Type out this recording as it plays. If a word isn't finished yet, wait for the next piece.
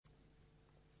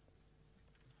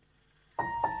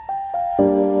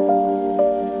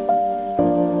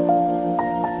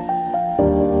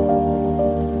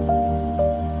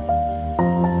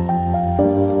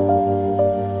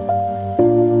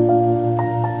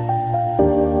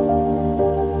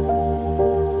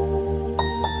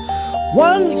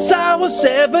Once I was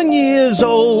 7 years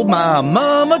old, my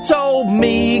mama told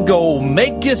me, go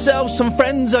make yourself some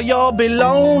friends or you'll be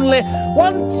lonely.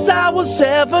 Once I was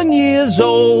 7 years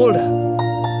old.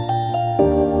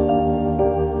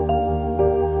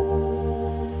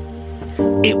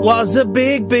 It was a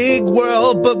big, big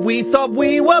world, but we thought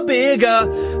we were bigger.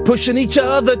 Pushing each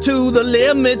other to the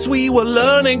limits, we were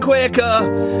learning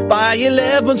quicker. By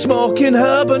 11, smoking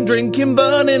herb and drinking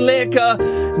burning liquor.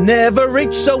 Never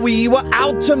rich, so we were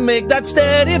out to make that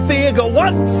steady figure.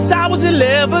 Once I was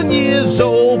 11 years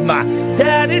old, my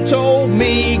daddy told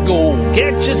me, go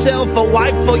get yourself a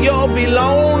wife or you'll be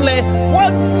lonely.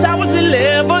 Once I was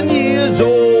 11 years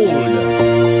old.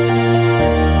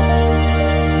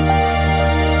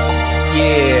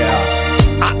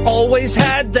 Yeah, I always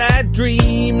had that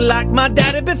dream like my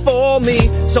daddy before me.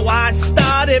 So I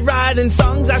started writing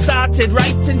songs, I started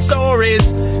writing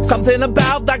stories. Something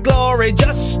about that glory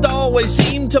just always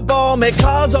seemed to bore me.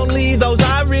 Cause only those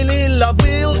I really love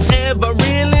will ever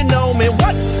really know me.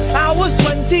 Once I was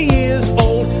 20 years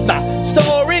old, my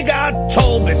story got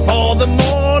told before the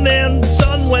morning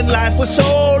sun when life was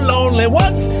so lonely.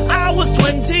 Once I was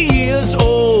 20 years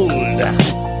old.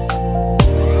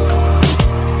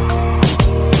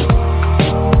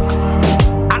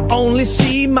 Only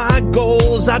see my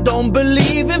goals, I don't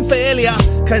believe in failure.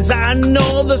 Cause I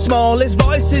know the smallest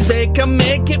voices, they can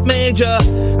make it major.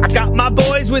 I got my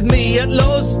boys with me at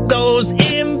Lowe's, those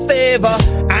in favour.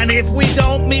 And if we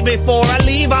don't meet before I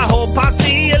leave, I hope I'll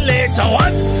see you later.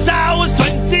 Once I was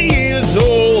 20 years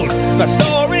old, my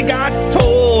story got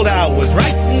told. I was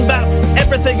writing about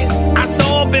everything I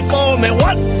saw before me.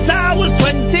 Once I was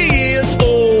 20 years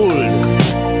old.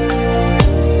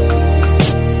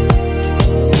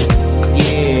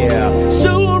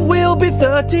 Soon we'll be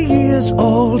 30 years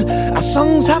old. Our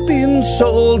songs have been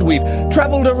sold. We've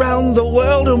travelled around the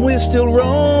world and we're still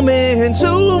roaming.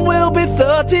 Soon we'll be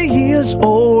 30 years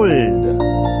old.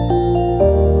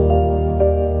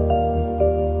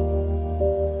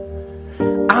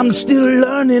 I'm still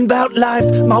learning about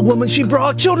life. My woman, she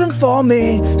brought children for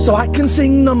me, so I can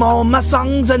sing them all my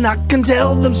songs and I can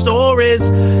tell them stories.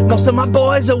 Most of my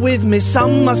boys are with me,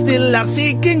 some are still out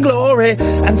seeking glory,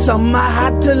 and some I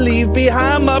had to leave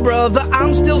behind. My brother,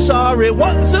 I'm still sorry.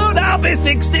 One soon I'll be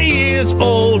 60 years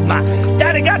old. My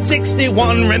daddy got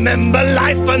 61. Remember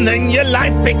life and then your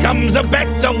life becomes a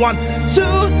better one.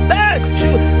 Soon that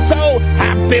you so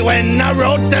happy when I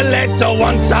wrote the letter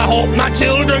once. I hope my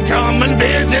children come and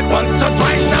visit once or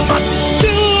twice a month.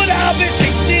 Soon I'll be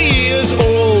 60 years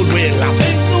old. Will I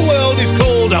think the world is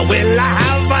cold, or will I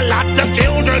have a lot of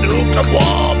children who can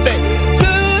warm me?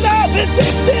 Soon I'll be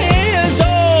 60 years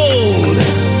old.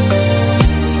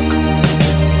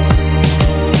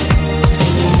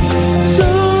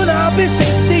 Soon I'll be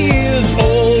 60 years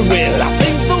old. Will I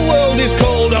think the world is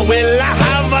cold, or will I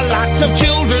have a lot of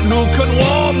children who can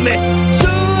warm me?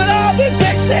 Soon I'll be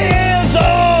 60 years old.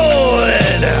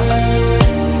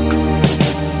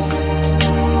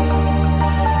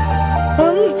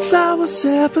 Once I was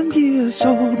 7 years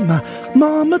old, my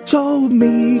mama told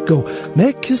me, go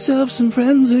make yourself some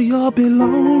friends or you'll be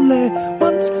lonely.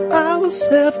 Once I was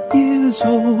 7 years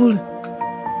old.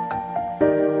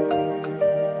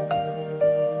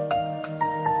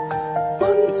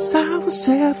 Once I was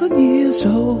 7 years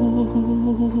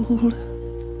old.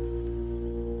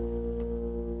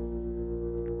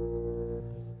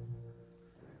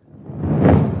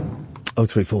 Oh,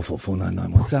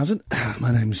 03444991,000.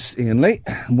 My name's Iain Lee,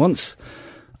 and once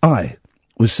I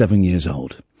was 7 years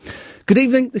old. Good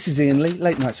evening, this is Iain Lee,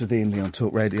 Late Nights with Iain Lee on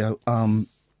Talk Radio. I'm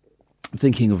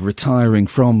thinking of retiring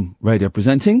from radio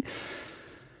presenting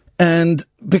and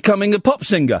becoming a pop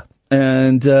singer.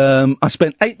 And I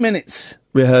spent 8 minutes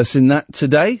rehearsing that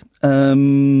today,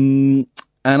 and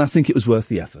I think it was worth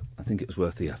the effort.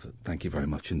 Thank you very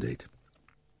much indeed.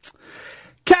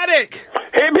 Caddick!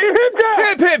 Hip, hip, hip,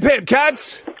 Hip, hip, hip,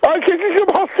 Cads! I'm kicking some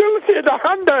hostility at the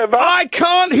handover. I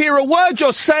can't hear a word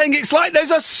you're saying. It's like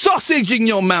there's a sausage in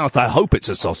your mouth. I hope it's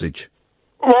a sausage.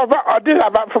 Well, I did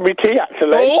have that for my tea,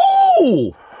 actually.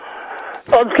 Oh!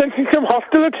 I'm kicking some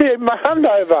hostility in my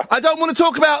handover. I don't want to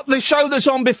talk about the show that's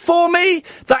on before me.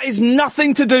 That is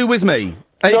nothing to do with me.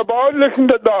 No, but I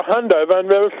listened at the handover and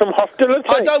there was some hostility.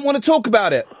 I don't want to talk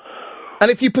about it. And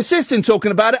if you persist in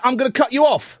talking about it, I'm going to cut you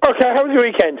off. Okay, how was your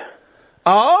weekend?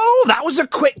 Oh, that was a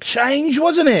quick change,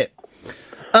 wasn't it?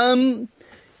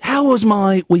 How was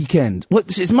my weekend? Well,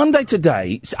 it's Monday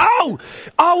today. Oh,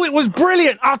 it was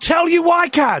brilliant. I'll tell you why,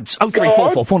 Cads.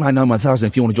 034444991,000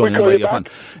 if you want to join in the radio fun.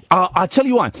 I'll tell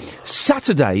you why.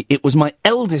 Saturday, it was my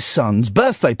eldest son's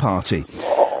birthday party.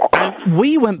 And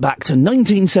we went back to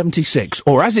 1976,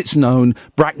 or as it's known,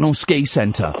 Bracknell Ski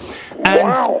Centre.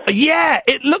 And, yeah,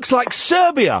 it looks like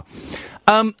Serbia.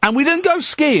 And we didn't go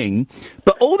skiing,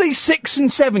 but all these 6 and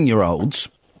 7-year-olds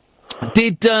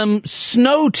did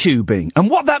snow tubing. And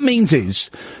what that means is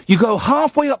you go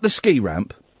halfway up the ski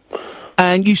ramp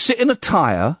and you sit in a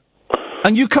tyre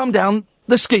and you come down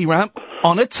the ski ramp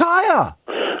on a tyre.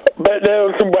 But there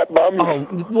were some wet bums.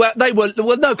 Oh, well, they were...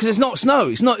 Well, no, because there's not snow.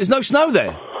 There's no snow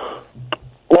there.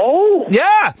 Oh?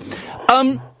 Yeah!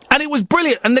 And it was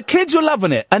brilliant. And the kids were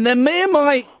loving it. And then me and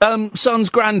my son's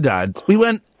granddad, we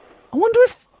went, I wonder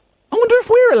if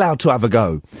we're allowed to have a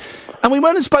go. And we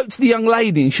went and spoke to the young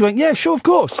lady, and she went, yeah, sure, of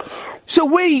course. So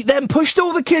we then pushed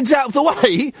all the kids out of the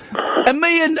way, and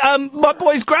me and my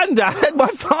boy's granddad, my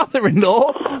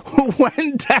father-in-law,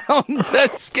 went down the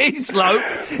ski slope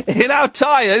in our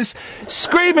tyres,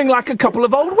 screaming like a couple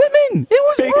of old women. It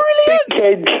was brilliant.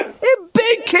 Big kids.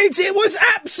 Big kids. It was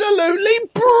absolutely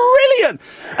brilliant.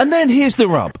 And then here's the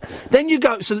rub. Then you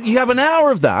go, so you have an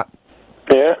hour of that.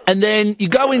 Yeah. And then you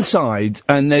go inside,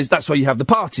 and that's where you have the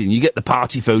party, and you get the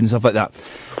party food and stuff like that.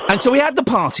 And so we had the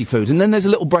party food, and then there's a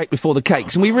little break before the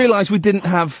cakes, and we realised we didn't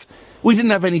have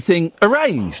anything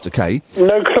arranged, okay?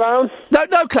 No clown?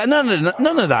 No clown, none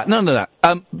of that.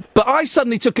 But I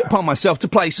suddenly took it upon myself to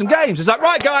play some games. It's like,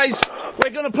 right, guys,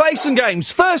 we're going to play some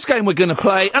games. First game we're going to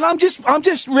play, and I'm just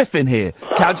riffing here,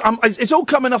 Cads. It's all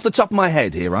coming off the top of my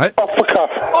head here, right? Off the cuff.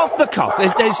 Off the cuff.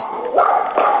 There's...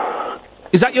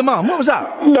 Is that your mum? What was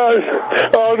that? No.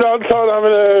 Oh, no, I'm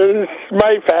having a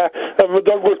Mayfair, and the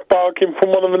dog was barking from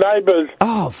one of the neighbours.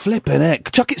 Oh, flippin'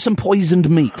 heck. Chuck it some poisoned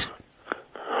meat.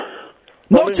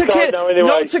 Not to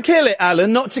kill it,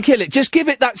 Alan, not to kill it. Just give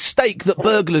it that steak that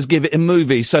burglars give it in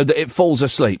movies so that it falls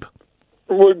asleep.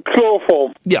 With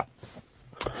chloroform. Yeah.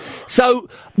 So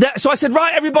I said,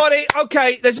 right, everybody,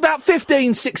 okay, there's about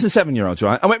 15 6 and 7-year-olds,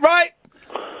 right? I went, right,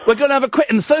 we're going to have a quick...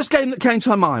 And the first game that came to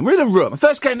my mind, we're in a room. The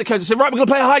first game that came to... I said, right, we're going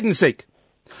to play hide and seek.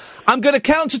 I'm going to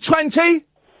count to 20.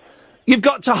 You've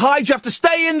got to hide. You have to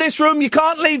stay in this room. You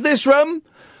can't leave this room.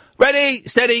 Ready,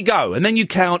 steady, go. And then you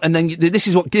count, and then this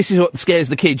is what scares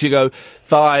the kids. You go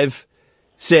 5,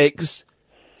 6,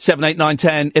 7, 8, 9,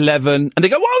 10, 11, and they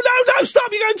go, whoa, no, stop,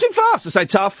 you're going too fast. I say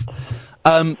tough.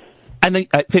 And then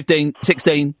 15,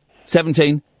 16,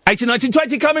 17, 18, 19,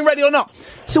 20, coming, ready or not.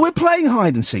 So we're playing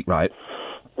hide and seek, right?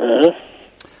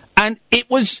 And it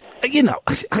was,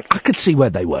 I could see where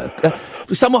they were.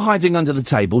 Some were hiding under the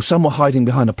table, some were hiding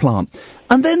behind a plant.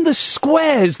 And then the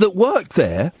squares that worked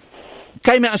there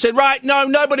came out and said, right, no,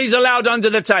 nobody's allowed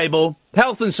under the table.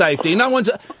 Health and safety. No one's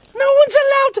allowed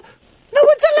to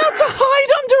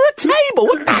hide under a table.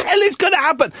 What the hell is going to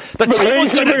happen? The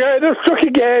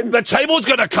table's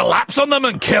going to collapse on them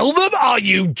and kill them? Are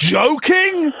you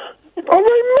joking? Are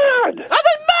they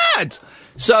mad?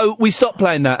 So we stopped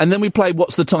playing that, and then we played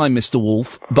What's the Time, Mr.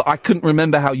 Wolf, but I couldn't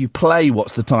remember how you play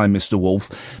What's the Time, Mr.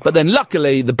 Wolf. But then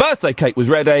luckily, the birthday cake was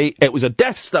ready. It was a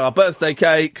Death Star birthday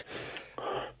cake.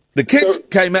 The kids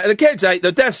came out, the kids ate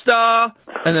the Death Star,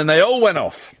 and then they all went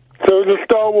off. So it was a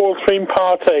Star Wars themed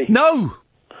party? No.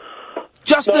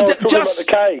 Just about the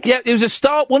cake. Yeah, it was a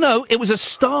Star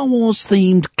Wars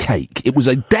themed cake. It was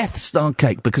a Death Star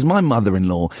cake, because my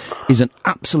mother-in-law is an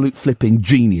absolute flipping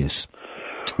genius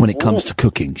when it comes to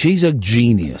cooking. She's a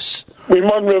genius.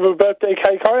 Reminds me of a birthday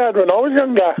cake I had when I was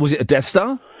younger. Was it a Death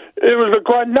Star? It was a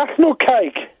Grand National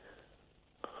cake.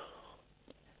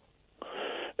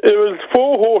 It was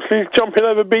 4 horses jumping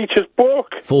over Beecher's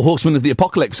Brook. 4 Horsemen of the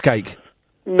Apocalypse cake.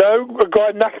 No, a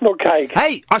Grand National cake.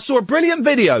 Hey, I saw a brilliant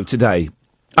video today,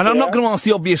 and I'm not going to ask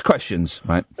the obvious questions,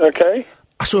 right? Okay.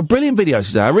 I saw a brilliant video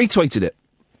today. I retweeted it.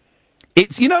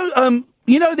 It's you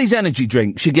know these energy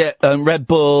drinks you get, Red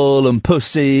Bull and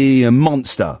Pussy and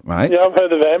Monster, right? Yeah, I've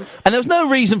heard of them. And there was no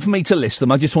reason for me to list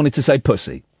them. I just wanted to say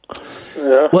Pussy.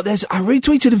 Yeah. Well, I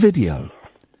retweeted a video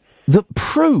that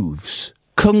proves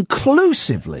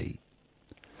conclusively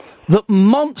that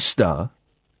Monster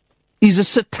is a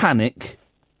satanic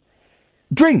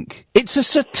drink. It's a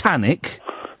satanic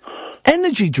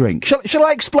energy drink. Shall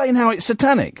I explain how it's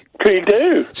satanic? Please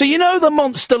do. So you know the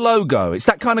Monster logo? It's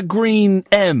that kind of green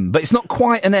M, but it's not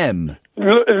quite an M.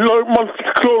 It's like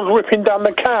Monster claws whipping down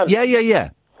the can. Yeah.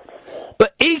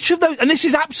 But each of those, and this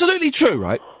is absolutely true,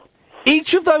 right?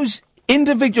 Each of those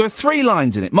individual, 3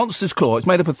 lines in it. Monster's claw, it's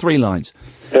made up of 3 lines.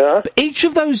 Yeah. But each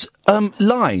of those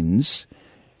lines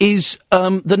is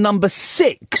the number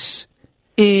 6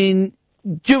 in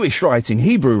Jewish writing,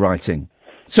 Hebrew writing.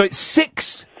 So it's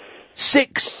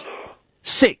 666.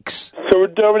 So we're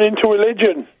going into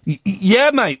religion.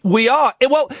 Yeah, mate, we are.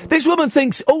 Well, this woman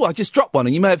thinks, I just dropped one,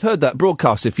 and you may have heard that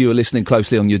broadcast if you were listening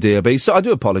closely on your DAB, so I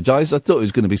do apologise. I thought it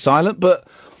was going to be silent, but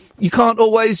you can't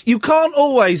always,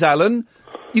 Alan,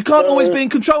 you can't always be in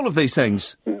control of these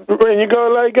things. When you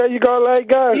gotta let it go, you gotta let it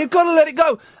go. You've got to let it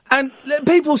go. And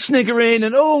people snigger in,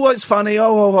 and, it's funny,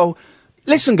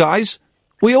 Listen, guys,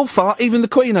 we all fart, even the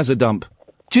Queen has a dump.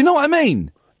 Do you know what I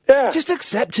mean? Yeah. Just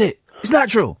accept it. It's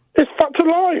natural. It's facts of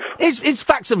life. It's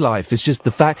facts of life. It's just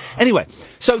the fact. Anyway,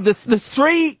 so the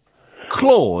three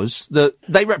claws,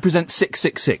 they represent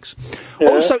 666. Yeah.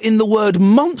 Also, in the word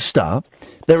monster,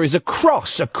 there is a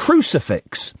cross, a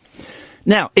crucifix.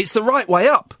 Now, it's the right way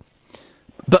up,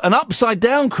 but an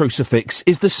upside-down crucifix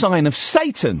is the sign of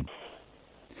Satan.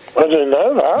 I didn't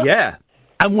know that. Yeah.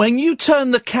 And when you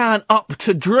turn the can up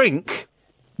to drink,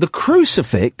 the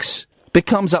crucifix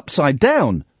becomes upside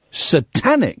down.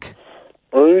 Satanic.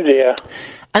 Oh, dear.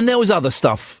 And there was other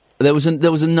stuff. There was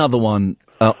another one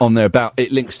on there about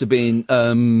it links to being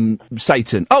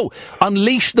Satan.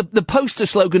 Unleash, the poster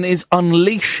slogan is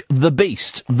Unleash the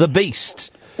Beast. The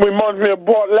Beast. Reminds me of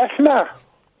Brock Lesnar.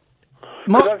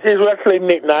 That's his wrestling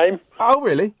nickname. Oh,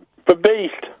 really? The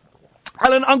Beast.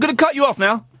 Alan, I'm going to cut you off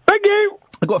now. Thank you.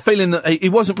 I got a feeling that he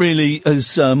wasn't really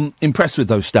as impressed with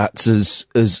those stats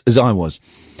as I was.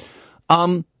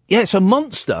 So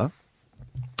Monster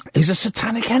is a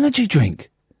satanic energy drink.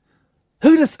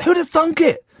 Who'd have thunk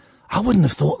it? I wouldn't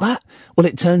have thought that. Well,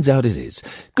 it turns out it is.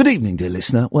 Good evening, dear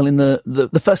listener. Well, in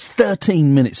the first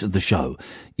 13 minutes of the show,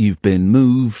 you've been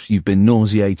moved, you've been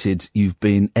nauseated, you've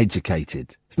been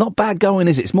educated. It's not bad going,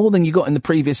 is it? It's more than you got in the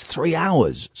previous 3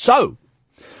 hours. So,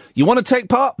 you want to take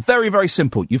part? Very, very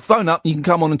simple. You phone up, you can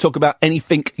come on and talk about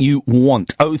anything you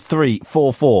want.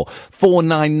 0344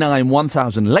 499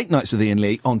 1000. Late Nights with Iain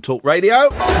Lee on Talk Radio.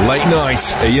 Late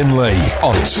Night, Iain Lee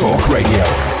on Talk Radio.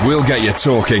 We'll get you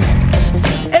talking.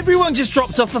 Everyone just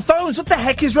dropped off the phones. What the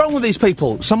heck is wrong with these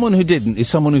people? Someone who didn't is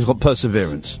someone who's got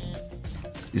perseverance.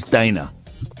 It's Dana.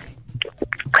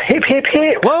 Hip, hip,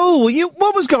 hip. Whoa,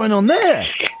 what was going on there?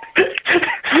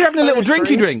 You're having a little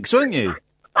drinky drinks, weren't you?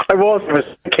 I was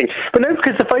thinking. But no,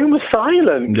 because the phone was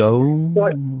silent. No.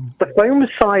 Like, the phone was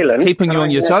silent. Keeping you on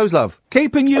your toes, love.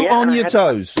 Keeping you on your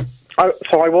toes. So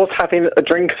I was having a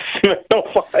drink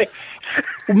of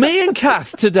Me and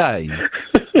Kath today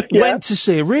went to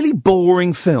see a really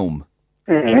boring film.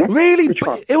 Mm-hmm. Really,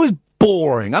 it was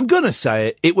boring. I'm going to say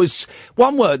it. It was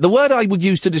one word. The word I would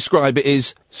use to describe it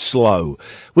is slow.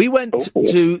 We went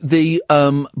to the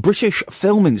British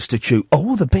Film Institute.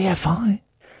 Oh, the BFI.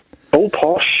 Oh,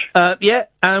 posh. Yeah,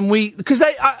 and because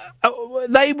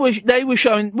they were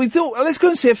showing. We thought, let's go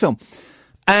and see a film,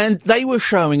 and they were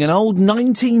showing an old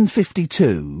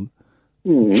 1952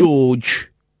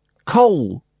 George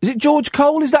Cole. Is it George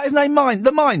Cole? Is that his name?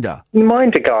 The Minder. The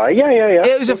Minder guy. Yeah.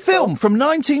 It was a film from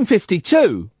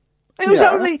 1952. It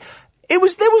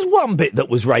was there was one bit that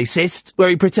was racist where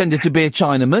he pretended to be a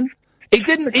Chinaman. He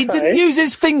didn't use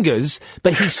his fingers,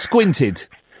 but he squinted.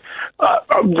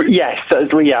 Yes,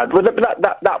 yeah. Well,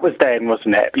 that was then,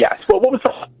 wasn't it? Yes. Well, what was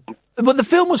the? But the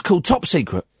film was called Top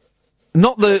Secret,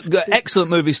 not the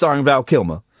excellent movie starring Val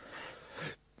Kilmer.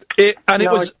 It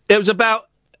was about.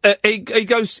 He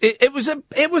goes. It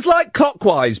was like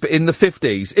Clockwise, but in the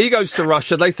 50s. He goes to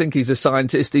Russia. They think he's a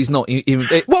scientist. He's not.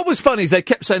 What was funny is they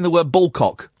kept saying the word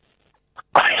bullcock.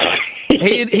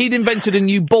 He'd invented a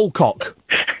new bullcock.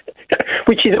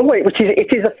 It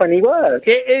is a funny word.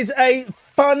 It is a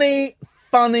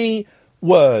funny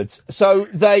word. So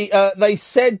they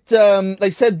said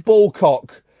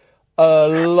bullcock a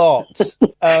lot.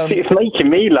 It's making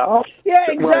me laugh. Yeah,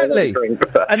 exactly.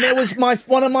 And there was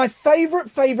one of my favourite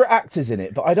actors in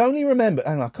it, but I'd only remember.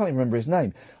 Hang on, I can't even remember his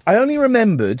name. I only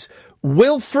remembered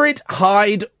Wilfred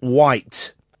Hyde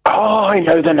White. Oh, I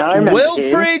know the name.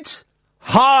 Wilfred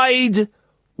Hyde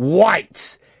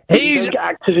White. You don't get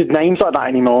actors with names like that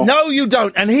anymore. No, you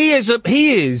don't. And he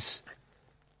is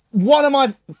one of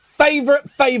my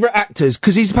favourite actors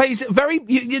because he plays very.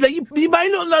 You may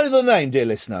not know the name, dear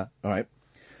listener. All right,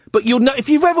 but you'll know if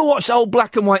you've ever watched old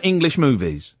black and white English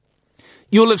movies.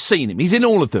 You'll have seen him. He's in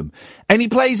all of them, and he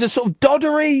plays a sort of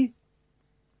doddery.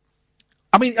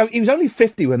 I mean, he was only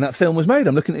 50 when that film was made.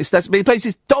 I'm looking at his stats, but he plays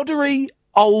this doddery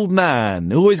old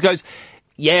man who always goes.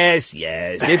 Yes,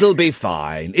 it'll be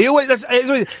fine. He always,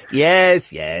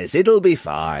 yes, it'll be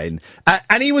fine.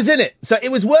 And he was in it. So it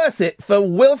was worth it for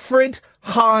Wilfred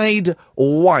Hyde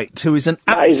White, who is an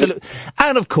absolute...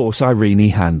 And, of course, Irene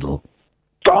Handel.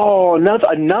 Oh,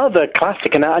 another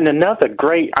classic and another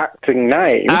great acting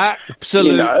name.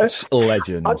 Absolute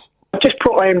legend. I just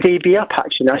brought IMDb up,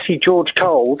 actually. I see George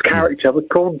Cole's character was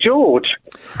called George.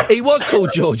 He was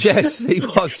called George, yes. He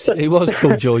was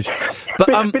called George. But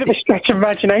a bit of a stretch of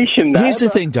imagination there. Here's the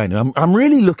thing, Dana. I'm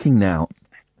really looking now,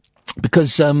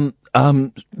 because soon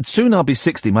I'll be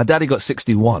 60. My daddy got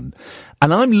 61.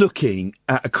 And I'm looking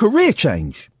at a career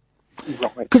change.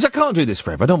 Because I can't do this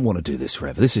forever. I don't want to do this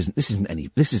forever. This isn't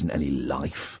any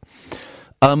life.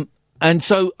 And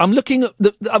so I'm looking at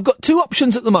I've got two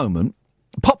options at the moment: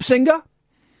 pop singer,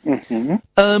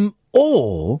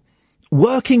 or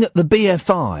working at the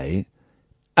BFI.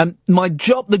 And the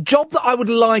job that I would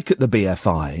like at the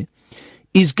BFI,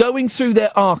 is going through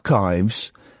their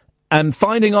archives and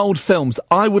finding old films that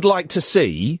I would like to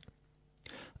see,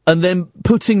 and then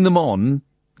putting them on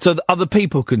so that other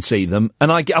people can see them,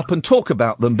 and I get up and talk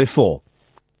about them before.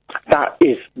 That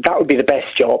would be the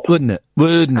best job. Wouldn't it?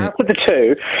 Out of the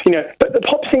two, but the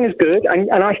pop singer's good,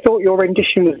 and I thought your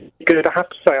rendition was good. I have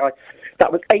to say,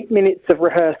 that was 8 minutes of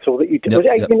rehearsal that you did. Was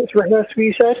it 8 minutes of rehearsal,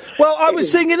 you said? Well, I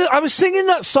was singing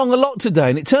that song a lot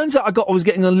today, and it turns out I was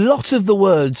getting a lot of the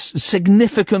words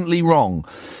significantly wrong.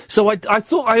 So I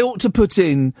thought I ought to put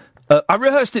in, I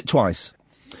rehearsed it twice.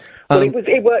 Well,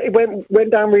 it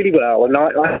went down really well, and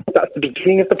that's the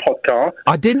beginning of the podcast.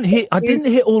 I didn't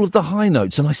hit all of the high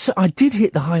notes, and I did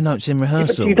hit the high notes in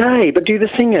rehearsal. But do the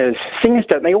singers? Singers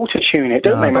don't they auto-tune it?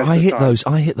 Don't they?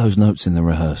 I hit those notes in the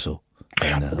rehearsal.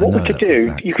 What we could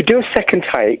do? You could do a second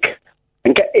take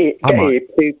and get Ed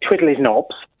to twiddle his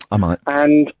knobs. I might.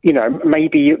 And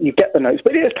maybe you get the notes,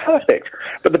 but it is perfect.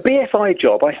 But the BFI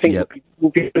job, I think,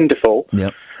 will be wonderful.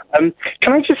 Yep.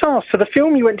 Can I just ask, for the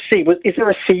film you went to see, is there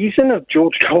a season of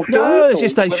George Cole films? No, it's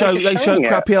just they show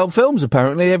crappy old films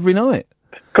apparently every night.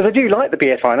 Because I do like the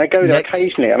BFI, and I go there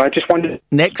occasionally, and I just wondered...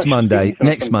 Next Monday,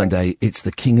 it's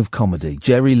the King of Comedy.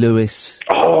 Jerry Lewis,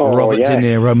 Robert De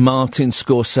Niro, Martin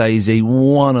Scorsese,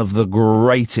 one of the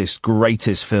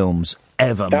greatest films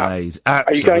ever made.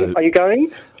 Absolute. Are you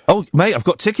going? Oh, mate, I've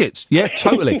got tickets. Yeah,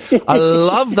 totally. I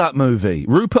love that movie.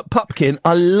 Rupert Pupkin,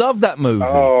 I love that movie.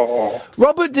 Oh.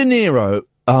 Robert De Niro,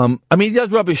 he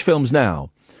does rubbish films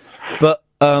now, but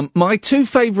my two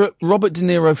favourite Robert De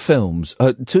Niro films,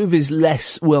 two of his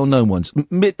less well-known ones,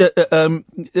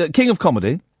 King of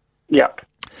Comedy. Yeah.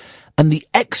 And the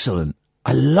excellent,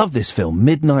 I love this film,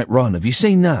 Midnight Run. Have you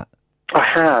seen that? I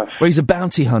have. Where he's a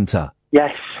bounty hunter.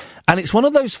 Yes. And it's one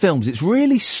of those films, it's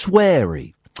really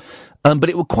sweary. But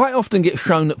it will quite often get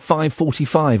shown at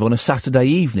 5:45 on a Saturday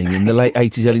evening in the late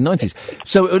 80s, early 90s.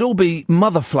 So it would all be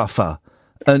mother fluffer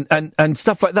and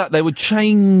stuff like that. They would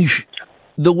change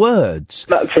the words.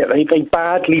 That's it. They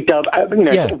badly dub,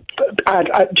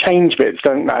 add change bits,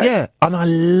 don't they? Yeah, and I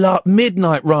love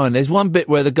Midnight Run. There's one bit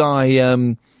where the guy,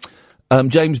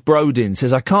 James Brodin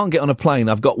says, I can't get on a plane.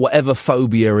 I've got whatever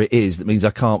phobia it is that means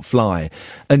I can't fly.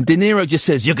 And De Niro just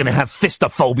says, you're going to have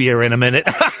fistophobia in a minute.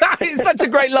 It's such a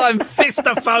great line,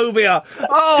 fistophobia.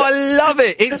 Oh, I love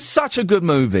it. It's such a good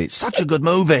movie. It's such a good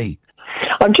movie.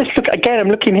 I'm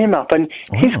looking him up, and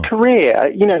his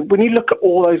career, when you look at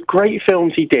all those great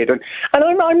films he did, and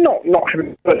I'm not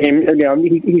having to put him,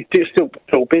 he's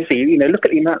still busy, look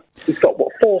at him, he's got,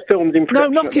 4 films in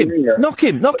production. No, knock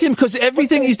him, because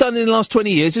everything he's done in the last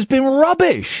 20 years has been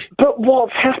rubbish. But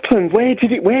what's happened? Where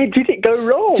did it go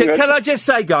wrong? Can I just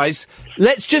say, guys,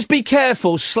 let's just be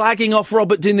careful slagging off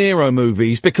Robert De Niro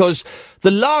movies, because the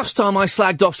last time I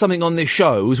slagged off something on this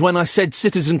show was when I said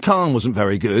Citizen Khan wasn't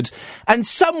very good, and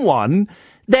someone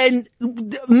then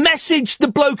messaged the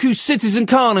bloke who's Citizen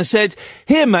Khan and said,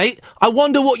 here, mate, I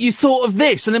wonder what you thought of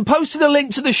this, and then posted a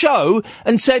link to the show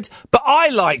and said, but I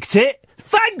liked it.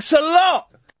 Thanks a lot.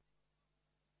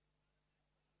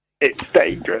 It's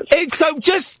dangerous. It's so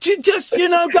just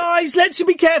guys, let's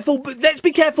be careful. But let's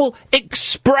be careful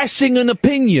expressing an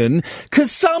opinion,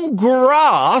 because some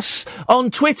grass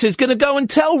on Twitter is going to go and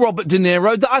tell Robert De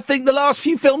Niro that I think the last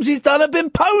few films he's done have been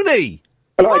pony.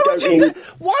 Why would you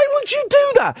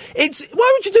do that?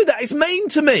 It's mean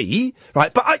to me,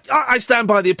 right? But I stand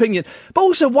by the opinion. But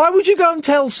also, why would you go and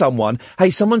tell someone, hey,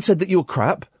 someone said that you were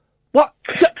crap? What?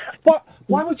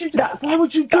 Why would you do that?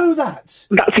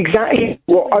 That's exactly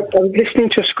what I was listening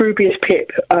to a Scroobius Pip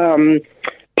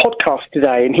podcast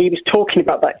today, and he was talking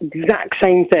about that exact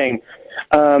same thing.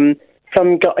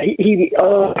 Some guy,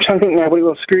 I'm trying to think now what it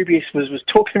was. Scroobius was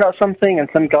talking about something, and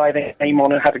some guy that came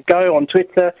on and had a go on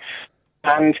Twitter,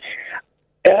 and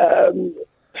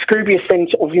Scroobius then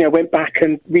sort of, went back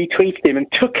and retweeted him and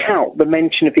took out the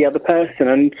mention of the other person,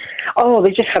 and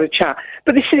they just had a chat.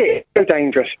 But this is it, so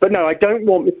dangerous. But no, I don't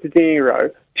want Mr. De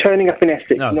Niro turning up in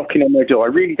Essex, knocking on my door. I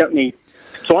really don't need.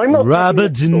 So I'm not...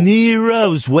 Robert De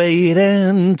Niro's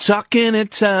waiting, talking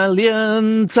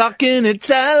Italian. Was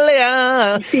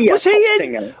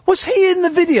he in the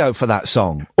video for that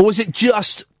song? Or was it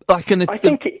just like De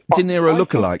Niro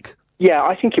lookalike? Yeah,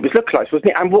 I think it was lookalikes,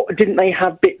 wasn't it? And didn't they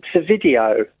have bits of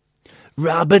video?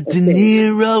 Robert De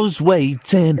Niro's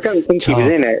waiting. I don't think he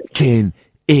was in it.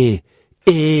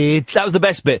 That was the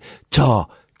best bit.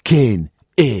 Talking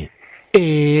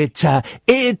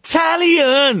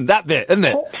Italian. That bit, isn't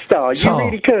it? Popstar, you're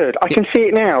really good. I can see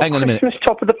it now. Hang on a minute. Christmas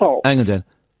top of the pop. Hang on, Dan.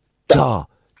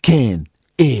 Talking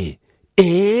Italian.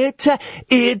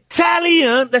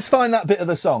 Let's find that bit of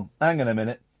the song. Hang on a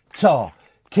minute.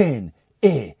 Talking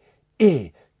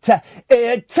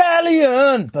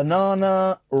Italian.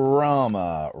 Banana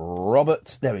Rama.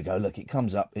 Robert. There we go. Look, it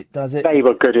comes up. It does it. They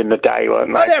were good in the day,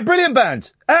 weren't they? Oh, yeah, brilliant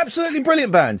band. Absolutely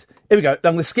brilliant band. Here we go. I'm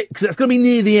going to skip, because that's going to be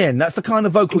near the end. That's the kind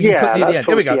of vocal you put near the end.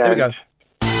 Here we go.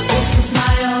 This is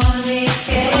my only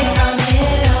escape from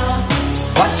it all.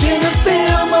 Watching a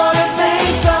film on a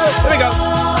face. Here we go.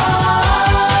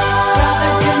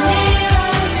 Robert De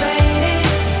Niro's waiting,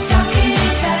 talking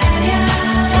Italian.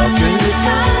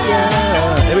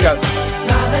 Here we go.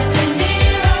 Robert De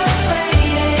Niro's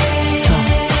waiting,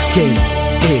 Talking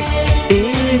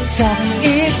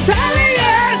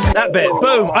Italian. That bit.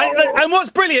 Boom. And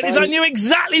what's brilliant is I knew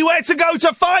exactly where to go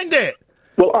to find it.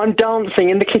 Well, I'm dancing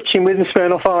in the kitchen with the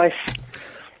Smirnoff Ice.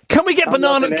 Can we get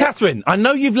Banana... Catherine, I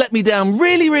know you've let me down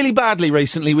really, really badly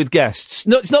recently with guests.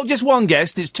 No, it's not just one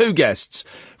guest, it's two guests.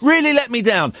 Really let me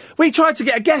down. We tried to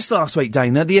get a guest last week,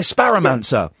 Dana, the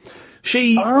Asparamancer.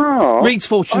 She reads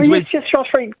fortunes with... Yes, I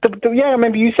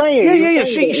remember you saying. Yeah.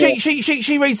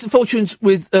 She reads the fortunes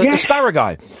with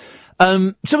Asparagus.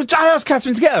 So I asked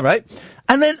Catherine to get her, right?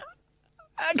 And then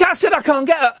Kat said I can't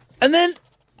get her. And then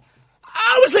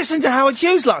I was listening to Howard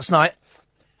Hughes last night,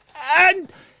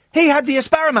 and he had the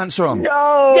Asparamancer on.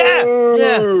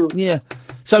 No! Yeah.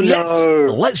 So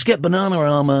let's get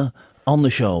Bananarama on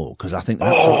the show, because I think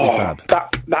they're absolutely fab.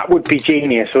 That would be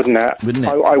genius, wouldn't it? Wouldn't it?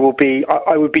 I would be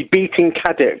beating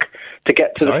Caddick to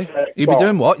get to the... You'd be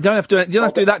doing what? You don't have to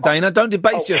do that, Dana. Don't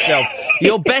debase yourself.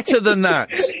 You're better than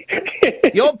that.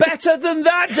 You're better than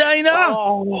that, Dana.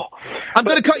 I'm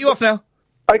going to cut you off now.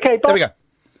 Okay, bye. There we go.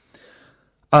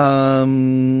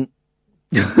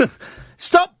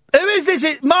 Stop. Who is this?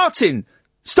 Martin.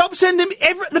 Stop sending me...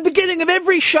 at the beginning of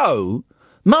every show,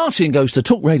 Martin goes to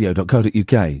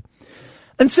talkradio.co.uk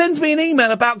and sends me an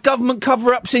email about government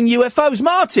cover-ups in UFOs.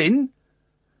 Martin?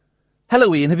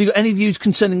 Hello, Ian. Have you got any views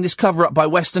concerning this cover-up by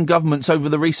Western governments over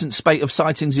the recent spate of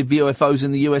sightings of UFOs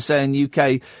in the USA and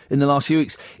UK in the last few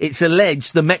weeks? It's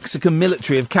alleged the Mexican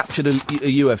military have captured a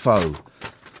UFO.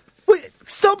 Wait,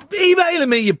 stop emailing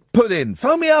me, you pudding.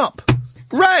 Phone me up.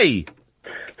 Ray!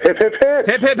 Hip, hip, hip.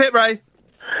 Hip, hip, hip, Ray.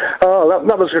 Oh,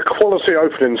 that was a quality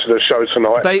opening to the show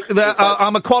tonight.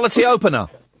 I'm a quality opener.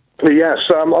 Yes,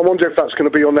 I wonder if that's going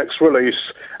to be your next release,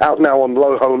 out now on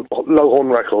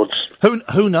Lowhorn Records.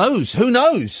 Who knows? Who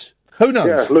knows?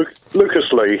 Yeah, Lucas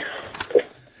Lee.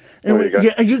 There you go.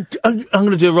 Yeah, I'm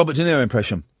going to do a Robert De Niro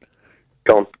impression.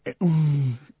 Go on.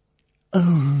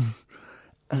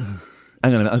 Hang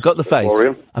on a minute, I've got the face.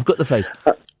 I've got the face.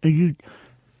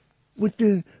 What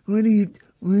are you...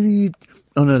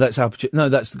 Oh, no, that's no,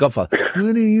 that's the Godfather.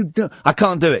 What are you doing? I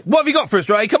can't do it. What have you got for us,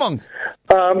 Ray? Come on.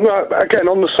 Again,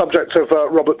 on the subject of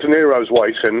Robert De Niro's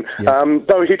waiting,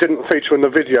 though he didn't feature in the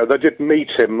video, they did meet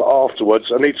him afterwards,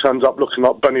 and he turns up looking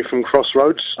like Benny from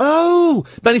Crossroads. Oh,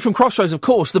 Benny from Crossroads, of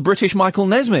course, the British Michael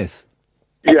Nesmith.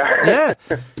 Yeah.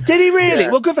 Did he really? Yeah.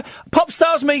 Well, good for... Pop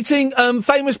stars meeting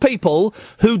famous people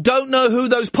who don't know who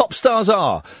those pop stars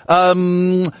are.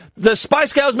 The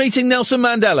Spice Girls meeting Nelson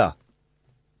Mandela.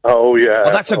 Oh, yeah.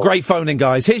 Oh, that's a great phone-in,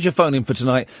 guys. Here's your phone-in for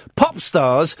tonight. Pop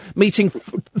stars meeting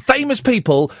famous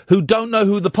people who don't know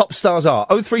who the pop stars are.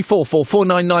 0344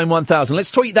 499 1000. Let's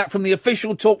tweet that from the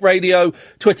official Talk Radio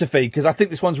Twitter feed, because I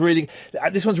think this one's really going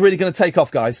to take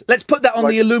off, guys. Let's put that on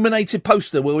the illuminated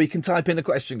poster where we can type in a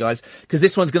question, guys, because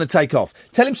this one's going to take off.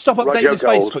 Tell him to stop updating his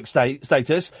Facebook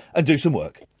status and do some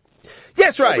work.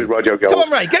 Yes, Ray. Come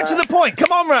on, Ray. Get to the point.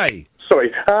 Come on, Ray. Sorry,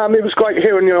 it was great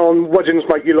hearing you on Weddings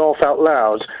Make You Laugh Out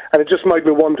Loud, and it just made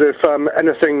me wonder if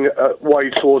anything way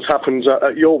towards happened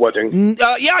at your wedding.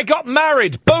 Yeah, I got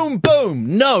married. Boom,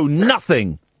 boom. No,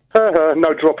 nothing.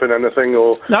 No dropping anything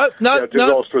or no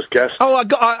disastrous guest. Oh,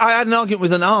 I had an argument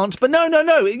with an aunt, but no.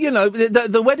 You know,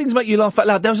 the Weddings Make You Laugh Out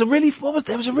Loud. There was a really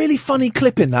funny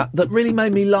clip in that really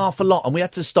made me laugh a lot, and we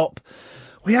had to stop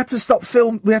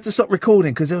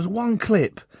recording because there was one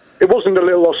clip. It wasn't a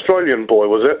little Australian boy,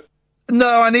 was it?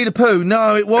 No, I need a poo.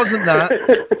 No, it wasn't that.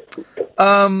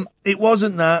 It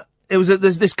wasn't that.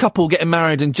 there's this couple getting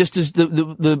married, and just as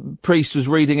the priest was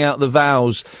reading out the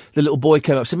vows, the little boy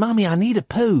came up and said, "Mummy, I need a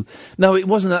poo." No, it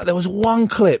wasn't that. There was one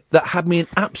clip that had me in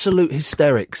absolute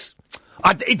hysterics.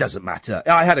 It doesn't matter.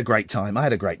 I had a great time.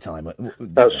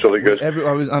 That's really good.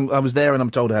 I was there, and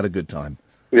I'm told I had a good time.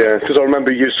 Yeah, because I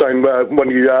remember you saying when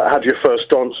you had your first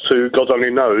dance to God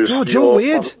Only Knows... God, you're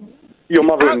weird. Your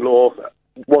mother-in-law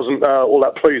wasn't all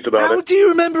that pleased about it. How do you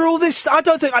remember all this? I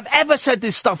don't think I've ever said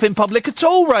this stuff in public at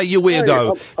all, Ray, you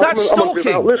weirdo. That's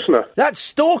stalking. I'm a listener. That's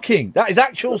stalking. That is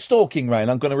actual stalking, Ray,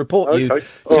 and I'm going to report you to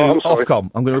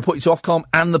Ofcom. I'm going to report you to Ofcom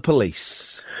and the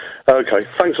police. Okay,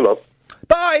 thanks a lot.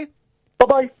 Bye.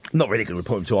 Bye-bye. I'm not really going to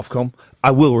report him to Ofcom. I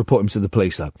will report him to the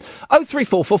police, though.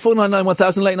 0344 499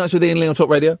 1000, Late Nights with Iain Lee on Talk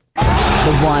Radio.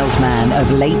 The wild man of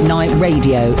late night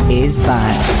radio is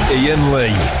back. Iain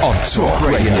Lee on Talk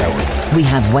Radio. We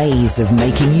have ways of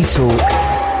making you talk.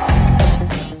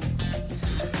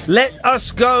 Let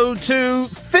us go to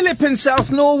Philip in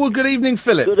South Norwood. Good evening,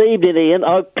 Philip. Good evening, Ian.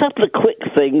 A couple of quick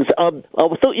things. I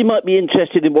thought you might be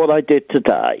interested in what I did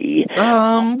today.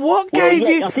 What gave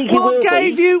you...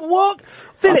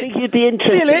 Philip, I think you'd be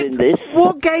interested in this.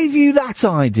 What gave you that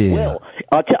idea? Well,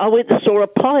 I went and saw a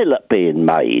pilot being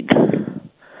made.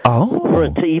 For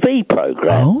a TV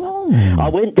programme. I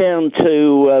went down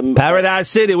to... Paradise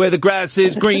City, where the grass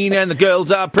is green and the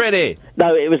girls are pretty.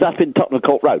 No, it was up in Tottenham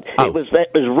Court Road. It was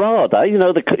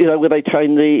RADA, where they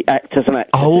train the actors and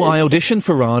actresses. Oh, I auditioned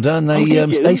for RADA, and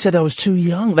they said I was too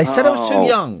young. They said I was too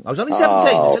young. I was only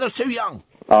 17. They said I was too young.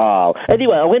 Oh,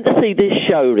 anyway, I went to see this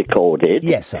show recorded.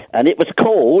 Yes, sir. And it was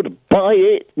called Buy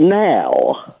It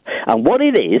Now. And what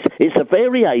it is, it's a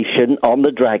variation on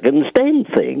the Dragon's Den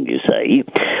thing, you see.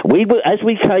 As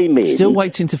we came in... Still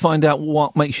waiting to find out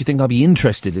what makes you think I'd be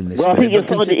interested in this. Well, I think you'll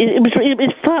find it was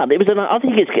fun. I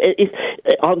think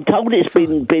I'm told it's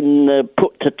been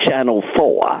put to Channel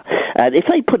 4. And if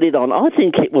they put it on, I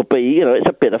think it will be, it's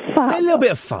a bit of fun. A little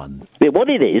bit of fun. But what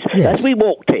it is, as we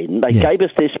walked in, they gave us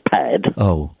this pad.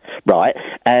 Oh. Right,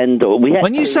 and we had...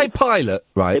 When you say pilot,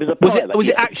 right, it was a pilot, was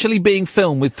it actually being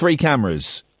filmed with 3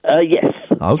 cameras? Yes.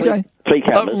 Okay. Three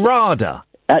cameras. At RADA?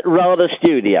 At RADA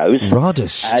Studios. RADA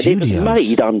Studios? And it was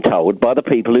made, I'm told, by the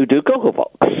people who do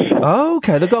Gogglebox. Oh,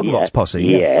 okay, the Gogglebox posse,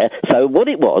 yes. Yeah, so what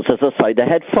it was, as I say, they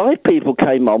had 5 people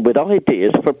came on with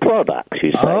ideas for products,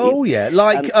 you see. Oh, yeah,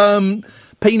 like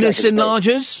penis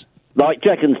enlargers? Like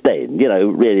Dragon's Den,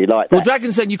 really like that. Well,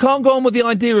 Dragon's Den, you can't go on with the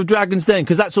idea of Dragon's Den,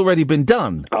 because that's already been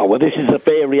done. Oh, well, this is a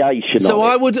variation So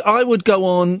of it. I would go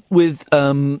on with,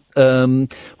 well,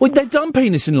 they've done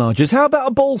penis enlargers. How about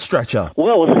a ball stretcher?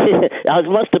 Well, I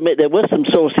must admit, there were some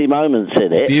saucy moments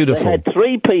in it. Beautiful. They had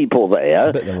 3 people there,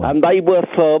 and they were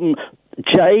from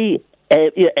JML,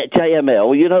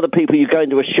 the people you go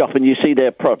into a shop and you see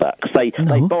their products. They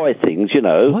buy things,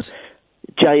 What?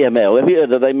 JML, have you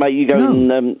heard of them? You go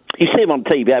and you see them on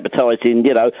TV advertising,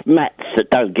 mats that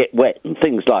don't get wet and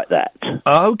things like that.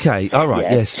 Okay, all right,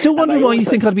 yes. Still wondering why you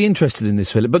think I'd be interested in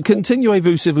this, Philip, but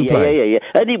continuez-vous, s'il vous plaît. Yeah.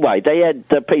 Anyway, they had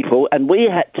people, and we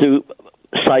had to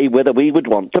say whether we would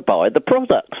want to buy the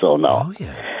products or not. Oh,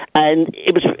 yeah. And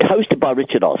it was hosted by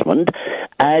Richard Osmond,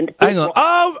 and... Hang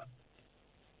on.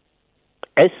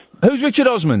 Yes? Who's Richard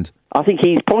Osmond? I think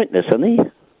he's pointless, isn't he?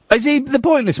 Is he the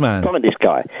pointless man? Pointless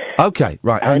guy. Okay,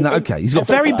 right. Okay, he's got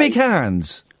very big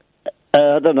hands.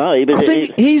 I don't know. I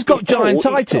think he's got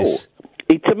giantitis.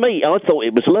 To me, I thought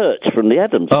it was Lurch from the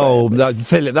Addams Oh, no,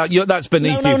 Philip, that's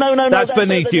beneath you. No, that's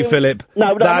beneath you, Philip.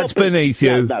 No, that's beneath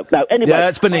you. No. Anyway, yeah,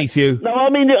 that's beneath you. No, I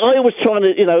mean, I was trying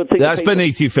to, think... That's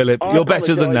beneath you, Philip. You're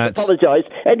better than that. I apologise.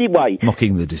 Anyway...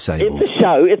 Mocking the disabled.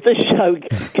 If the show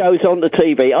goes on the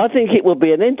TV, I think it will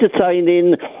be an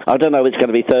entertaining... I don't know if it's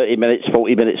going to be 30 minutes,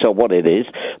 40 minutes, or what it is,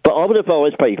 but I would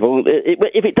advise people,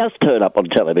 if it does turn up on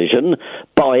television,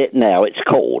 buy it now, it's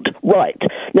called. Right.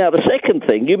 Now, the second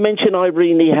thing, you mentioned Irene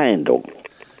Handel.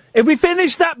 If we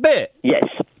finish that bit? Yes.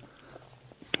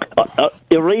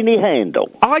 Irene Handel.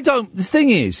 The thing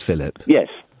is, Philip... Yes.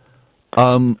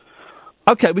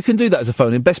 Okay, we can do that as a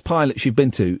phone-in. Best pilots you've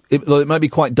been to. Though it may be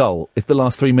quite dull if the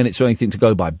last 3 minutes are anything to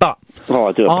go by. But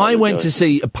I went to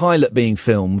see a pilot being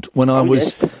filmed when I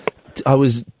was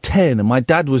 10, and my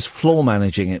dad was floor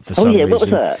managing it for some reason. What was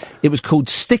that? It was called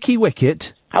Sticky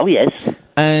Wicket. Oh, yes.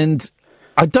 And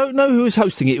I don't know who was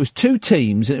hosting it. It was 2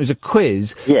 teams, and it was a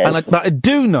quiz. Yeah. But I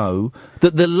do know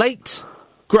that the late,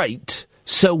 great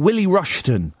Sir Willie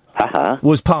Rushton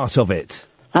was part of it.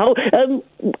 How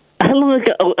long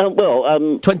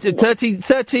ago?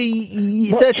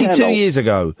 32 years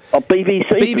ago. BBC?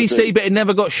 BBC, but it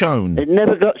never got shown. It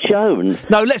never got shown.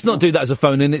 No, let's not do that as a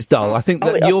phone-in. It's dull. I think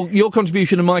that your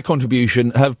contribution and my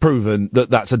contribution have proven that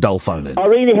that's a dull phone-in.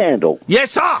 Irene Handel.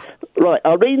 Yes, sir! Right,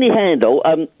 Irene Handel,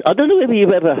 I don't know if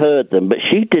you've ever heard them, but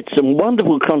she did some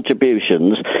wonderful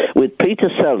contributions with Peter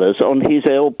Sellers on his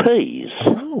LPs.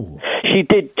 Oh. She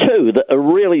did two that are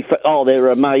really, they're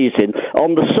amazing.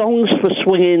 On the Songs for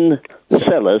Swinging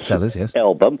Sellers yes.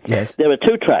 album, yes. There are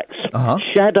two tracks.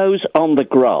 Shadows on the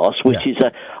Grass, which is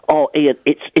Ian,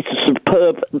 it's a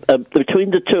superb,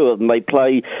 between the two of them, they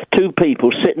play two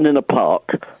people sitting in a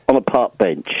park, on a park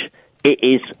bench.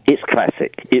 It's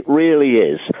classic. It really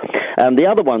is. And the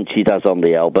other one she does on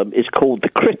the album is called The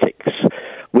Critics,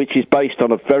 which is based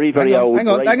on a very, very old... Hang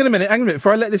on a minute.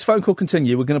 Before I let this phone call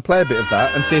continue, we're going to play a bit of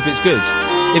that and see if it's good.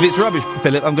 If it's rubbish,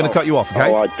 Philip, I'm going to cut you off,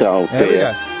 okay? Oh, I don't. Here we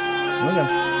go. Here we go.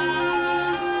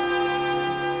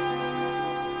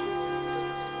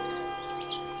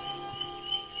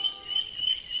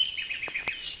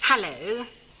 Hello.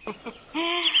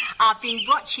 I've been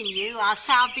watching you.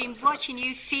 I've been watching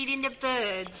you feeding the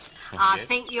birds. I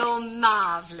think you're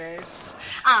marvellous.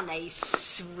 Aren't they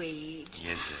sweet?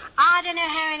 Yes, sir. I don't know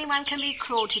how anyone can be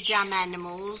cruel to dumb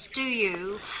animals, do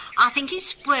you? I think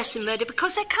it's worse than murder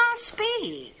because they can't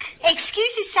speak.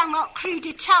 Excuse this somewhat crude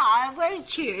attire,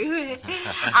 won't you?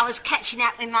 I was catching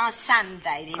up with my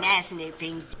sunbathing, hasn't it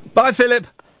been? Bye, Philip.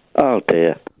 Oh,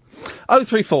 dear.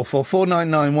 0344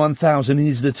 499 1000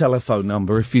 is the telephone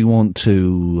number if you want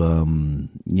to,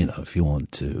 if you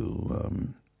want to,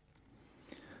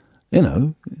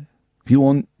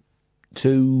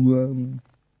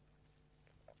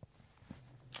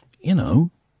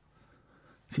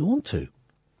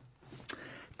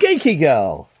 Geeky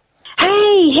girl.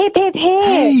 Hey, hip, hip, hip.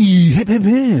 Hey, hip, hip,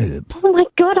 hip. Oh, my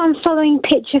God, I'm following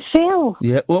Picture Phil.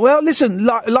 Yeah, well, listen,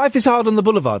 life is hard on the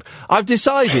boulevard. I've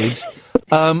decided,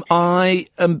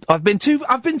 I've been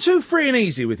too free and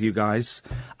easy with you guys,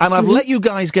 and I've let you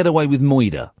guys get away with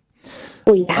Moida.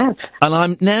 Well, you have. And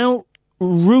I'm now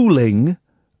ruling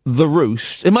the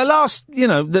roost. In my last,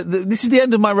 this is the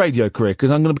end of my radio career, because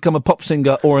I'm going to become a pop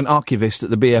singer or an archivist at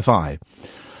the BFI.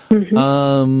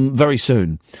 Very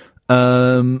soon.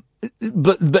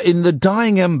 But in the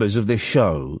dying embers of this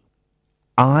show,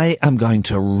 I am going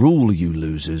to rule you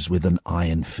losers with an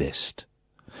iron fist.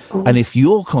 Oh. And if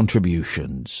your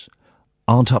contributions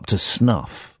aren't up to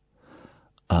snuff,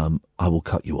 I will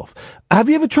cut you off. Have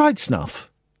you ever tried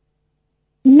snuff?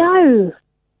 No.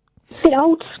 A bit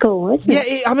old school, isn't it?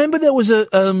 Yeah, I remember there was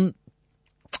a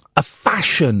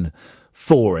fashion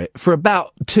for it for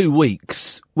about 2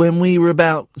 weeks when we were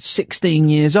about 16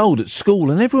 years old at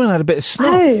school, and everyone had a bit of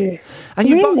snuff. Oh, and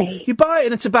really? You buy it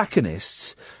in a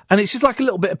tobacconist's, and it's just like a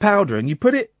little bit of powder, and you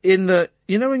put it in the,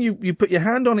 when you put your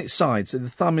hand on its side so the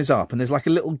thumb is up, and there's like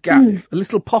a little gap, a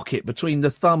little pocket between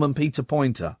the thumb and Peter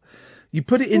Pointer. You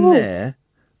put it in there,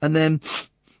 and then...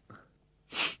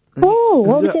 Oh,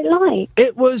 what was it like?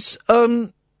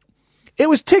 It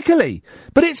was tickly,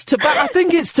 but it's tobacco. I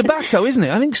think it's tobacco, isn't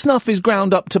it? I think snuff is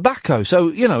ground up tobacco,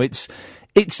 so it's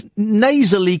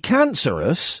nasally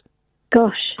cancerous.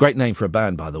 Gosh, great name for a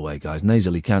band, by the way, guys.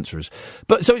 Nasally cancerous,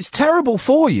 but so it's terrible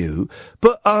for you.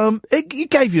 But it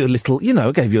gave you a little,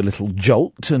 it gave you a little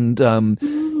jolt, and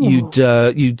you'd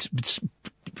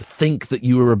think that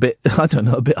you were a bit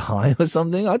high or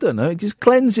something. I don't know. It just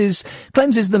cleanses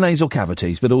the nasal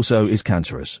cavities, but also is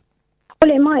cancerous. Well,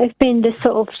 it might have been the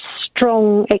sort of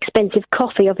strong, expensive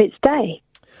coffee of its day.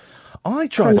 I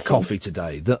tried a coffee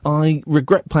today that I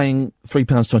regret paying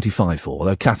 £3.25 for,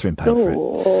 although Catherine paid for it.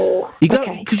 You go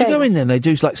in there and they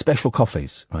do like special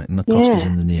coffees, right? And the Costas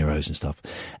and the Neros and stuff.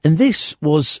 And this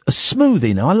was a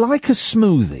smoothie. Now, I like a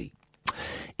smoothie.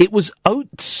 It was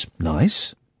oats,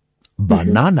 nice.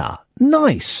 Banana,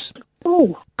 nice.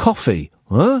 Oh. Coffee,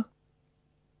 huh?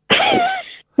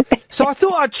 So I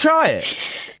thought I'd try it.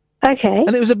 Okay.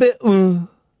 And it was a bit, a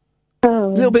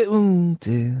little bit,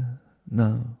 dear,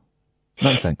 no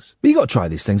thanks. But you got to try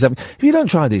these things. If you don't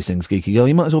try these things, Geeky Girl,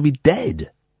 you might as well be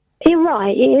dead. You're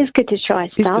right, it is good to try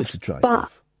stuff. It's good to try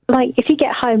stuff. But, like, if you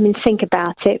get home and think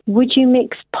about it, would you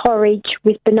mix porridge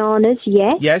with bananas?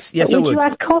 Yes. Yes, I would.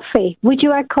 Would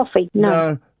you add coffee?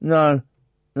 No. No.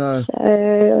 So,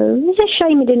 it's a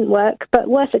shame it didn't work, but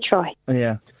worth a try.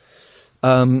 Yeah.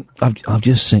 I've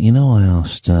just seen, I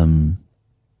asked,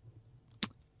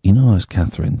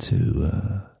 Catherine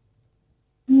to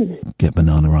get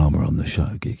Bananarama on the show,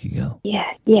 Geeky Girl.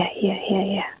 Yeah. Do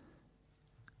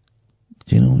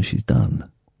you know what she's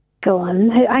done? Go on.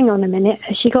 Hang on a minute.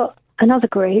 Has she got another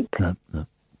group? No.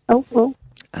 Oh.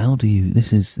 How do you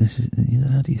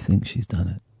think she's done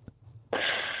it?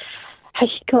 Has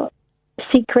she got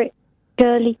secret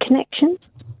girly connections?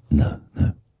 No.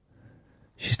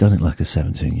 She's done it like a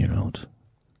 17-year-old.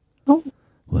 Oh.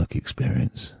 Work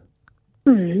experience.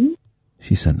 Hmm.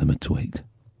 She sent them a tweet.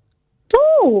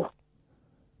 Oh.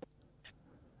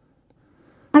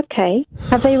 Okay.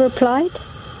 Have they replied?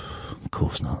 Of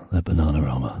course not. They're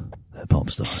Bananarama. They're pop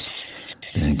stars.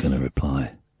 They ain't going to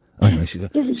reply. Anyway,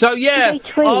 so, yeah,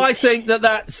 I think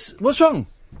that's... What's wrong?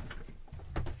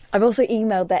 I've also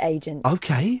emailed their agent.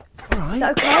 Okay, all right. Is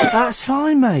that okay? That's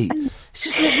fine, mate. It's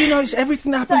just, it's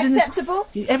everything that happens in acceptable?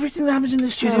 Everything that happens in the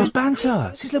studio is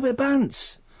banter. It's just a little bit of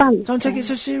bants. Don't take it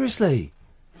so seriously.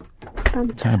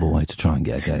 Terrible way to try and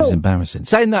get a go. It's embarrassing.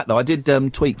 Saying that, though, I did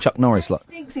tweet Chuck Norris. It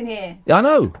stinks in here. Yeah, I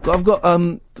know. I've got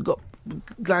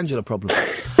glandular problem.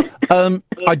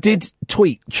 I did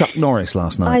tweet Chuck Norris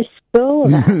last night. I saw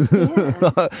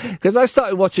that. Because I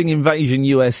started watching Invasion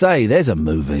USA. There's a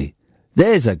movie.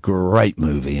 There's a great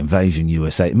movie, Invasion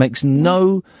USA. It makes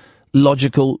no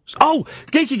logical... Oh,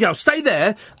 Geeky Girl, stay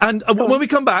there. And when we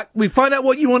come back, we find out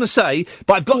what you want to say.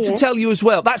 But I've got to tell you as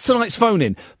well, that's tonight's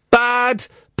phone-in. Bad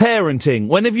parenting.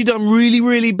 When have you done really,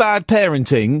 really bad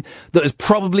parenting that has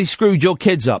probably screwed your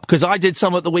kids up? Because I did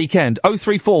some at the weekend.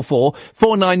 0344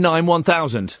 499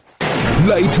 1000.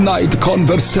 Late night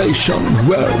conversation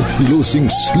worth losing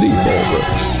sleep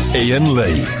over. Iain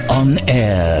Lee. On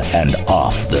air and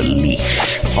off the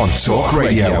leash. On Talk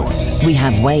Radio. We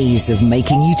have ways of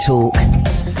making you talk.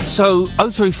 So,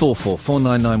 0344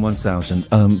 499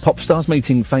 1000. Pop stars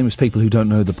meeting famous people who don't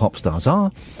know who the pop stars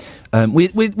are.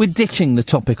 We're ditching the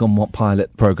topic on what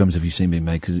pilot programmes have you seen being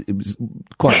made, because it was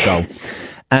quite dull.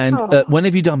 And when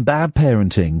have you done bad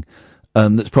parenting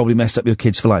that's probably messed up your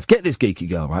kids for life? Get this, Geeky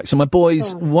Girl, right? So my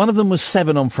boys, one of them was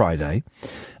 7 on Friday,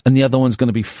 and the other one's going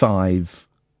to be 5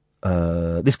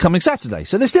 this coming Saturday.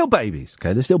 So they're still babies,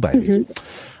 okay? They're still babies. Mm-hmm.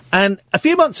 And a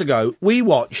few months ago, we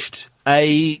watched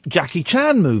a Jackie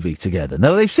Chan movie together.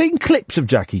 Now, they've seen clips of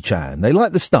Jackie Chan. They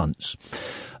like the stunts.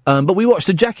 But we watched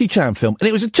a Jackie Chan film, and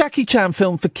it was a Jackie Chan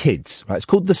film for kids, right? It's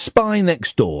called The Spy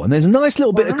Next Door, and there's a nice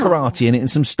little bit of karate in it and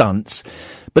some stunts,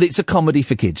 but it's a comedy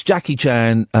for kids. Jackie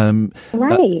Chan,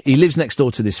 he lives next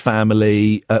door to this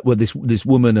family, this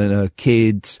woman and her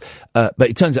kids, but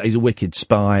it turns out he's a wicked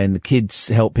spy, and the kids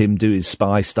help him do his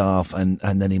spy stuff, and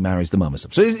then he marries the mum and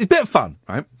stuff. So it's a bit of fun,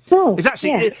 right? Oh,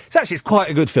 it's quite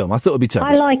a good film. I thought it'd be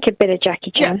terrible. I like a bit of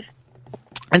Jackie Chan. Yeah.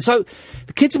 And so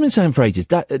the kids have been saying for ages,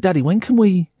 Daddy, when can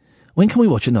we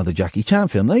watch another Jackie Chan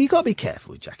film? Now, you've got to be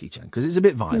careful with Jackie Chan, because it's a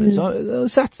bit violent. So,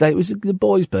 Saturday, it was the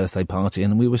boys' birthday party,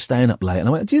 and we were staying up late, and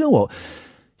I went, do you know what?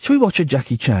 Should we watch a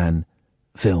Jackie Chan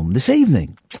film this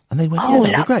evening? And they went,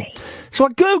 that'd be great. So I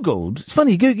Googled, it's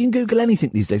funny, you can Google anything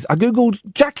these days. I Googled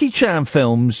Jackie Chan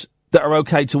films that are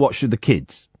okay to watch with the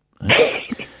kids.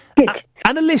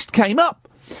 And a list came up.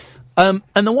 And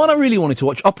the one I really wanted to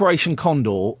watch, Operation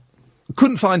Condor,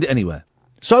 couldn't find it anywhere.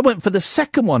 So I went for the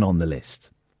second one on the list.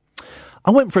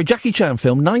 I went for a Jackie Chan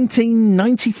film,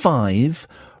 1995,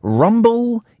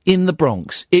 Rumble in the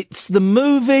Bronx. It's the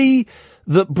movie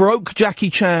that broke Jackie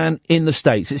Chan in the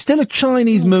States. It's still a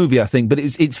Chinese movie, I think, but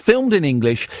it's filmed in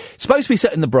English. It's supposed to be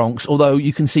set in the Bronx, although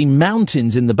you can see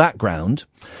mountains in the background.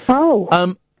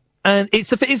 And it's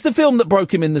the film that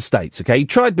broke him in the States, okay? He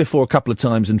tried before a couple of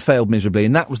times and failed miserably,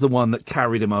 and that was the one that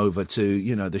carried him over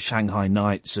to, the Shanghai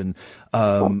Nights and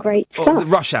great stuff.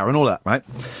 Rush Hour and all that, right?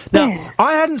 Now,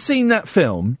 I hadn't seen that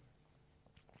film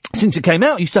since it came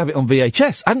out. I used to have it on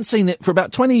VHS. I hadn't seen it for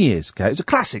about 20 years, okay? It was a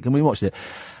classic, and we watched it.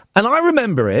 And I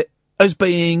remember it as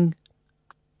being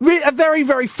a very,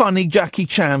 very funny Jackie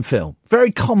Chan film. Very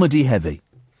comedy-heavy.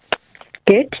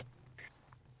 Good.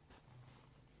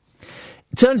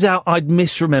 It turns out I'd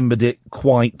misremembered it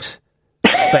quite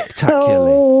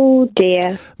spectacularly. Oh,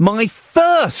 dear. My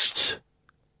first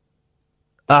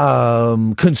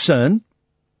concern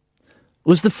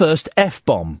was the first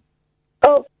F-bomb.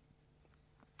 Oh.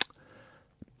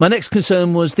 My next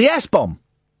concern was the S-bomb.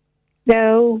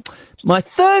 No. My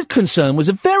third concern was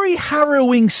a very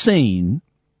harrowing scene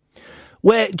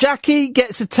where Jackie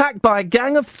gets attacked by a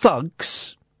gang of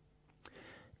thugs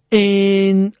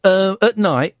at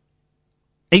night.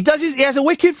 He has a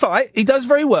wicked fight. He does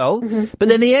very well, but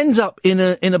then he ends up in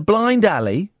a blind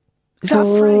alley. Is that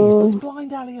a phrase? Is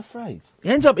blind alley a phrase? He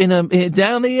ends up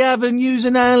down the avenues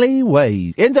and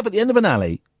alleyways. He ends up at the end of an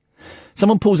alley.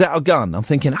 Someone pulls out a gun. I'm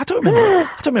thinking, I don't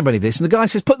remember any of this. And the guy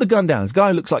says, "Put the gun down." This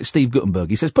guy looks like Steve Guttenberg.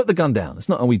 He says, "Put the gun down." That's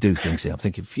not how we do things here. I'm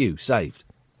thinking, phew, saved.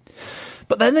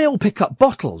 But then they all pick up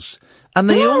bottles, and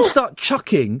they all start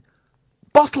chucking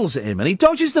bottles at him, and he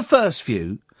dodges the first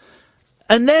few.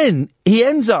 And then he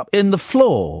ends up in the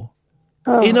floor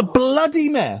in a bloody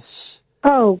mess.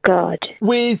 Oh, God.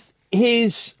 With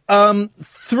his with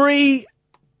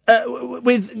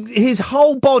his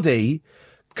whole body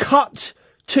cut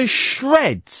to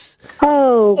shreds.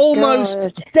 Oh, almost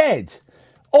God. Dead.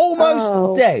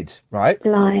 Almost dead, right?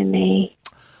 Blimey.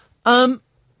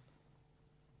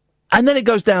 And then it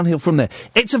goes downhill from there.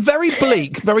 It's a very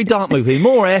bleak, very dark movie.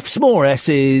 More Fs, more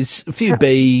S's, a few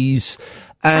B's.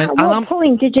 And, At what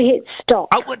point did you hit stop?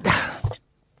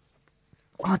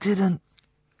 I didn't.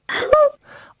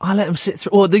 I let him sit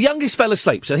through. Well, the youngest fell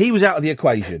asleep, so he was out of the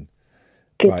equation.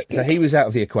 Right, so he was out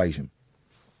of the equation.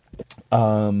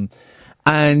 But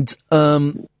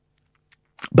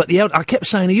the elder, I kept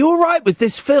saying, "Are you all right with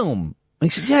this film?"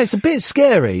 And he said, "Yeah, it's a bit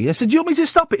scary." I said, "Do you want me to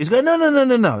stop it?" He's going, "No."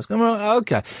 I was going,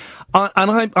 "Okay."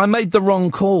 I made the wrong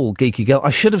call, geeky girl.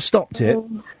 I should have stopped it,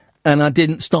 and I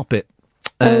didn't stop it.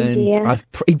 And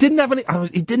he didn't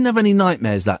have any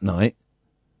nightmares that night.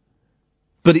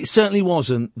 But it certainly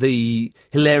wasn't the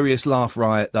hilarious laugh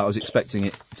riot that I was expecting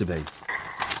it to be.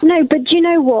 No, but do you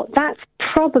know what? That's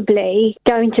probably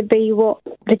going to be what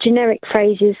the generic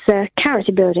phrase is,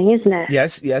 character building, isn't it?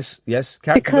 Yes.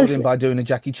 Character building by doing a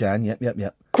Jackie Chan.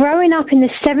 Yep. Growing up in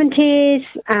the 70s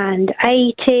and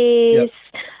 80s,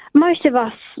 most of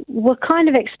us were kind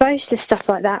of exposed to stuff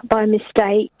like that by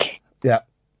mistake. Yeah.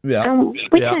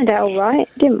 We turned out all right,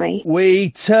 didn't we?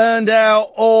 We turned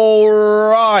out all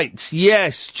right.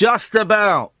 Yes, just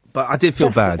about. But I did feel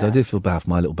bad. I did feel bad for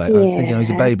my little baby. I was thinking he's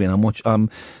a baby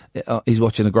and he's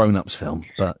watching a grown-up's film.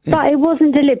 But it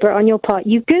wasn't deliberate on your part.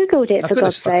 You Googled it, for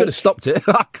God's sake. I could have stopped it.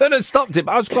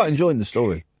 But I was quite enjoying the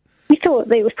story. You thought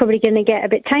that it was probably going to get a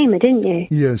bit tamer, didn't you?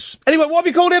 Yes. Anyway, what have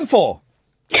you called in for?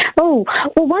 Oh,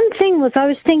 well, one thing was I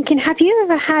was thinking, have you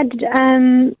ever had...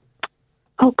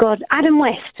 Adam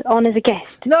West on as a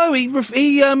guest. No, he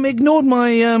ignored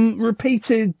my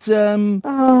repeated.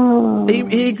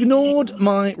 He ignored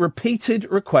my repeated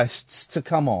requests to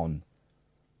come on.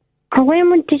 Oh,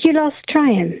 when did you last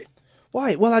try him?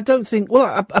 Why? Well, I don't think.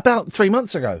 Well, about 3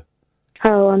 months ago.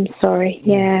 Oh, I'm sorry.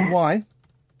 Yeah. Why?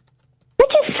 I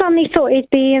just suddenly thought he'd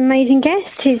be an amazing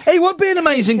guest. He would be an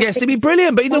amazing guest. He'd be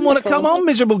brilliant, but he didn't want to come on,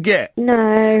 miserable git. No.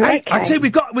 Hey, I tell you,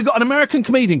 we've got an American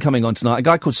comedian coming on tonight, a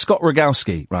guy called Scott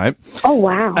Rogowsky, right? Oh,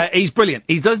 wow. He's brilliant.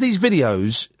 He does these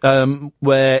videos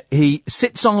where he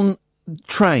sits on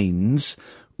trains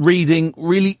reading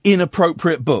really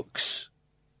inappropriate books,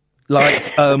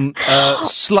 like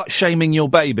Slut Shaming Your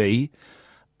Baby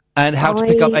and How to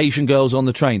Pick Up Asian Girls on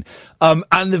the Train.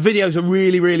 And the videos are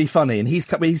really, really funny. And he's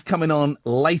coming on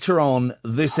later on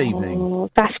this evening.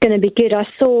 Oh, that's going to be good. I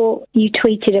saw you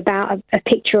tweeted about a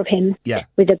picture of him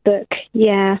with a book.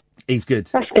 Yeah. He's good.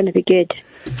 That's going to be good.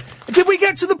 Did we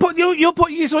get to the point? Your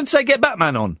point, you just want to say get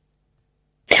Batman on?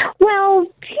 Well,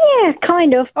 yeah,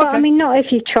 kind of. But, I mean, not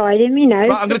if you tried him, you know.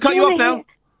 Right, I'm going to cut you off now.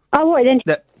 Oh, what then?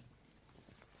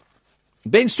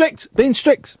 Being strict.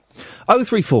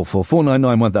 0344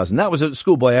 499 1000. That was a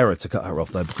schoolboy error to cut her off,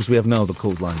 though, because we have no other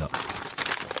calls lined up.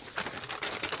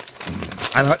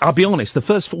 And I'll be honest, the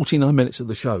first 49 minutes of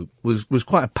the show was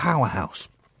quite a powerhouse.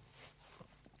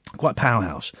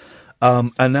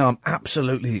 And now I'm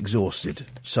absolutely exhausted.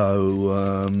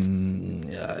 So,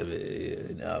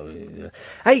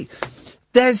 hey,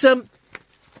 there's,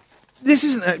 this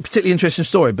isn't a particularly interesting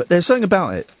story, but there's something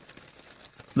about it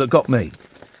that got me.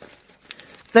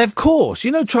 Of course,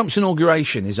 you know Trump's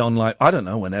inauguration is on, like, I don't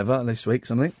know, whenever, this week,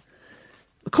 something.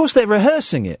 Of course, they're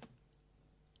rehearsing it.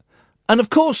 And, of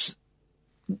course,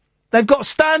 they've got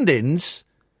stand-ins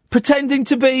pretending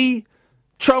to be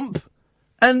Trump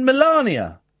and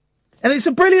Melania. And it's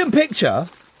a brilliant picture.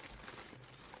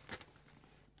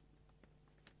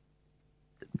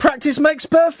 Practice makes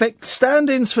perfect.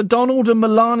 Stand-ins for Donald and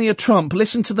Melania Trump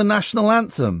listen to the national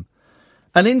anthem.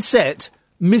 And in set,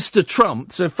 Mr.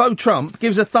 Trump, so faux Trump,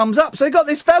 gives a thumbs up. So they got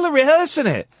this fella rehearsing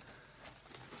it.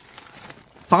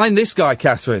 Find this guy,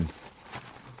 Catherine.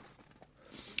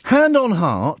 Hand on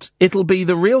heart, it'll be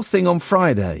the real thing on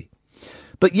Friday.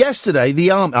 But yesterday,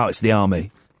 the army... Oh, it's the army.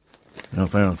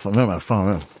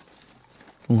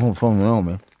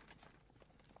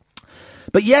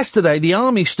 But yesterday, the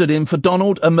army stood in for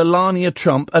Donald and Melania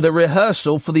Trump at a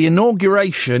rehearsal for the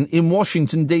inauguration in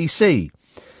Washington, D.C.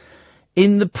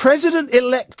 In the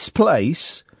president-elect's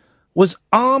place was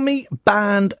army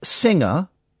band singer...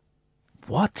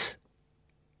 What?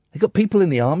 They got people in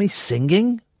the army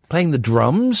singing, playing the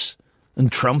drums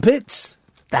and trumpets?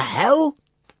 The hell?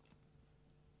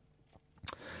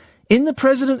 In the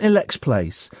president-elect's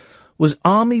place was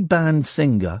army band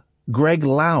singer Greg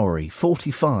Lowry,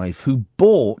 45, who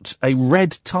bought a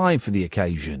red tie for the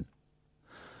occasion.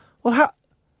 Well,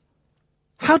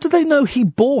 how do they know he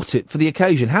bought it for the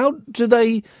occasion? How do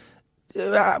they...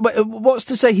 what's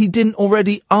to say he didn't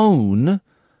already own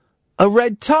a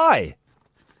red tie?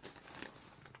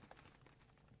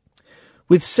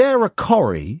 With Sarah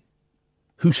Corrie,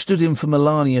 who stood in for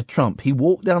Melania Trump, he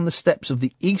walked down the steps of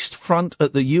the East Front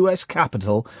at the US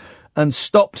Capitol and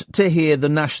stopped to hear the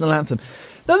national anthem.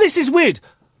 Now, this is weird.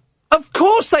 Of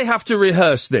course they have to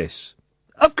rehearse this.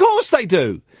 Of course they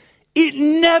do. It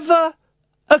never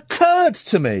occurred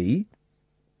to me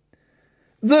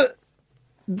that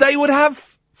they would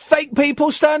have fake people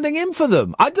standing in for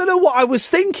them. I don't know what I was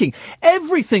thinking.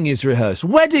 Everything is rehearsed.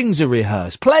 Weddings are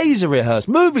rehearsed. Plays are rehearsed.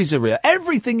 Movies are rehearsed.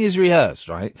 Everything is rehearsed,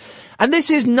 right? And this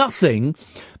is nothing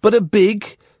but a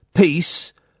big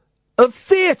piece of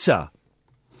theatre.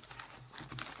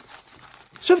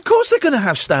 So of course they're going to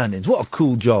have stand-ins. What a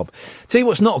cool job. Tell you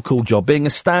what's not a cool job, being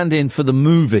a stand-in for the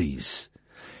movies.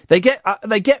 They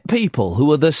get people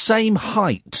who are the same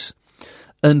height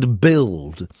and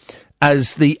build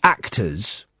as the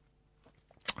actors,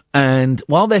 and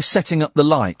while they're setting up the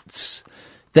lights,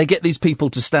 they get these people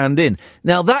to stand in.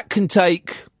 Now that can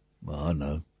take, well, I don't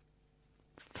know,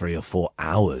 3 or 4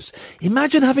 hours.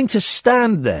 Imagine having to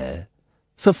stand there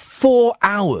for 4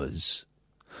 hours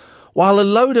while a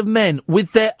load of men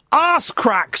with their arse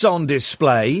cracks on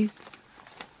display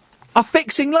are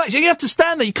fixing lights. You have to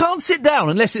stand there. You can't sit down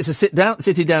unless it's a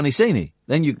sitty downy scenery.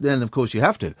 Then of course you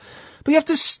have to. But you have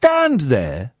to stand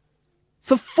there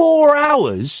for 4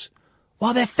 hours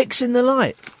while they're fixing the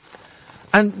light.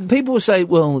 And people will say,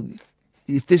 well,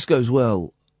 if this goes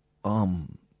well,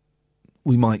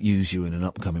 we might use you in an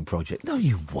upcoming project. No,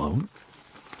 you won't.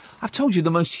 I've told you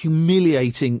the most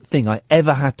humiliating thing I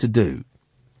ever had to do.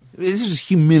 This was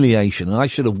humiliation, and I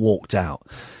should have walked out.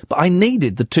 But I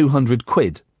needed the 200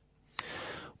 quid.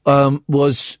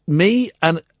 Was me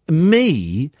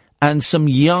and some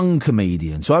young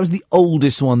comedians. So I was the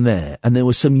oldest one there, and there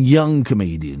were some young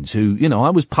comedians who, I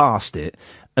was past it,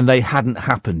 and they hadn't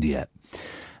happened yet.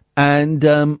 And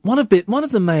one of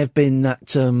them may have been that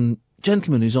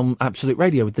gentleman who's on Absolute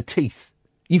Radio with the teeth.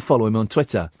 You follow him on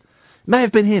Twitter. May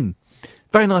have been him.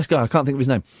 Very nice guy. I can't think of his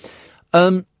name.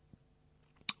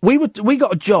 We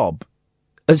got a job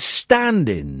as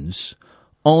stand-ins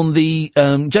on the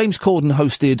James Corden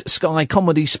hosted Sky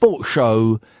comedy sports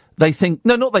show. They think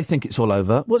it's all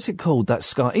over. What's it called? That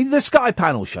the Sky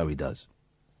panel show he does.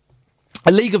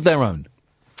 A League of Their Own.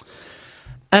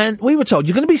 And we were told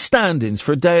you're going to be stand-ins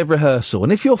for a day of rehearsal,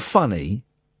 and if you're funny,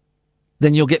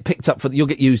 then you'll get picked up you'll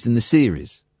get used in the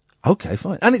series. Okay,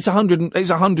 fine. And it's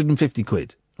 150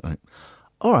 quid. Right.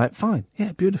 All right, fine.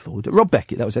 Yeah, beautiful. Rob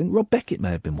Beckett, that was it. Rob Beckett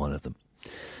may have been one of them.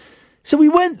 So we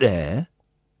went there,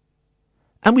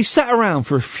 and we sat around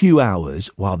for a few hours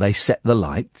while they set the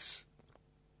lights.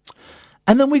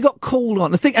 And then we got called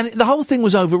on. And the whole thing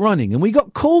was overrunning, and we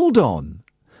got called on.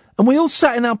 And we all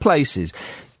sat in our places.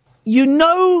 You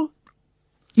know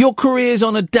your career's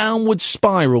on a downward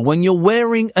spiral when you're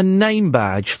wearing a name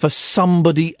badge for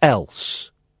somebody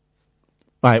else.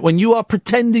 Right, when you are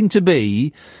pretending to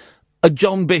be a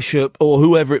John Bishop or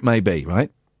whoever it may be,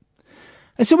 right?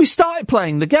 And so we started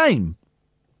playing the game.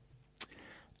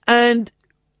 And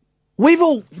we've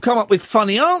all come up with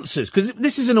funny answers, because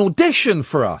this is an audition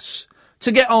for us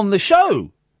to get on the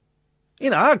show.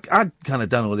 I'd kind of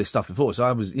done all this stuff before, so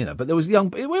I was, but there was we're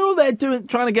all there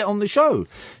trying to get on the show.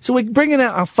 So we're bringing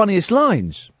out our funniest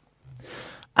lines.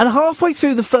 And halfway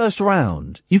through the first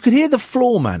round, you could hear the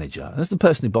floor manager. That's the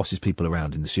person who bosses people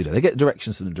around in the studio. They get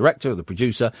directions from the director or the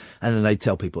producer, and then they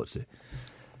tell people what to do.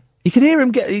 You could hear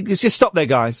him just stop there,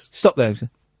 guys. Stop there.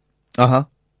 Uh-huh.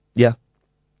 Yeah.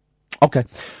 Okay.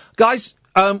 Guys,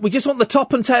 we just want the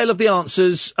top and tail of the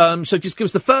answers. So just give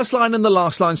us the first line and the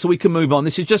last line so we can move on.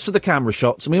 This is just for the camera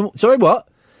shots. Sorry, what?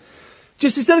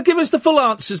 Just instead of giving us the full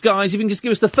answers, guys, you can just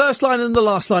give us the first line and the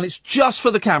last line. It's just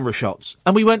for the camera shots.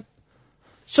 And we went,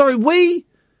 sorry, we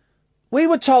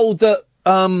were told that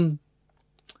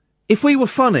if we were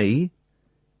funny,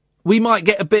 we might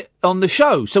get a bit on the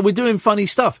show. So we're doing funny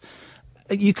stuff.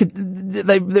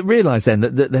 They realised then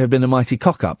that there had been a mighty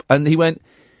cock-up. And he went,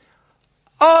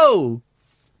 oh,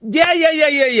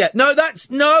 yeah. No,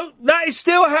 that is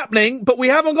still happening, but we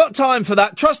haven't got time for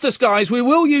that. Trust us, guys. We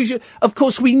will use you. Of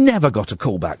course, we never got a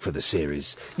call back for the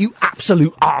series. You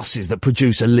absolute arses that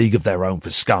produce A League of Their Own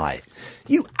for Sky.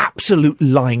 You absolute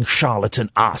lying charlatan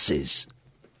arses.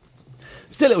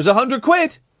 Still, it was 100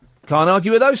 quid. Can't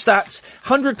argue with those stats.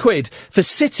 100 quid for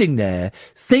sitting there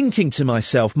thinking to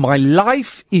myself, my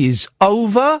life is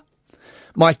over.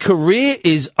 My career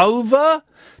is over.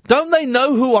 Don't they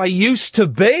know who I used to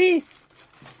be?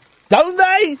 Don't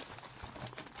they?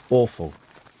 Awful.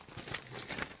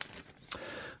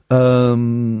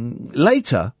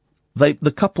 Later,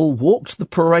 the couple walked the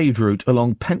parade route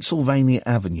along Pennsylvania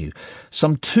Avenue.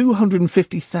 Some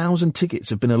 250,000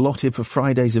 tickets have been allotted for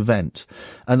Friday's event,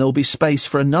 and there will be space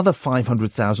for another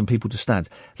 500,000 people to stand.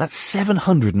 That's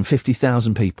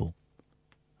 750,000 people.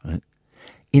 Right?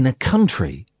 In a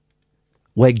country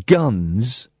where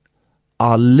guns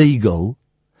are legal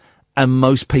and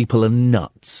most people are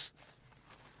nuts.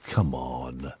 Come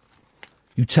on.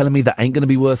 You telling me that ain't going to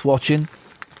be worth watching?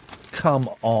 Come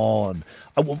on.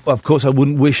 Of course, I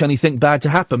wouldn't wish anything bad to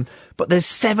happen, but there's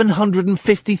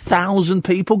 750,000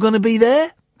 people going to be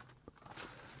there?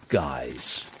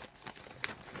 Guys.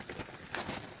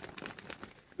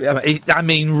 I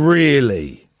mean,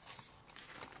 really.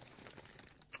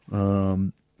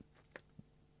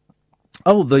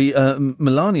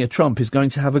 Melania Trump is going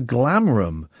to have a glam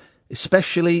room,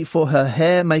 especially for her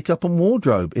hair, makeup and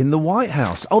wardrobe in the White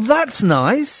House. Oh, that's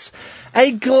nice.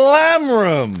 A glam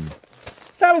room.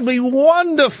 That'll be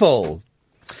wonderful.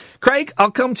 Craig,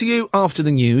 I'll come to you after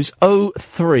the news.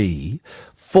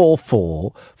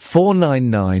 0344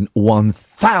 499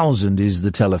 1000 is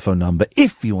the telephone number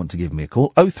if you want to give me a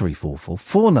call. 0344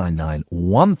 499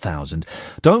 1000.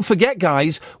 Don't forget,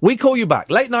 guys, we call you back.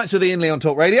 Late Nights with Iain Lee on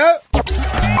Talk Radio.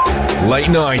 Late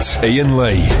Night, Iain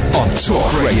Lee on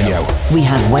Talk Radio. We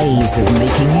have ways of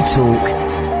making you talk.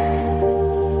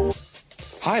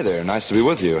 Hi there, nice to be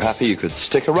with you. Happy you could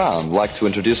stick around. Like to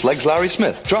introduce Legs Larry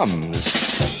Smith, drums.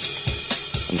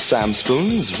 And Sam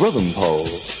Spoon's rhythm pole.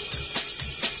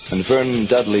 And Vern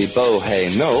Dudley Bohay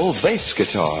Noel, bass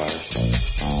guitar.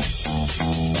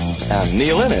 And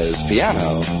Neil Innes,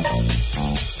 piano.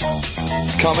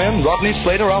 Come in, Rodney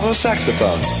Slater, alto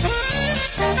saxophone.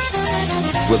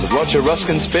 With Roger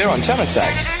Ruskin Spear on tenor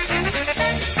sax.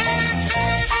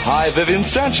 Hi, Vivian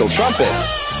Stanchel, trumpet.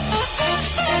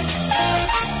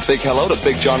 Big hello to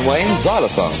Big John Wayne,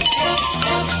 xylophone.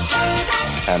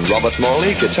 And Robert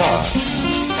Morley, guitar.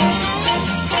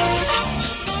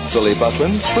 Billy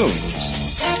Butlin, spoons.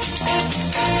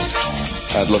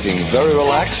 And looking very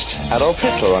relaxed, Adolf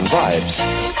Hitler on vibes.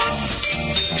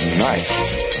 Nice.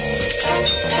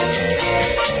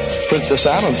 Princess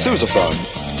Anne on sousaphone.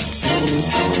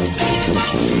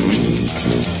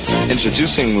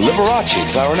 Introducing Liberace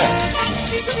clarinet.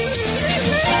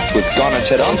 With Garner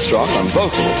Ted Armstrong on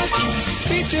vocals.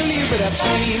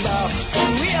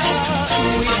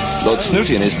 Lord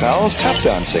Snooty and his pals tap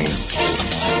dancing.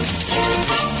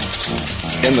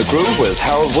 In the groove with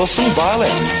Harold Wilson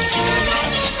violin.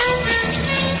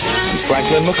 And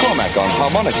Franklin McCormack on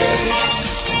harmonica.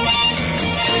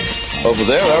 Over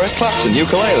there, Eric Clapton,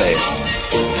 ukulele.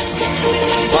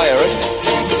 Hi, Eric.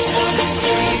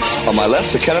 On my left,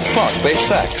 Sir Kenneth Clark, bass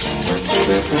sax.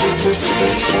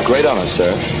 Great honor,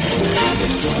 sir.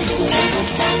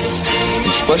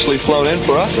 And specially flown in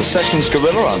for us, a Sessions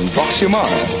gorilla on Vox Humana.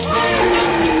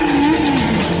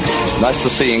 Nice to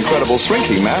see Incredible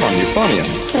Shrinking Man on euphonium.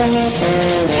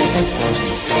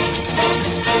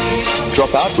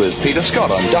 Drop out with Peter Scott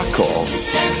on duck call.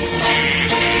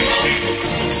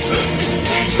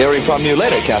 Hearing from you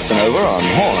later, Casanova on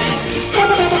horn.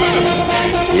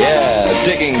 Yeah,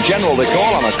 digging General de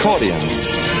Gaulle on accordion.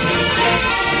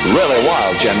 Really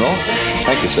wild, General.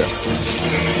 Thank you, sir.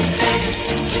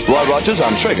 Roy Rogers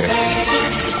on trigger.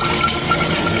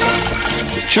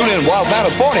 Tune in Wild Man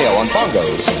of Borneo on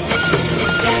bongos.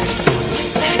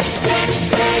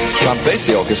 Count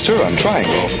Basie Orchestra on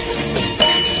triangle.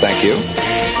 Thank you.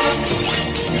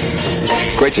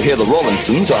 Great to hear the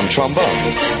Rollinsons on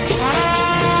trombone.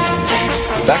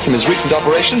 Back from his recent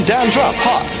operation, Dan Drop,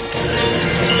 hot.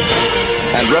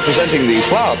 And representing the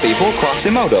Flower People,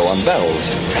 Quasimodo on bells.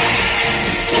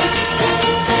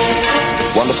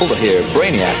 Wonderful to hear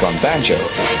Brainiac on banjo.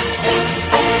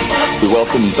 We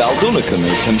welcome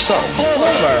Baldunicans himself.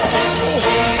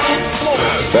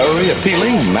 Very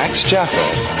appealing, Max Jaffa.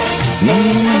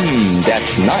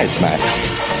 That's nice, Max.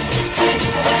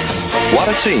 What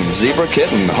a team, Zebra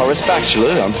Kid and Horace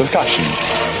Batchelor on percussion.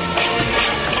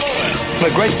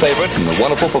 And a great favorite and a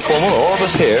wonderful performer, all of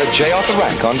us here, J. Arthur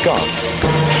Rank on gong.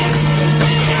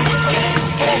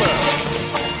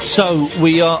 So,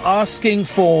 we are asking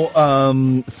for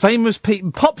famous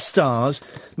people, pop stars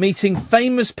meeting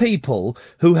famous people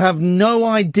who have no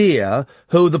idea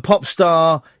who the pop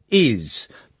star is.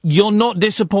 You're not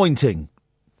disappointing.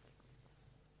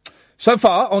 So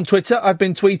far, on Twitter, I've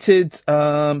been tweeted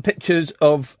pictures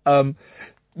of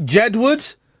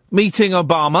Jedward meeting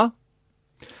Obama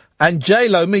and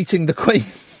J-Lo meeting the Queen.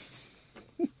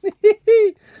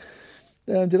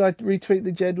 Did I retweet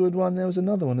the Jedward one? There was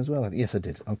another one as well. Yes, I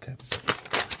did. Okay.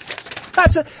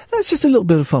 That's just a little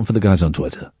bit of fun for the guys on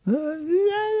Twitter. Yeah,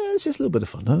 it's just a little bit of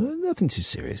fun. Nothing too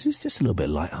serious. It's just a little bit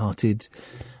light-hearted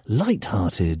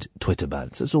Twitter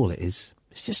bands. That's all it is.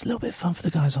 It's just a little bit of fun for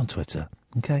the guys on Twitter.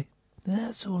 Okay?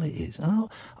 That's all it is.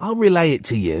 I'll relay it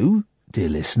to you, dear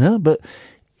listener, but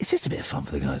it's just a bit of fun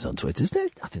for the guys on Twitter.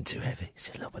 There's nothing too heavy. It's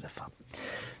just a little bit of fun.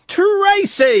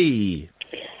 Tracy!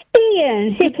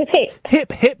 Ian, hip, hip, hip.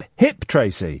 Hip, hip, hip,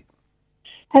 Tracy.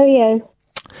 How are you?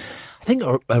 I think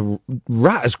a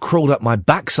rat has crawled up my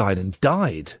backside and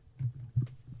died.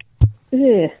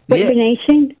 Ugh. What have you been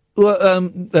eating?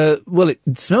 Well, it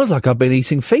smells like I've been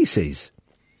eating faeces.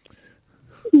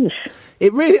 Oof.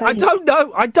 It really... I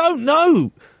don't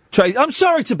know. Tracy, I'm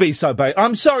sorry to be so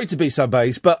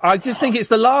base, but I just think it's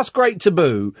the last great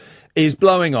taboo is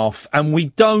blowing off, and we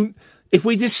don't... If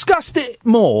we discussed it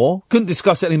more, couldn't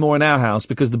discuss it anymore in our house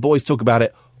because the boys talk about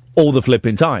it all the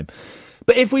flipping time.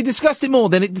 But if we discussed it more,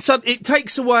 then it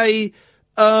takes away...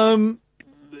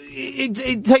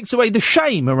 It takes away the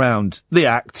shame around the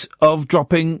act of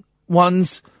dropping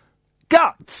one's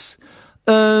guts.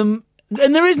 And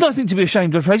there is nothing to be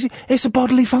ashamed of, Tracy. It's a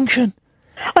bodily function.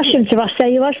 I shouldn't have asked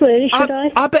you was, really, should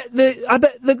I? I bet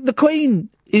the Queen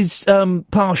is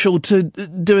partial to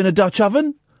doing a Dutch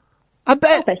oven. I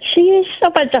bet she is. I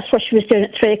bet that's what she was doing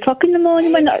at 3 o'clock in the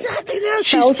morning. Exactly. Now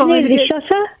she's fine again. Shot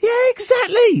her. Yeah,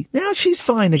 exactly. Now she's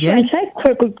fine again.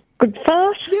 Good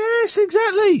fart. Yes,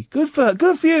 exactly. Good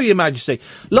for you, Your Majesty.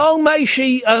 Long may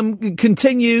she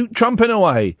continue trumping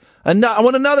away. And I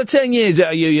want another 10 years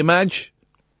out of you, Your Madge.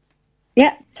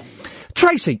 Yeah.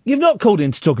 Tracy, you've not called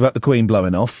in to talk about the Queen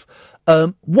blowing off.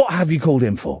 What have you called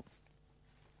in for?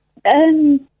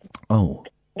 Your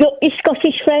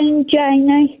Scottish friend,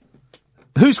 Janie.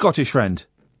 Whose Scottish friend?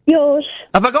 Yours.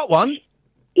 Have I got one?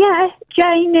 Yeah,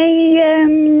 Janie,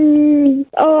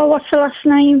 what's her last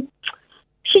name?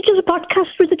 She does a podcast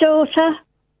with her daughter.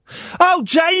 Oh,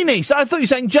 Janie! So I thought you were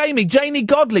saying Jamie. Janie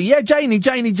Godley. Yeah, Janie.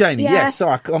 Yeah. Yes,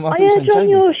 sorry. I've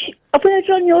heard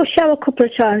on your show a couple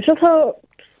of times. I thought,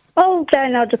 I'll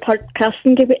download the podcast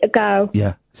and give it a go.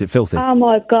 Yeah. Is it filthy? Oh,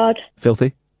 my God.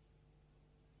 Filthy?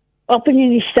 I've been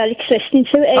in hysterics listening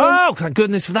to it. Oh, thank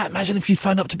goodness for that. Imagine if you'd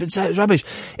phoned up to say it was rubbish.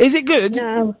 Is it good?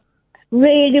 No.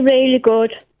 Really, really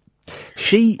good.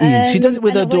 She is. She does it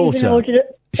with her daughter.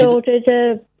 I ordered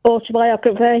a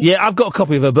autobiography. Yeah, I've got a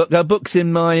copy of her book. Her book's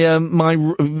in my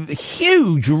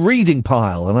huge reading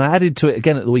pile, and I added to it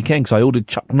again at the weekend because I ordered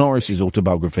Chuck Norris's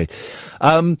autobiography.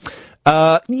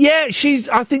 Yeah,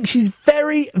 I think she's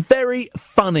very, very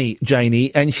funny,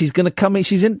 Janie, and she's going to come in.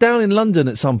 She's down in London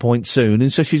at some point soon,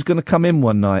 and so she's going to come in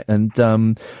one night and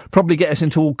probably get us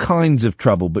into all kinds of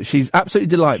trouble. But she's absolutely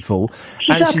delightful.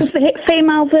 She's like a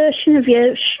female version of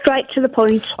you, straight to the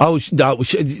point. Oh,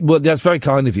 well, that's very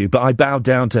kind of you, but I bow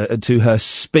down to her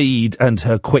speed and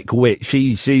her quick wit.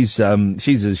 She's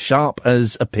as sharp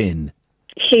as a pin.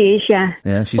 She is, yeah.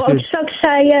 Yeah, she's good. good. I was about to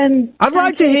say, I'd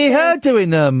like to hear her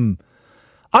doing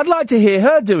I'd like to hear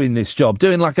her doing this job,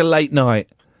 doing like a late night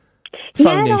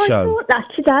phone-in show. I thought that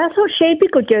today. I thought she'd be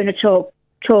good doing a talk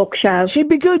show. She'd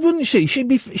be good, wouldn't she? She'd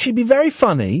be very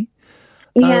funny.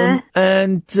 Yeah.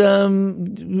 And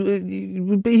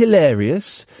would be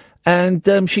hilarious.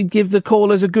 And she'd give the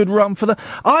callers a good run for the...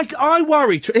 I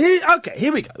worry... Okay,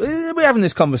 here we go. We're having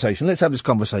this conversation. Let's have this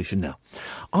conversation now.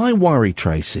 I worry,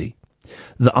 Tracy,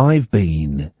 that I've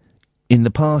been, in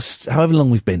the past, however long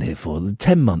we've been here for,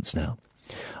 10 months now,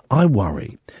 I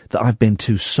worry that I've been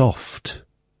too soft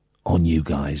on you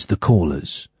guys, the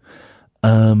callers.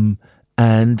 And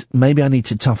maybe I need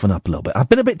to toughen up a little bit. I've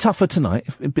been a bit tougher tonight.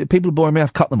 If people are boring me,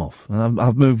 I've cut them off. And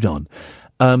I've moved on.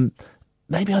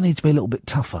 Maybe I need to be a little bit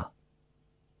tougher.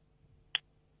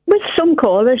 With some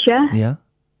callers, yeah. Yeah.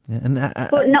 And,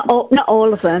 but not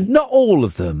all of them. Not all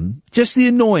of them. Just the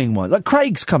annoying ones. Like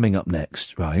Craig's coming up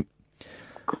next, right?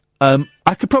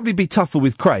 I could probably be tougher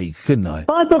with Craig, couldn't I?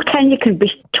 Bible Ken you can be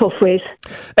tough with.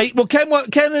 Hey, well, Ken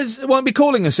won't be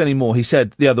calling us anymore, he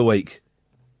said the other week.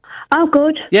 Oh,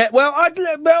 good. Yeah, well, I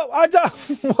don't...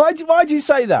 Why do you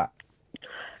say that?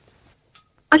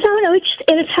 I don't know, it just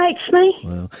irritates me.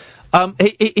 Well... I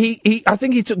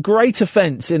think he took great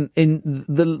offence in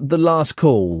the last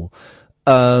call,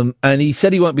 and he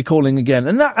said he won't be calling again,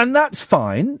 and that's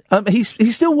fine.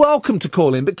 He's still welcome to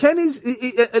call in, but Ken is.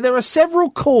 There are several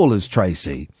callers,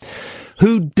 Tracy,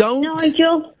 who don't.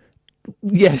 Nigel.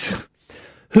 Yes,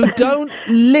 who don't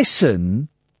listen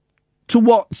to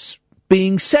what's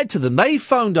being said to them. They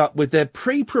phoned up with their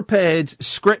pre-prepared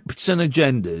scripts and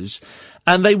agendas,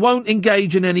 and they won't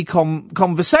engage in any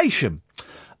conversation.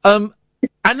 And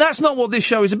that's not what this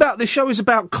show is about. This show is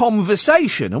about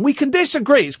conversation, and we can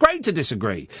disagree. It's great to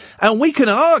disagree, and we can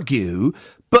argue,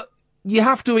 but you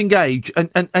have to engage.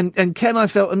 And Ken, I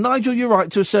felt, and Nigel, you're right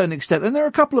to a certain extent, and there are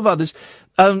a couple of others,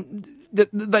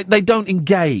 they don't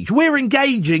engage. We're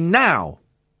engaging now.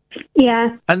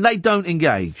 Yeah. And they don't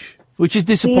engage. which is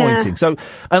disappointing. Yeah. So,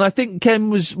 and I think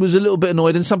Ken was a little bit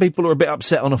annoyed, and some people are a bit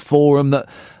upset on a forum that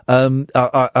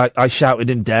I shouted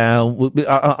him down.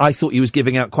 I thought he was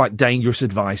giving out quite dangerous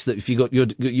advice that if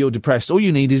you're depressed, all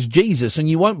you need is Jesus and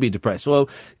you won't be depressed. Well,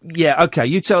 yeah, okay,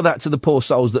 you tell that to the poor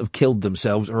souls that have killed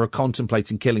themselves or are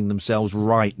contemplating killing themselves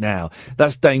right now.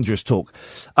 That's dangerous talk.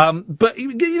 But,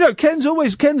 you know,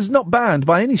 Ken's not banned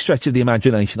by any stretch of the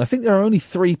imagination. I think there are only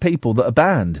 3 people that are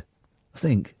banned. I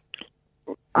think.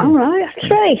 All right, 3.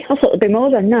 I thought there'd be more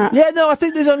than that. Yeah, no, I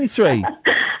think there's only 3. I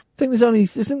think there's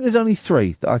only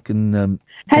 3 that I can.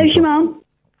 How's your mum?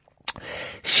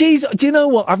 Do you know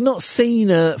what? I've not seen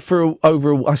her for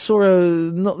I saw her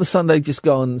not the Sunday just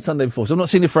gone, Sunday before. So I've not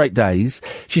seen her for 8 days.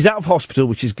 She's out of hospital,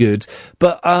 which is good.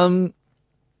 But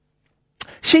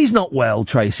she's not well,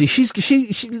 Tracy. She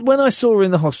when I saw her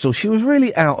in the hospital, she was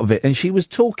really out of it, and she was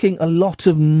talking a lot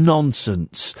of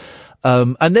nonsense.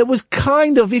 And there was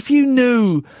kind of, if you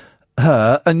knew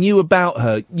her and knew about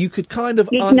her, you could kind of...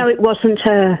 You'd know it wasn't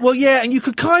her. Well, yeah, and you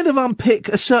could kind of unpick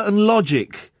a certain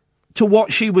logic to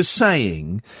what she was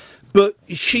saying, but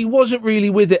she wasn't really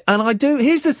with it. And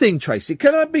here's the thing, Tracy,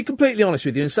 can I be completely honest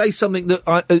with you and say something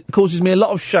that causes me a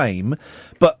lot of shame,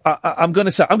 but I'm going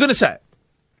to say it.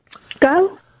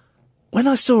 Go. When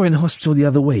I saw her in hospital the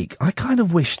other week, I kind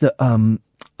of wish that,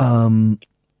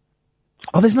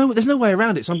 there's no way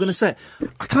around it, so I'm going to say it.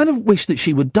 I kind of wish that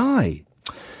she would die.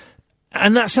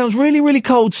 And that sounds really, really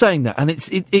cold saying that, and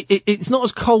it's not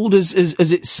as cold as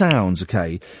it sounds,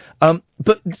 okay?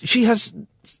 But she has,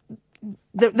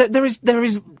 there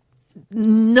is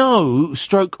no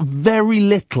stroke very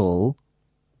little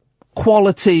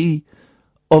quality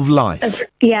of life.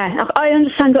 Yeah, I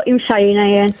understand what you're saying,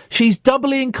 Ian. She's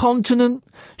doubly incontinent.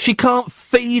 She can't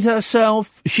feed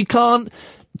herself. She can't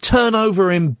turn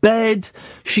over in bed.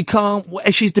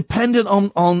 She's dependent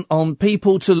on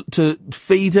people to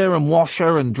feed her and wash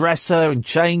her and dress her and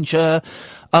change her.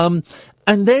 And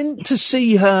then to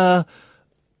see her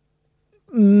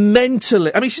mentally,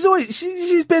 I mean,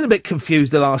 she's been a bit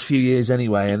confused the last few years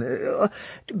anyway. And,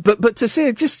 but to see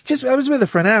her I was with her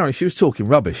for an hour and she was talking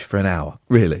rubbish for an hour,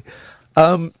 really.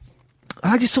 And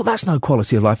I just thought that's no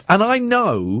quality of life. And I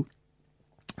know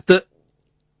that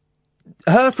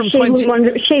her from she wouldn't want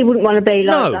to be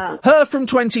like that. Her from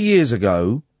 20 years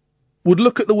ago would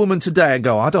look at the woman today and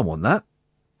go, I don't want that.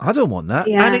 I don't want that.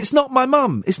 Yeah. And it's not my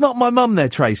mum. It's not my mum there,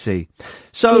 Tracy.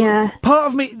 So part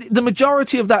of me, the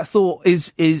majority of that thought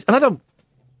is, and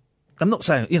I'm not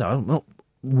saying, I'm not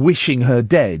wishing her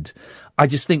dead. I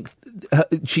just think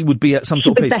she would be at some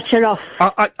sort of peace. Better off.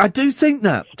 I do think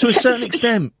that to a certain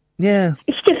extent. Yeah.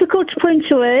 It's difficult to put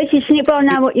into words, isn't it? But I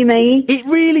know what you mean. It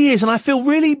really is, and I feel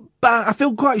really bad. I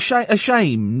feel quite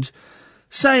ashamed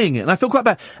saying it, and I feel quite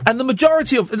bad. And the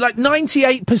majority of,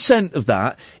 98% of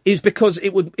that is because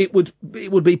it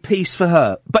would be peace for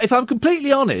her. But if I'm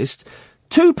completely honest,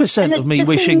 2% of me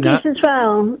wishing that as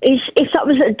well is if that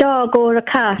was a dog or a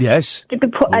cat. Yes. To be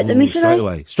put out the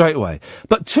misery. Straight away.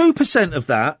 But 2% of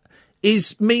that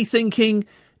is me thinking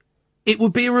it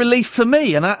would be a relief for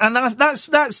me, and that's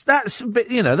a bit,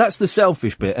 that's the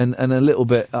selfish bit, and a little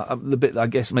bit the bit that I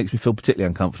guess makes me feel particularly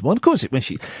uncomfortable. And of course, when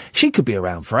she could be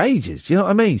around for ages. Do you know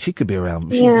what I mean? She could be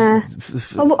around. Yeah.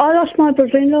 I lost my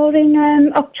brother-in-law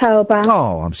in October.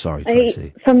 Oh, I'm sorry,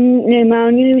 Tracy. From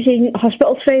pneumonia. He was in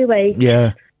hospital 3 weeks.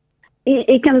 Yeah.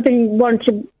 He'd never been one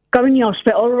to go in the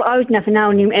hospital. I was never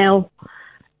known him ill,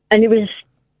 and it was,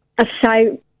 I'd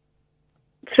say,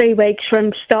 3 weeks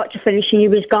from start to finish, and he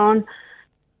was gone.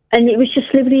 And it was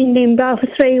just living in limbo for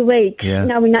 3 weeks,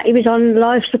 knowing that he was on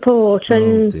life support.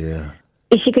 And oh dear.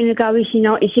 Is he going to go? Is he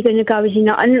not? Is he going to go? Is he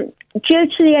not? And due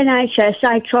to the NHS,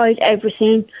 they tried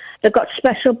everything. They got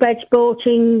special beds brought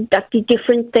in that did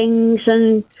different things,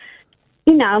 and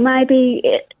maybe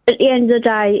at the end of the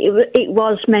day, it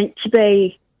was meant to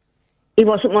be. He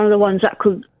wasn't one of the ones that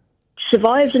could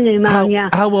survive the pneumonia.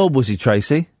 How old was he,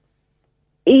 Tracy?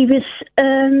 He was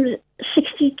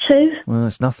 62. Well,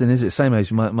 it's nothing, is it? Same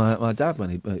age as my dad when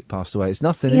he passed away. It's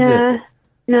nothing, is it? Yeah,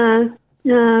 no.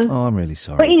 Oh, I'm really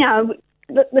sorry.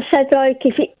 But they said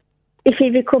if he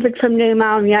recovered from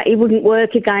pneumonia, he wouldn't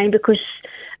work again because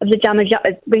of the damage that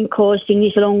had been caused in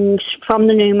his lungs from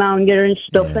the pneumonia and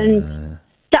stuff. Yeah. And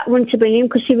that wouldn't have been him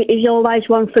because he was always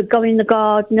one for going in the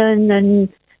garden and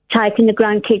taking the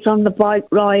grandkids on the bike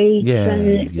ride.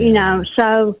 Yeah,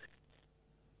 so.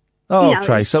 Oh,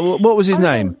 Trace. So what was his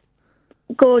name?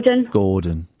 Gordon.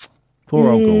 Poor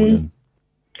old Gordon.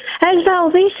 How's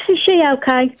Velvet? Is she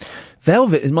okay?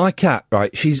 Velvet is my cat,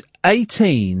 right? She's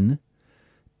 18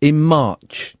 in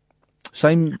March.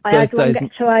 Same birthday. I had one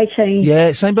get to 18.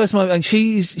 Yeah, same birthday. And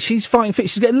she's fighting fit.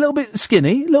 She's getting a little bit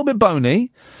skinny, a little bit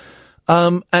bony.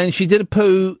 And she did a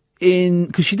poo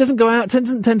because she doesn't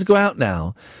doesn't tend to go out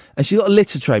now. And she got a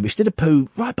litter tray, but she did a poo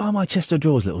right by my chest of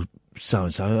drawers, little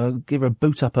so-and-so. I'll give her a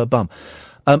boot up her bum.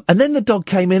 And then the dog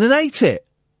came in and ate it.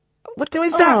 What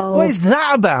is that? Oh. What is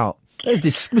that about? It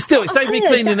saved me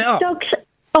cleaning it up.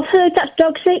 I've heard that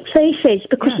dogs eat feces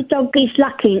because the dog is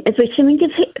lacking a vitamin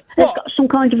has got some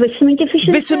kind of vitamin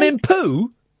deficiency. Vitamin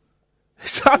poo?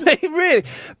 I mean, really?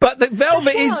 But the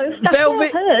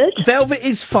Velvet Velvet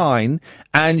is fine,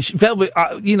 and Velvet,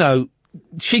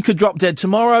 she could drop dead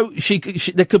tomorrow.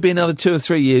 There could be another 2 or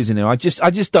 3 years in her. I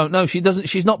just don't know.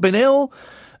 She's not been ill.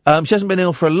 She hasn't been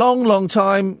ill for a long, long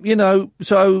time.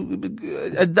 So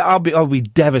I'll be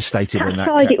devastated when that.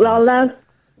 Hide it well, though.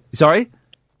 Sorry.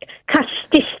 Cats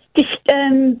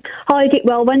hide it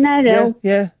well when they're ill.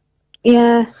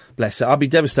 Yeah. Bless her. I'll be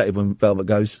devastated when Velvet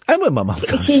goes, and when my mum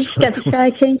goes. It is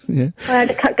devastating. Yeah. I had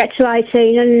a cat get to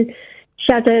 18 and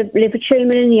she had a liver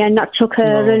tumour in the end. That took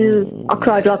her and I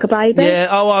cried like a baby. Yeah,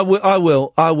 I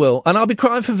will. And I'll be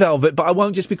crying for Velvet, but I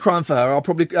won't just be crying for her.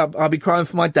 I'll be crying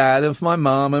for my dad and for my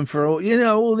mum and for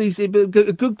all these. A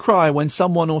good cry when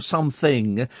someone or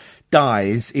something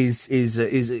dies is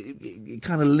it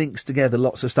kind of links together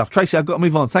lots of stuff. Tracy, I've got to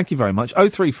move on. Thank you very much.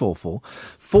 0344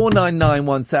 499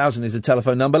 1000 is the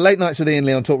telephone number. Late Nights with Iain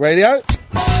Lee on Talk Radio.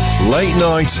 Late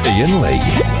Night Iain Lee.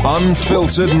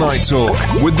 Unfiltered night talk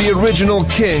with the original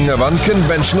king of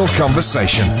unconventional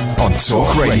conversation on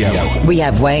Talk Radio. We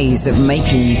have ways of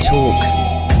making you talk.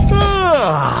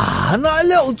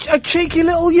 A cheeky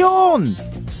little yawn.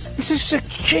 This is a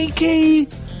cheeky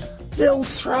little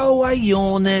throwaway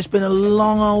yawn. There's been a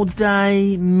long old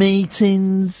day,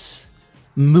 meetings,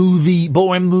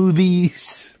 boring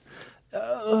movies,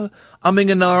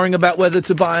 umming and ahhing about whether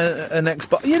to buy an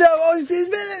Xbox.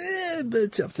 It's been a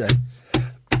tough day.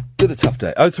 Been a tough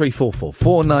day. 0344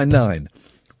 499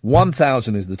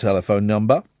 1000 is the telephone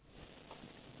number.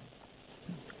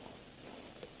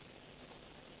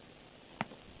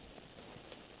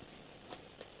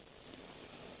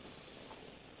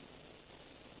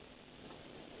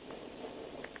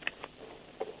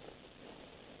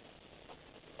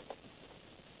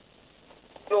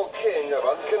 King of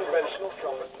unconventional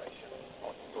conversation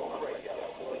on Talk Radio.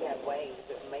 We have ways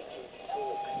of making you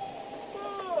talk.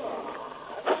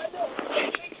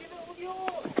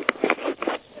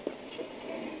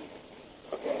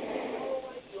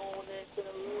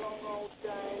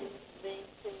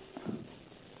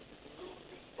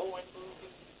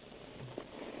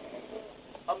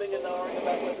 Umming and ahhing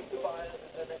about whether to buy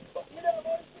an Xbox.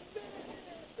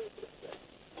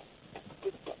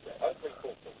 Good stuff there.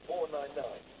 0344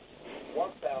 499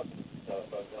 1000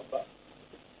 telephone number.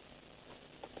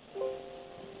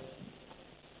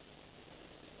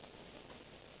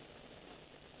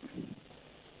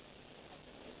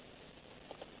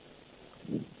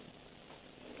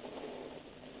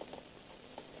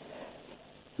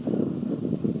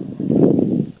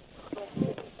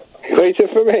 Waiting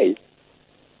for me?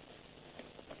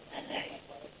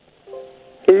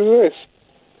 Who's this?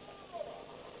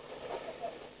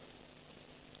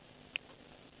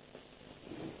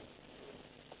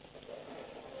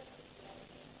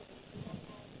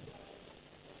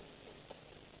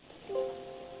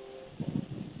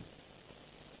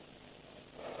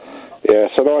 Yeah,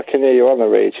 so that I can hear you on the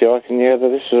radio, I can hear that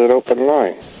this is an open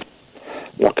line.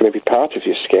 I'm not going to be part of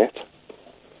your skit.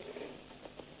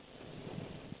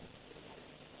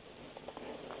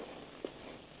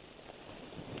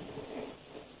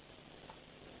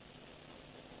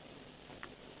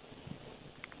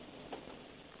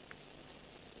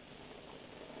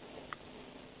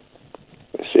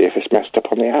 Let's see if it's messed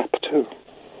up on the app, too.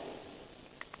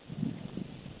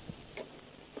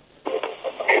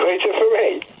 You waiting for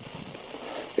me?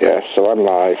 Yes, so I'm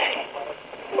live.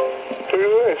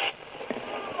 Who's this?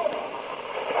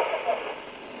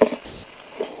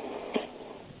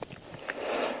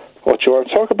 What do you want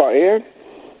to talk about, Ian?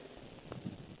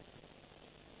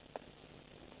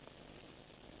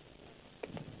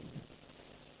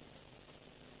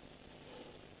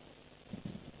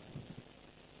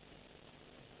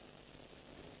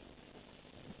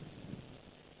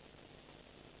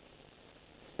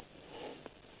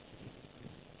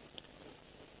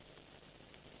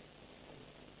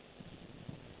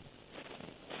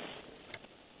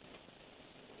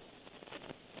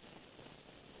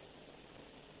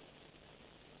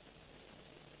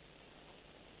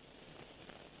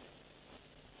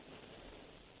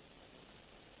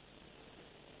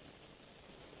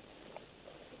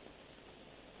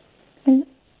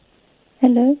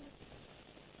 Hello?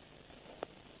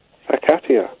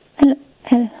 Katia. Hello.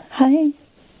 Hi.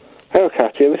 Hello,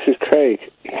 Katia. This is Craig.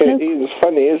 Ian's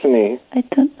funny, isn't he? I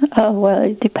don't know. Oh, well,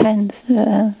 it depends.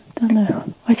 Don't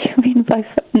know what you mean by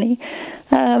funny.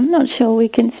 I'm not sure we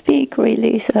can speak,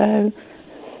 really, so...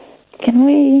 Can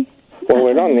we... Well,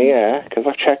 we're on the air, because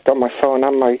I checked on my phone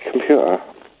and my computer.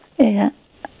 Yeah.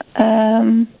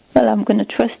 Well, I'm going to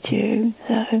trust you,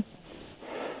 so...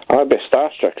 I'm a bit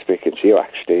starstruck speaking to you,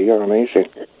 actually. You're amazing.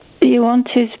 You want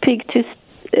to speak to...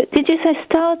 Did you say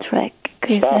Star Trek?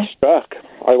 Starstruck.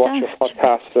 I watch your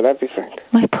podcast and everything.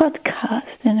 My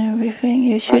podcast and everything.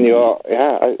 You should... And you're...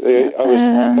 Yeah, I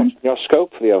was watching your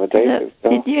scope the other day.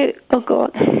 Did you... Oh,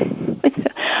 God.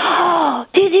 Oh,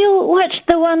 did you watch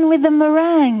the one with the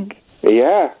meringue?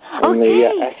 Yeah. And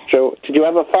the extra... Did you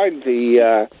ever find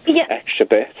the extra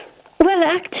bit? Well,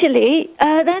 actually,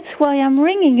 that's why I'm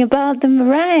ringing about the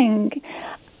meringue.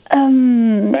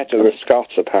 Better than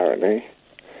Scott's, apparently.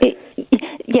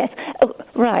 Yes. Oh,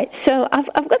 right. So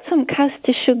I've got some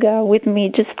caster sugar with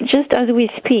me just as we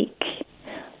speak.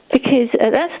 Because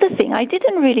that's the thing. I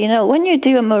didn't really know. When you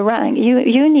do a meringue,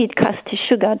 you need caster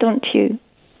sugar, don't you?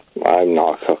 I'm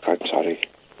not a cook, I'm sorry.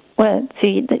 Well,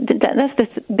 see, that's the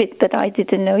bit that I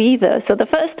didn't know either. So the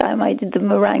first time I did the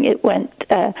meringue, it went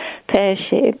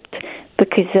pear-shaped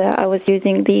because I was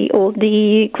using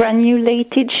the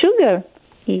granulated sugar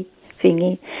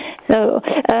thingy. So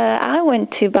I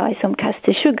went to buy some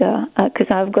caster sugar because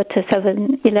I've got a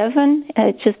 7-Eleven.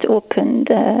 It just opened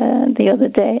the other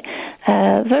day.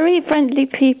 Very friendly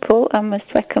people. I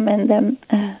must recommend them.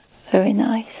 Very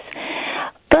nice.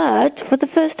 But for the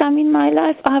first time in my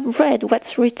life, I've read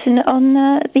what's written on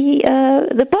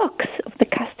the box of the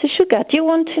caster sugar. Do you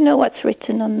want to know what's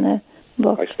written on the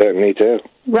box? I certainly do.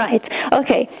 Right.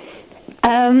 Okay.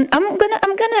 I'm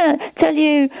gonna tell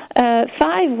you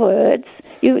 5 words.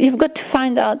 You've got to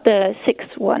find out the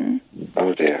 6th one.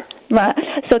 Oh dear. Right.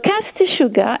 So caster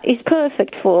sugar is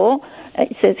perfect for.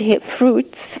 It says here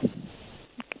fruits.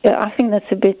 I think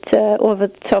that's a bit over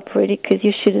the top, really, because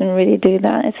you shouldn't really do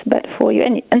that. It's bad for you.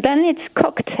 And then it's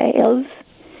cocktails.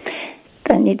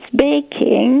 Then it's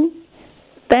baking.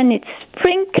 Then it's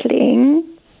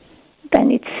sprinkling.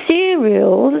 Then it's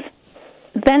cereals.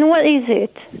 Then what is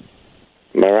it?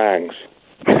 Meringues.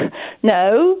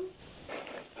 No.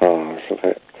 Oh, that's a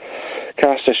bit...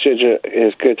 Caster sugar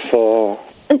is good for...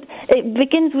 It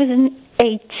begins with an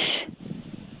H.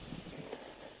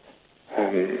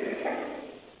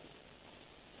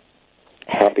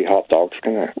 Can't be hot dogs,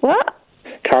 can it? What?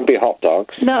 Can't be hot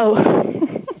dogs. No.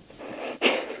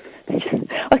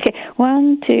 Okay,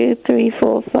 1, 2, 3,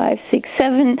 4, 5, 6,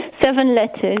 7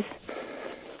 letters.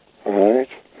 All right,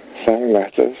 7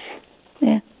 letters.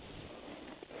 Yeah.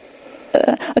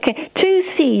 Okay, 2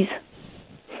 C's.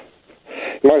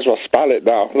 You might as well spell it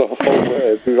now. The whole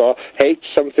word. We've got H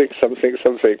something something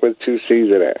something with 2 C's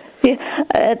in it. Yeah.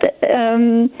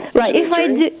 Right. If I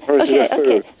do.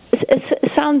 Okay.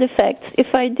 Sound effects.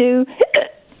 If I do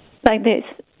like this.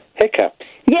 Hiccups.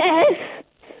 Yes.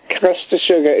 Caster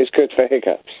sugar is good for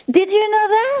hiccups. Did you know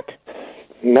that?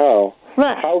 No.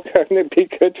 Right. How can it be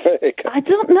good for hiccups? I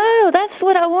don't know. That's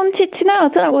what I wanted to know. I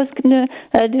thought I was going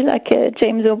to do like a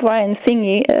James O'Brien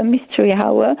thingy, a mystery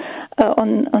hour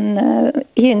on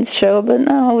Ian's show, but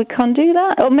no, we can't do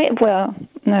that. Or well,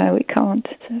 no, we can't.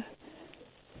 So.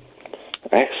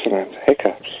 Excellent.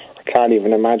 Hiccups. I can't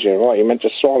even imagine. What, you meant to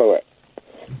swallow it?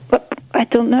 But I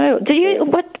don't know. Do you?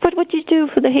 What would you do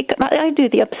for the hiccup? I do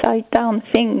the upside down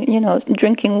thing. You know,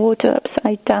 drinking water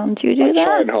upside down. Do you do that? I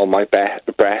try and hold my breath,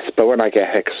 but when I get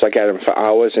hiccups, I get them for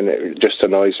hours, and it just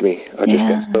annoys me. I just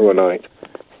get so annoyed.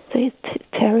 It's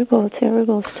terrible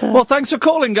stuff. Well, thanks for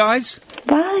calling, guys.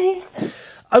 Bye.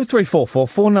 0344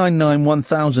 499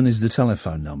 1000 is the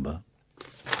telephone number.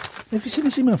 Have you seen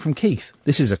this email from Keith?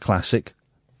 This is a classic.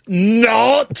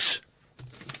 Not!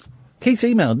 Keith's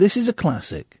email, this is a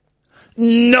classic.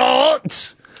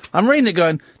 Not! I'm reading it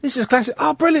going, this is a classic.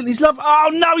 Oh, brilliant, he's love.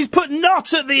 Oh, no, he's put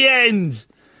not at the end!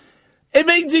 It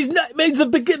means it means the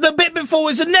bit before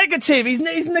is a negative. He's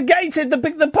negated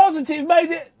the positive,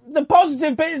 made it, the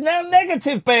positive bit is now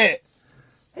negative bit.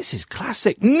 This is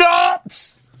classic.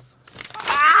 Not!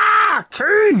 Ah,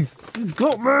 Keith! You've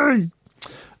got me!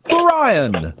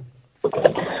 Brian!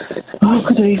 Oh,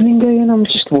 good evening, Ian. I'm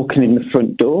just walking in the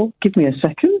front door. Give me a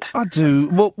second. I do.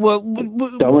 Well,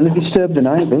 don't want to disturb the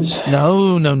neighbours.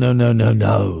 No.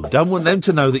 Don't want them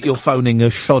to know that you're phoning a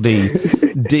shoddy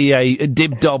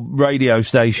dib-dob radio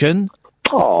station.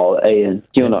 Oh, Ian,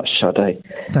 you're not shoddy.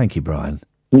 Thank you, Brian.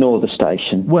 Nor the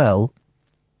station. Well,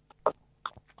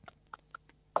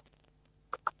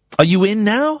 are you in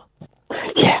now?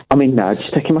 Yeah, I'm in now.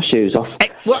 Just taking my shoes off.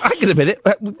 Well, hang on a minute.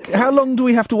 How long do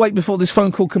we have to wait before this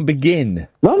phone call can begin?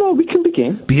 No, we can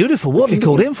begin? Beautiful. What have you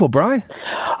called in for, Brian?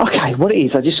 Okay, what it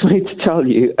is, I just wanted to tell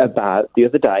you about the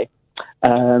other day. I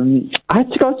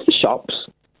had to go to the shops,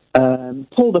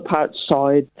 pulled up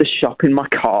outside the shop in my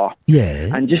car.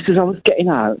 Yeah. And just as I was getting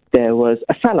out, there was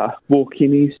a fella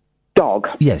walking his dog.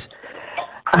 Yes.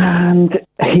 And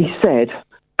he said,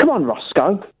 "Come on,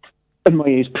 Roscoe." And my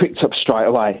ears pricked up straight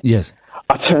away. Yes.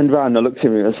 I turned around and I looked at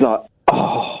him and I was like,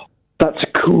 "Oh, that's a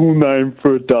cool name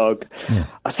for a dog." Yeah.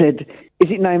 I said,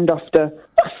 "Is it named after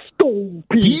Roscoe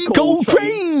P.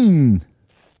 Coltrane?"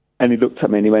 And he looked at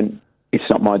me and he went, "It's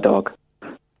not my dog."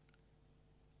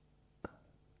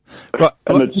 Right.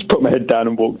 And I just put my head down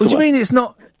and walked What do you away. mean it's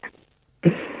not...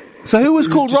 So who was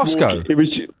called Roscoe? He was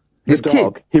His the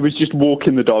dog. kid? He was just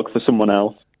walking the dog for someone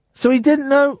else. So he didn't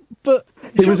know, but...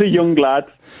 He was a young lad.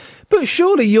 But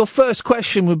surely your first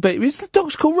question would be, is the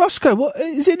dog's called Roscoe? What,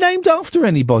 is it named after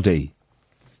anybody?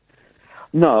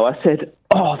 No, I said,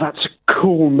 "Oh, that's a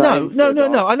cool name."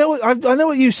 No. I know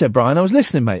what you said, Brian. I was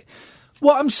listening, mate.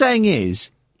 What I'm saying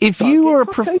is, if you were a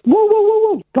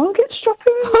Whoa. Don't get stroppy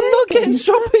with me. I'm not getting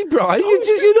stroppy, Brian.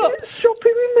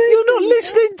 You're not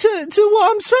listening to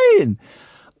what I'm saying.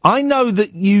 I know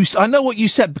what you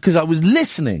said because I was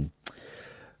listening.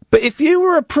 But if you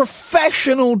were a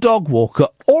professional dog walker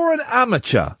or an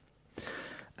amateur,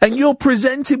 and you're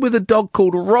presented with a dog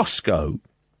called Roscoe,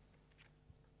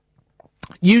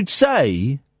 you'd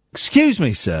say, "Excuse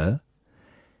me, sir,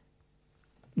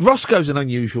 Roscoe's an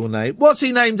unusual name. What's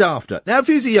he named after?" Now, if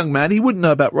he was a young man, he wouldn't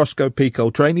know about Roscoe P.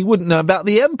 Coltrane. He wouldn't know about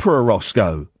the Emperor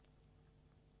Roscoe.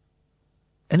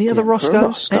 Any other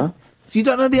Roscoes? You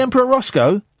don't know the Emperor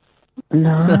Roscoe?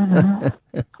 No.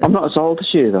 I'm not as old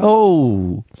as you, though.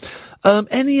 Oh.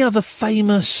 Any other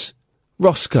famous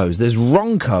Roscoes? There's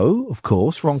Ronco, of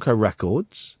course, Ronco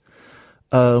Records.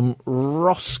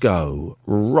 Roscoe.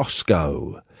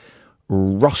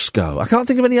 I can't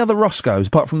think of any other Roscoes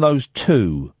apart from those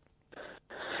two.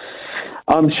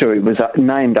 I'm sure it was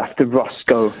named after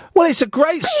Roscoe. Well, it's a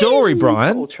great story,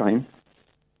 Brian. Coltrane.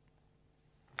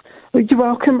 Well, you're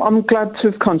welcome. I'm glad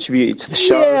to have contributed to the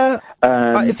show. Yeah.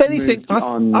 If anything, I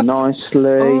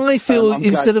feel I'm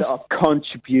instead glad of that I've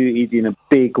contributed in a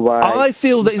big way. I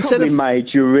feel that instead of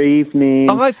made your evening,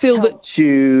 I feel that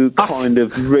you kind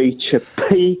of reach a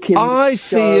peak. In I the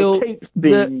feel show, keep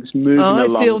things moving I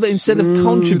along feel that instead of smoothly.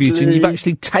 contributing, you've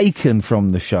actually taken from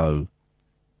the show.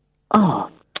 Oh,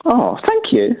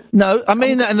 thank you. No, I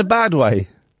mean that in a bad way.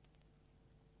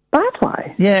 Bad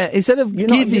way? Yeah, instead of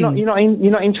giving... You're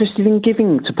not interested in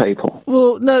giving to people?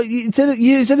 Well, no, instead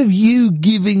of you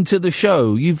giving to the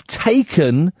show, you've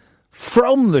taken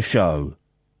from the show.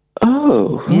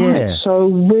 Oh, yeah. Right. So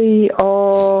we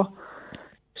are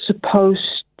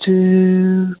supposed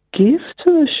to give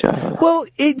to the show? Well,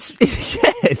 it's...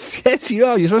 yes, you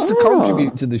are. You're supposed to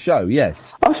contribute to the show,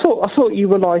 yes. I thought you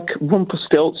were like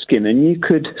Rumpelstiltskin and you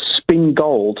could spin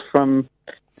gold from...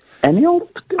 any old...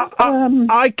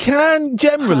 I can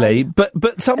generally,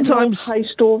 but sometimes... Any old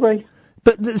story.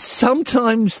 But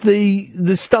sometimes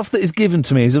the stuff that is given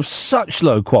to me is of such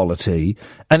low quality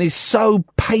and is so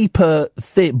paper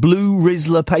thin, blue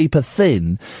Rizzler paper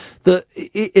thin, that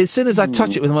as soon as I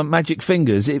touch it with my magic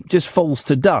fingers, it just falls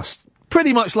to dust.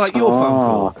 Pretty much like your phone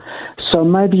call. So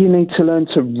maybe you need to learn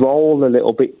to roll a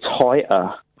little bit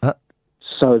tighter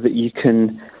so that you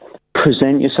can...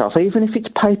 present yourself, even if it's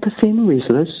paper thin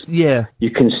Rizzlers. Yeah. You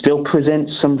can still present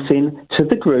something to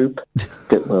the group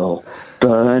that will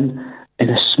burn in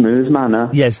a smooth manner.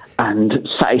 Yes. And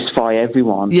satisfy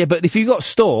everyone. Yeah, but if you got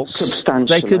stalks,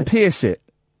 they could pierce it.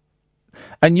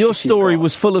 And your story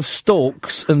was full of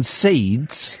stalks and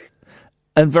seeds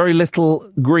and very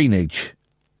little greenage.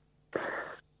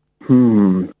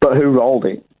 But who rolled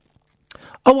it?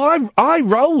 Oh, I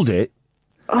rolled it.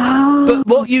 Oh, but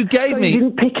what you gave me... You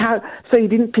didn't pick out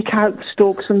the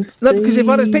stalks and seeds? No, because if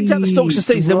I'd have picked out the stalks and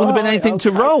seeds, there wouldn't have been anything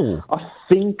to roll. I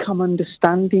think I'm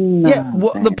understanding now. Yeah,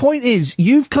 the point is,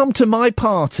 you've come to my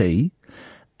party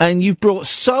and you've brought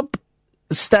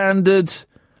substandard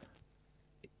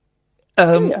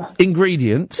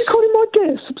ingredients. You're calling my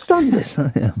guest substandard? Yes,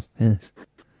 I am, yes.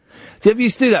 Do you ever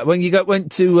used to do that when you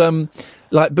went to,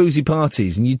 like, boozy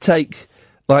parties and you take,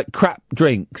 like, crap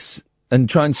drinks... and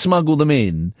try and smuggle them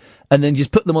in, and then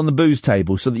just put them on the booze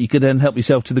table so that you could then help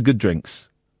yourself to the good drinks?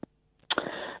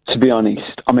 To be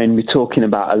honest, I mean, we're talking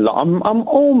about a lot. I'm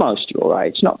almost your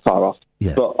age, not far off.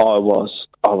 Yeah. But I was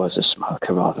a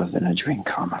smoker rather than a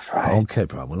drinker, I'm afraid. Okay,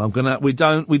 Brian. Well, we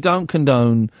don't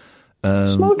condone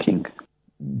smoking,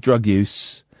 drug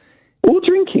use, or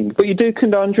drinking. But you do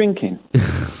condone drinking.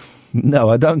 No,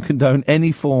 I don't condone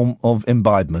any form of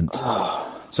imbibement.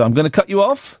 So I'm going to cut you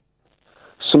off.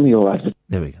 Some of your adverts.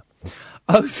 There we go.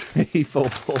 0344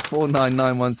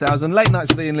 499 1000. Late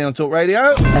nights with Iain Lee on Talk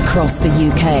Radio. Across the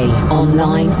UK,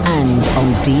 online and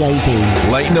on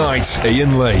DAB. Late night,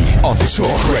 Iain Lee on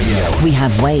Talk Radio. We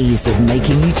have ways of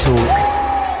making you talk.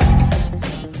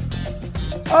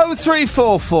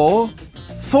 0344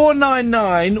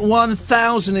 499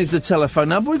 1000 is the telephone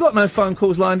number. We've got no phone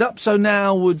calls lined up, so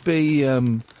now would be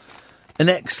an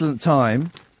excellent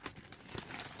time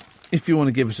if you want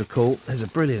to give us a call. There's a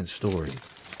brilliant story.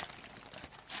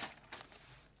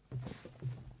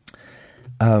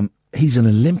 He's an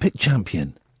Olympic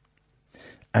champion,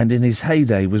 and in his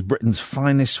heyday was Britain's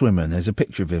finest swimmer. And there's a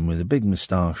picture of him with a big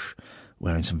moustache,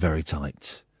 wearing some very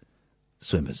tight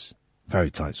swimmers.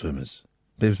 Very tight swimmers.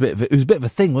 But it was a bit of a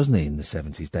thing, wasn't he, in the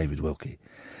 70s, David Wilkie?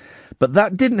 But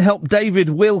that didn't help David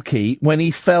Wilkie when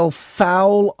he fell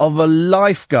foul of a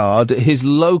lifeguard at his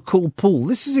local pool.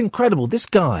 This is incredible. This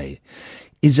guy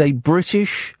is a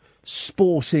British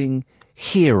sporting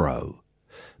hero,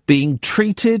 being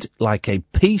treated like a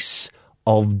piece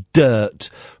of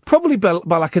dirt, probably by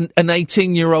like an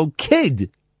 18-year-old kid.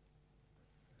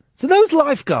 So those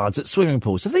lifeguards at swimming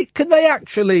pools, can they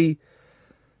actually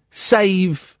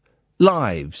save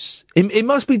lives? It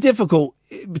must be difficult,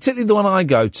 particularly the one I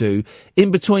go to,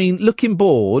 in between looking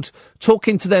bored,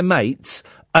 talking to their mates,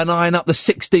 and eyeing up the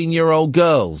 16-year-old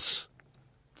girls.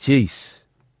 Jeez.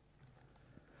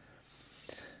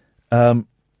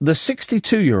 The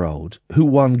 62-year-old who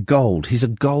won gold, he's a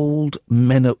gold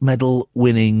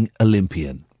medal-winning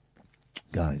Olympian,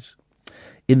 guys,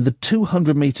 in the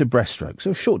 200-metre breaststroke,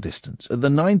 so short distance, at the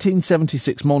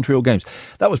 1976 Montreal Games.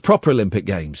 That was proper Olympic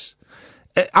Games.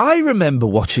 I remember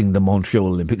watching the Montreal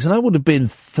Olympics, and I would have been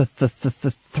three.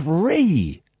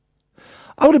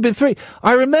 I would have been three.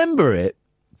 I remember it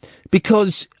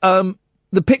because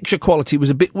the picture quality was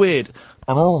a bit weird,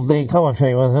 and all the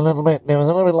commentary was a little bit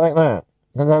like that.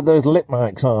 And there those lip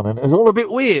mics on, and it was all a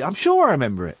bit weird. I'm sure I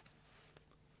remember it.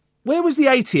 Where was the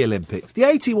 80 Olympics? The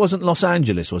 80 wasn't Los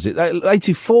Angeles, was it?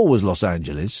 84 was Los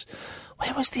Angeles.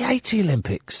 Where was the 80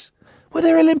 Olympics? Were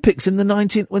there Olympics in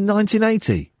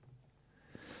 1980?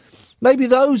 Maybe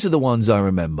those are the ones I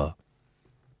remember.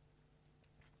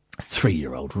 A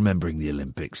 3-year-old remembering the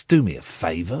Olympics. Do me a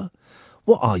favour.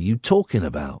 What are you talking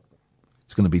about?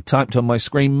 It's going to be typed on my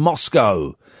screen,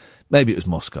 Moscow. Maybe it was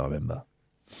Moscow, I remember.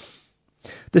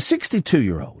 The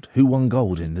 62-year-old who won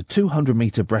gold in the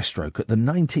 200-metre breaststroke at the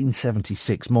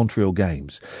 1976 Montreal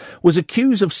Games was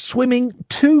accused of swimming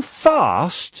too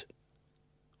fast.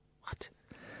 What?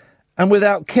 And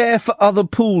without care for other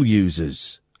pool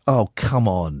users. Oh, come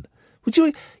on. Would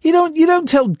you don't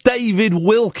tell David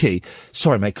Wilkie,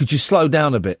 sorry mate, could you slow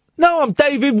down a bit? No, I'm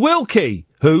David Wilkie.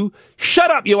 Who?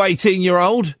 Shut up, you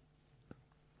 18-year-old.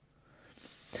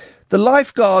 The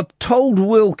lifeguard told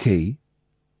Wilkie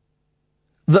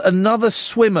that another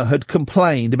swimmer had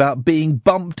complained about being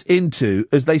bumped into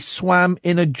as they swam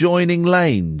in adjoining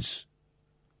lanes.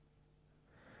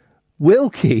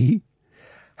 Wilkie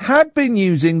had been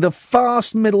using the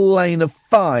fast middle lane of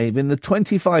 5 in the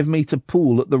 25-metre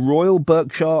pool at the Royal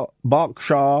Berkshire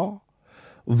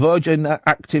Virgin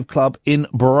Active Club in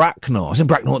Bracknell. I was in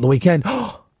Bracknell at the weekend.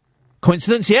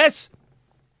 Coincidence, yes?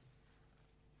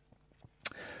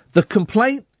 The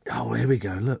complaint... Oh, here we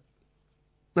go, look.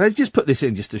 They've just put this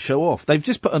in just to show off. They've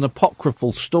just put an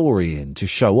apocryphal story in to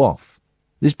show off.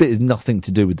 This bit is nothing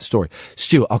to do with the story.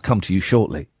 Stuart, I'll come to you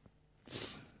shortly.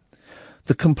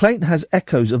 The complaint has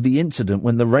echoes of the incident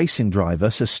when the racing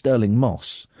driver, Sir Sterling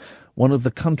Moss, one of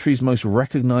the country's most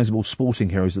recognisable sporting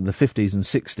heroes of the 50s and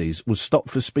 60s, was stopped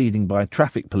for speeding by a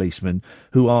traffic policeman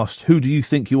who asked, "Who do you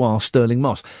think you are, Sterling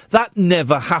Moss?" That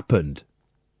never happened.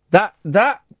 That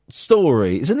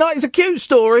story is it's a cute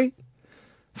story.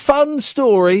 Fun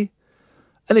story.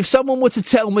 And if someone were to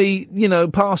tell me,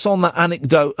 pass on that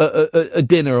anecdote at a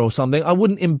dinner or something, I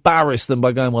wouldn't embarrass them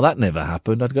by going, well, that never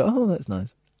happened. I'd go, oh, that's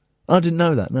nice. I didn't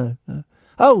know that, no.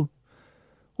 Oh,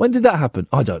 when did that happen?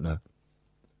 I don't know.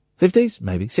 50s?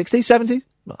 Maybe. 60s? 70s?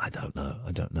 I don't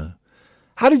know.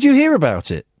 How did you hear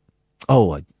about it?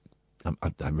 Oh,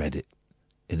 I read it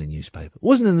in a newspaper. It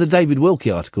wasn't in the David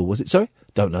Wilkie article, was it? Sorry?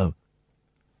 Don't know.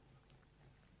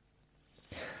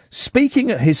 Speaking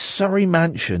at his Surrey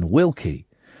mansion, Wilkie,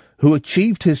 who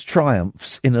achieved his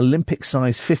triumphs in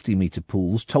Olympic-sized 50-metre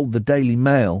pools, told the Daily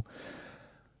Mail,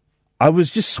 "I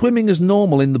was just swimming as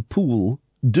normal in the pool,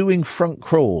 doing front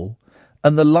crawl,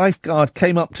 and the lifeguard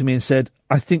came up to me and said,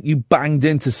 'I think you banged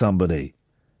into somebody.'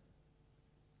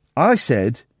 I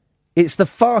said, 'It's the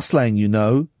fast lane, you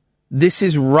know. This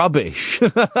is rubbish.'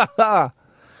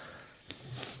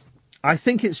 I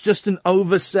think it's just an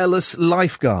overzealous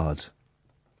lifeguard."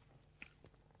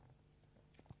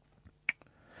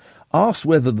 Asked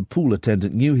whether the pool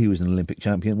attendant knew he was an Olympic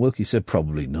champion, Wilkie said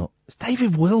probably not. It's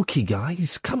David Wilkie,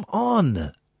 guys. Come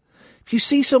on. If you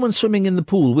see someone swimming in the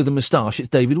pool with a moustache, it's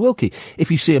David Wilkie.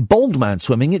 If you see a bald man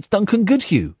swimming, it's Duncan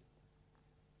Goodhue.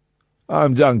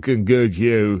 I'm Duncan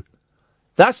Goodhue.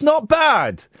 That's not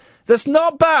bad. That's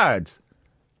not bad.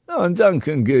 I'm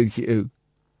Duncan Goodhue.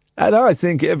 And I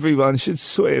think everyone should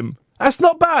swim. That's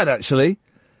not bad, actually.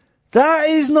 That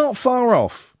is not far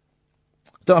off.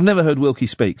 I've never heard Wilkie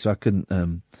speak, so I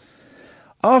couldn't...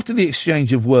 After the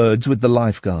exchange of words with the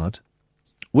lifeguard,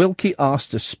 Wilkie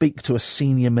asked to speak to a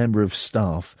senior member of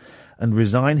staff and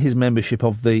resign his membership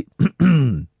of the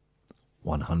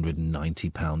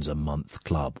 £190 a month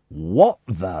club. What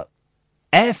the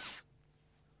F?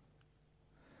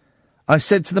 I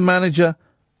said to the manager,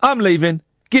 I'm leaving.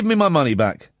 Give me my money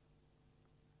back.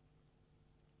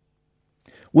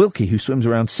 Wilkie, who swims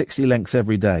around 60 lengths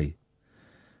every day,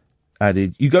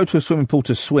 added, you go to a swimming pool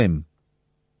to swim,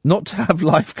 not to have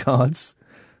lifeguards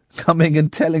coming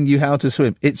and telling you how to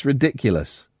swim. It's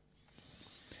ridiculous.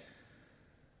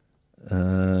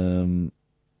 We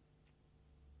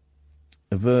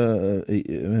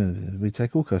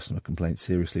take all customer complaints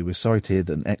seriously. We're sorry to hear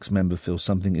that an ex-member feels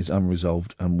something is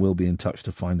unresolved and will be in touch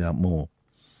to find out more.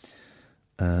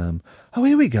 Here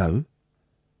we go.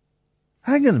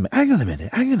 Hang on a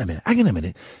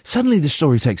minute. Suddenly the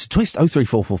story takes a twist.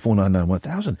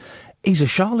 03444991000. He's a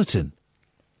charlatan.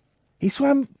 He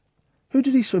swam... Who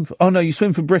did he swim for? Oh, no, you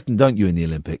swim for Britain, don't you, in the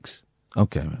Olympics?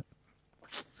 Okay, right.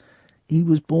 He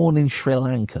was born in Sri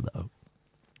Lanka, though.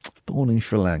 Born in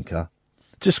Sri Lanka.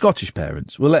 To Scottish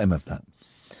parents. We'll let him have that.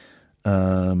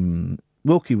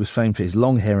 Wilkie was famed for his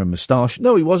long hair and moustache.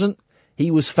 No, he wasn't.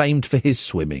 He was famed for his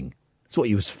swimming. That's what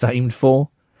he was famed for.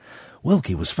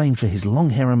 Wilkie was famed for his long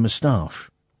hair and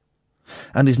moustache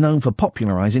and is known for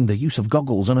popularising the use of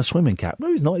goggles and a swimming cap.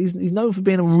 No, he's not. He's known for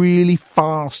being a really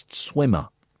fast swimmer.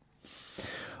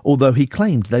 Although he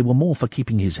claimed they were more for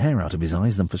keeping his hair out of his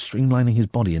eyes than for streamlining his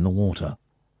body in the water.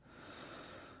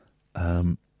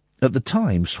 At the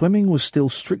time, swimming was still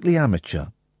strictly amateur.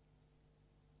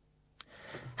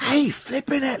 Hey,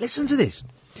 flipping it, listen to this.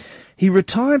 He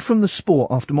retired from the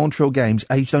sport after Montreal Games,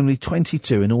 aged only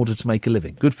 22, in order to make a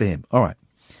living. Good for him. All right.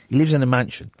 He lives in a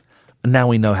mansion. And now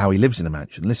we know how he lives in a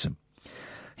mansion. Listen.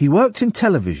 He worked in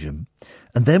television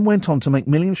and then went on to make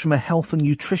millions from a health and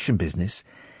nutrition business.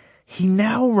 He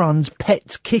now runs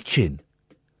Pet's Kitchen,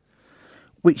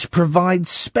 which provides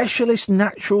specialist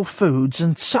natural foods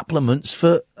and supplements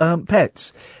for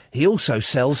pets. He also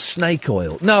sells snake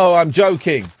oil. No, I'm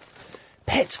joking.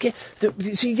 Pets get...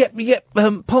 So you get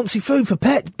Ponzi food for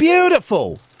pets.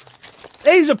 Beautiful!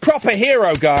 He's a proper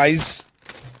hero, guys.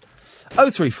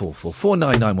 0344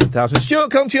 499 1000.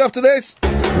 Stuart, come to you after this.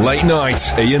 Late night,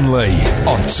 Iain Lee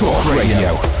on Talk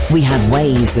Radio. We have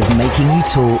ways of making you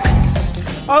talk.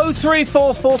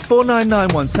 0344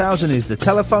 499 1000 is the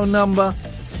telephone number.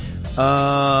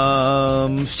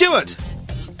 Stuart.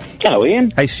 Hello,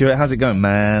 Ian. Hey, Stuart, how's it going,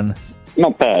 man?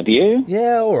 Not bad, you?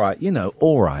 Yeah, all right.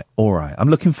 All right. I'm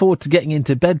looking forward to getting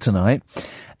into bed tonight.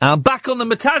 I'm back on the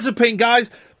metazapine,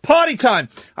 guys. Party time.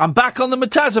 I'm back on the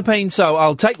metazapine, so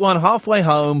I'll take one halfway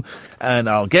home and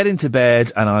I'll get into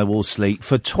bed and I will sleep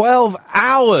for 12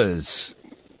 hours.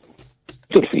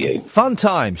 Good for you. Fun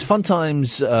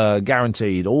times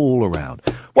guaranteed all around.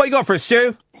 What you got for us,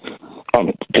 Stu?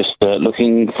 I'm just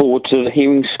looking forward to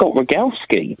hearing Scott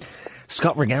Rogowsky.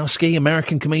 Scott Rogowsky,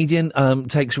 American comedian,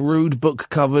 takes rude book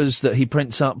covers that he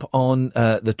prints up on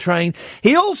the train.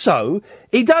 He does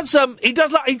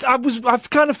like I've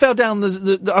kind of fell down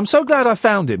I'm so glad I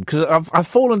found him because I've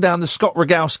fallen down the Scott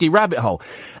Rogowsky rabbit hole,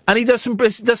 and he does some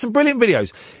brilliant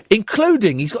videos,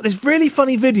 including he's got this really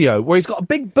funny video where he's got a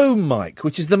big boom mic,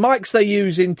 which is the mics they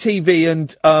use in TV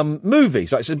and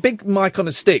movies. Right, it's a big mic on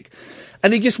a stick.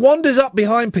 And he just wanders up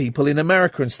behind people in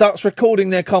America and starts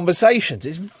recording their conversations.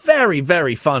 It's very,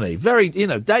 very funny. Very,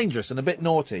 dangerous and a bit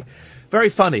naughty. Very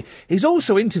funny. He's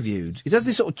also interviewed. He does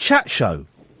this sort of chat show,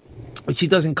 which he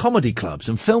does in comedy clubs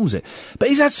and films it. But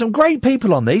he's had some great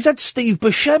people on there. He's had Steve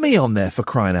Buscemi on there, for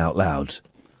crying out loud.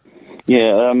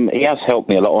 Yeah, he has helped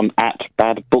me a lot on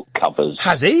 @bad book covers.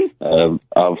 Has he? I've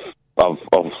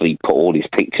obviously put all his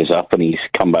pictures up and he's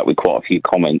come back with quite a few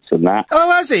comments and that. Oh,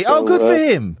 has he? So, good for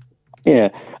him. Yeah.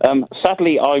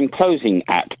 Sadly, I'm closing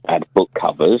 @bad book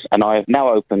covers, and I have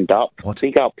now opened up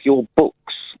Big Up Your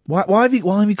Books. Why have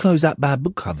you closed @bad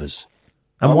book covers?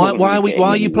 And why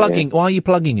are you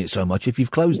plugging it so much if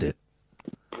you've closed it?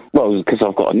 Well, because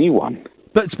I've got a new one.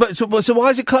 So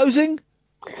why is it closing?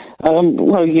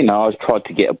 I've tried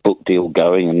to get a book deal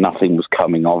going, and nothing was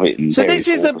coming of it. And so this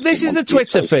is the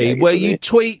Twitter feed where you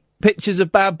tweet pictures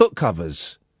of bad book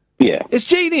covers. Yeah. It's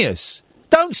genius.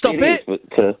 Don't stop it. Is,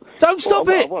 but, don't stop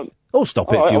well, it. I won't. Or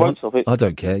stop it All if right, you I want. won't stop it. I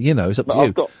don't care. You know, it's up But to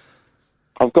you.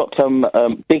 I've got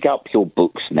Big Up Your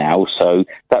Books now, so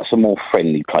that's a more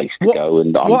friendly place to go.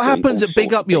 And What happens at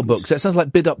Big Up Your Books? That sounds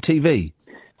like Bid Up TV.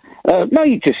 No,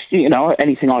 you know,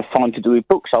 anything I find to do with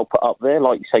books, I'll put up there.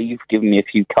 Like you say, you've given me a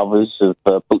few covers of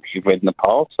books you've read in the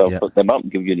past, so I'll put them up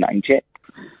and give you a name check.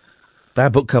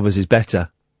 Bad book covers is better.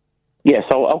 Yes,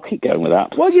 I'll keep going with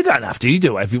that. Well, you don't have to. You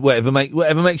do whatever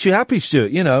makes you happy,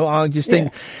 Stuart. You know, I just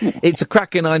think it's a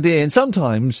cracking idea, and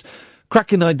sometimes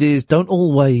cracking ideas don't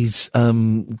always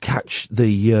catch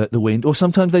the wind, or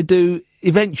sometimes they do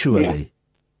eventually.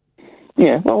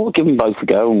 Yeah, well, we'll give them both a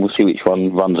go, and we'll see which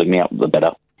one runs me up the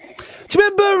better. Do you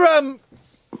remember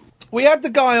we had the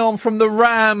guy on from the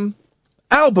Ram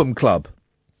Album Club?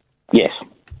 Yes.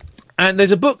 And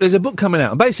there's a book coming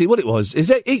out, and basically what it was is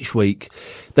that each week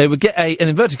they would get an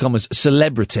inverted commas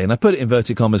celebrity, and I put it in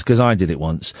inverted commas because I did it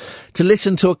once, to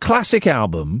listen to a classic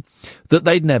album that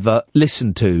they'd never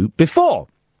listened to before.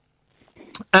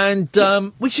 And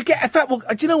we should get, in fact, well,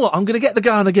 do you know what? I'm going to get the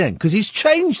guy on again because he's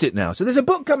changed it now. So there's a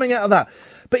book coming out of that,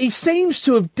 but he seems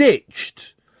to have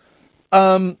ditched.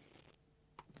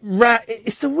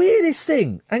 It's the weirdest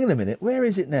thing. Hang on a minute, where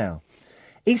is it now?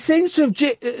 He seems to have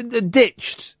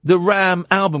ditched the Ram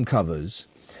album covers,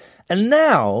 and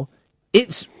now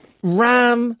it's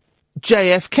Ram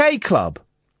JFK Club.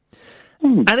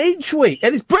 And each week,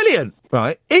 and it's brilliant,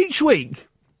 right? Each week,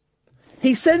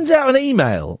 he sends out an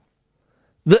email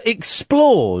that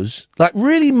explores, like,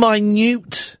 really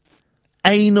minute,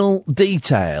 anal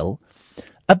detail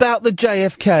about the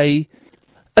JFK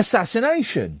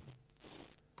assassination.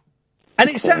 And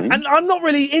and I'm not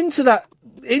really into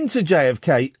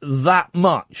JFK that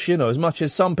much, you know, as much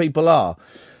as some people are.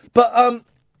 But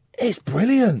it's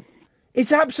brilliant.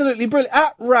 It's absolutely brilliant.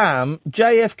 At Ram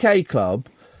JFK Club,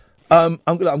 I'm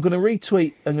going to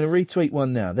retweet. I'm going to retweet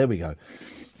one now. There we go.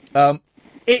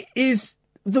 It's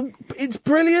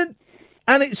brilliant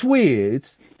and it's weird,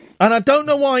 and I don't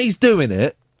know why he's doing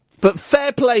it, but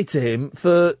fair play to him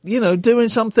for, you know, doing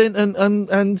something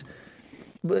and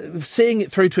seeing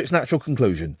it through to its natural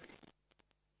conclusion.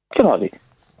 Good idea.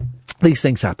 These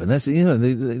things happen. That's, you know,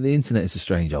 the internet is a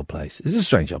strange old place. It's a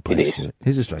strange old place. It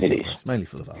is a strange old place. It's mainly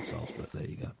full of arseholes, but there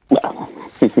you go.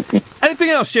 Anything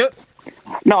else, Stuart?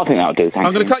 No, I think that'll do. Thanks.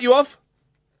 I'm going to cut you off.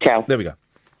 Ciao. There we go.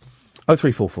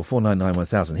 0344 499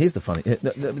 1000. Here's the funny.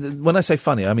 When I say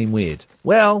funny, I mean weird.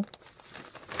 Well,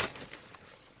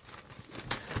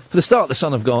 for the start, the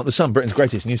Sun, Britain's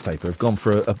greatest newspaper, have gone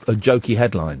for a jokey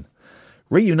headline.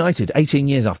 Reunited 18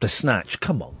 years after Snatch.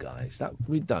 Come on, guys. That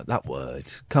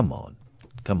word. Come on.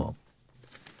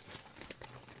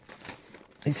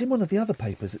 It's in one of the other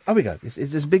papers. Oh, we go.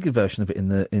 There's a bigger version of it in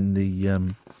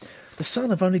the Sun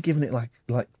have only given it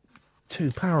like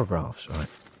 2 paragraphs, right?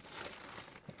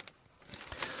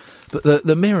 But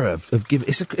the Mirror have given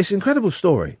it's an incredible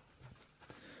story.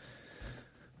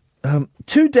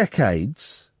 2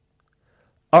 decades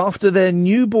after their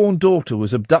newborn daughter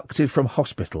was abducted from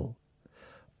hospital,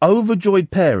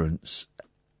 overjoyed parents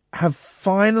have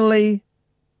finally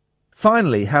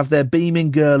have their beaming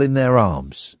girl in their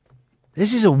arms.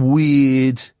 This is a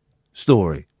weird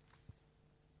story.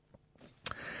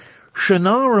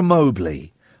 Shannara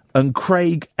Mobley and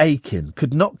Craig Aiken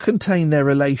could not contain their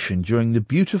relation during the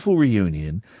beautiful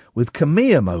reunion with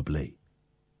Katia Mobley.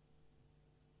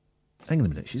 Hang on a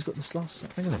minute, she's got this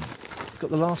last... Hang on a minute. She's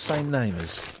got the last same name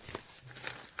as...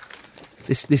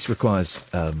 This requires...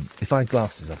 if I had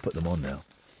glasses, I'd put them on now.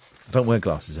 I don't wear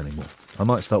glasses anymore. I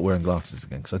might start wearing glasses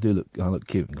again, because I look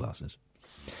cute in glasses.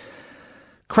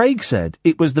 Craig said,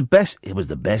 it was the best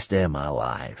day of my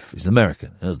life. He's an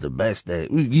American. It was the best day.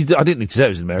 I didn't need to say it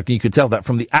was an American. You could tell that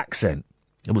from the accent.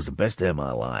 It was the best day of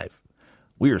my life.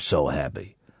 We are so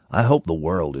happy. I hope the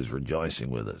world is rejoicing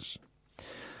with us.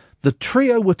 The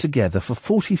trio were together for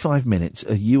 45 minutes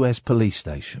at a US police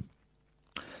station.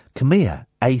 Katia,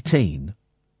 18.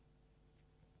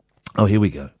 Oh, here we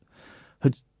go.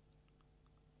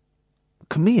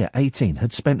 Katia, 18,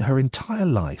 had spent her entire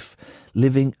life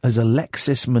living as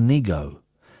Alexis Manigo,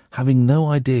 having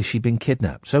no idea she'd been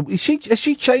kidnapped. So has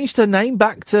she changed her name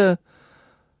back to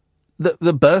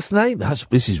the birth name?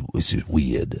 This is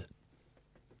weird.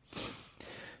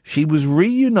 She was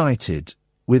reunited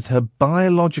with her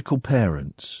biological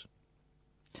parents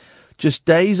just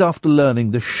days after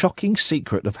learning the shocking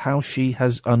secret of how she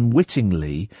has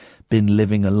unwittingly been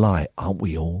living a lie. Aren't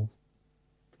we all?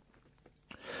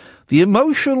 The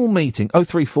emotional meeting,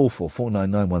 0344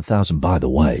 499 1000, by the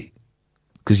way,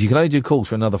 because you can only do calls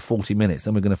for another 40 minutes,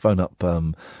 then we're going to phone up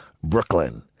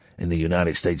Brooklyn in the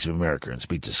United States of America and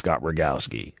speak to Scott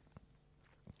Rogowsky.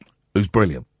 who's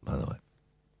brilliant, by the way.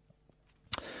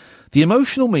 The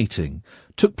emotional meeting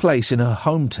took place in her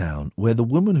hometown, where the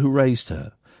woman who raised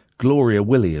her, Gloria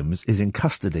Williams, is in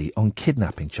custody on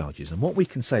kidnapping charges. And what we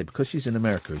can say, because she's in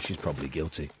America, is she's probably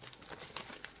guilty.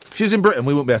 If she was in Britain,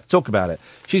 we wouldn't be able to talk about it.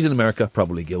 She's in America,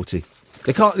 probably guilty.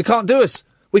 They can't do us.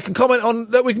 We can comment on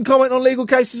legal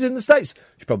cases in the States.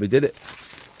 She probably did it.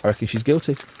 I reckon she's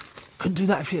guilty. Couldn't do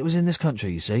that if it was in this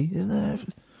country, you see. Isn't there?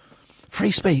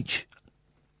 Free speech.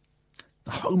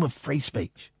 The home of free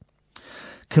speech.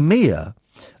 Katia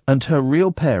and her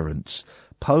real parents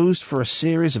posed for a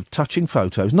series of touching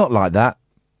photos, not like that,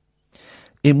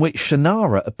 in which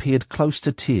Shannara appeared close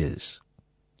to tears.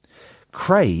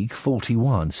 Craig,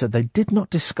 41, said they did not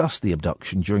discuss the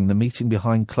abduction during the meeting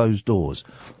behind closed doors.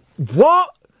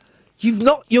 What?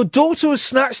 Your daughter was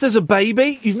snatched as a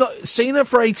baby? You've not seen her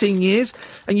for 18 years,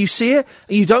 and you see her,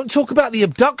 and you don't talk about the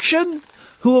abduction?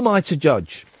 Who am I to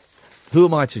judge?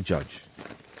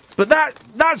 But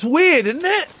that's weird, isn't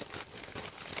it?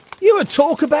 You would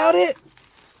talk about it?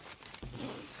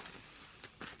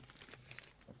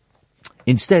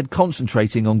 Instead,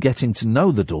 concentrating on getting to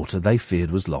know the daughter they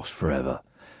feared was lost forever.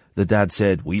 The dad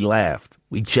said, "We laughed,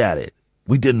 we chatted,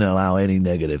 we didn't allow any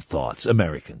negative thoughts."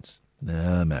 Americans.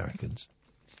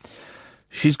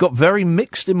 She's got very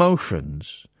mixed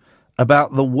emotions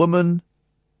about the woman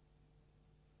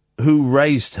who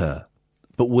raised her,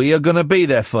 but we are going to be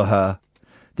there for her.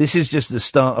 This is just the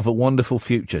start of a wonderful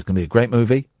future. It's going to be a great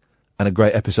movie and a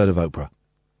great episode of Oprah.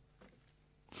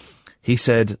 He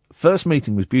said, first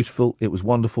meeting was beautiful. It was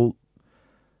wonderful.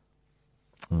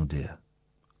 Oh, dear.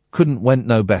 Went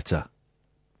no better.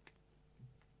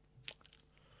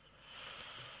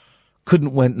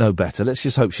 Went no better. Let's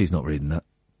just hope she's not reading that.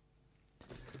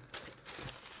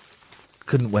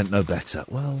 Went no better.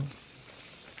 Well,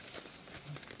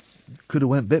 could have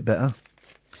went a bit better.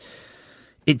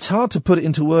 It's hard to put it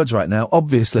into words right now,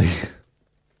 obviously.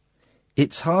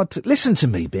 It's hard to... Listen to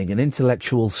me being an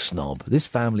intellectual snob. This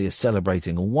family is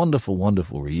celebrating a wonderful,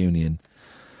 wonderful reunion.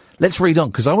 Let's read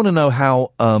on, because I want to know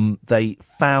how they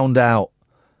found out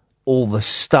all the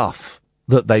stuff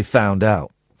that they found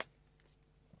out.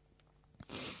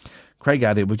 Craig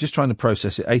added, we're just trying to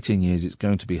process it. 18 years, it's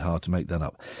going to be hard to make that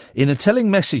up. In a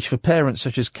telling message for parents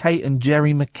such as Kate and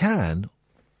Jerry McCann...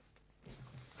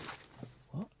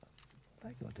 What?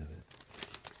 They got to do with it?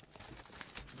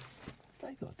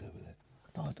 They got to do with it?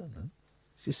 No, I don't know.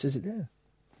 It just says it there.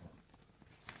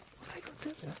 What they got to do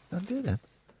with it? Don't do that.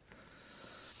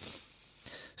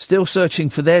 Still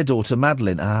searching for their daughter,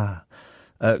 Madeline.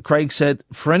 Craig said,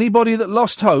 for anybody that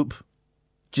lost hope,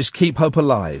 just keep hope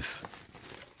alive.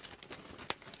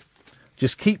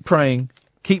 Just keep praying,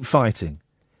 keep fighting.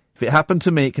 If it happened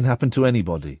to me, it can happen to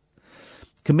anybody.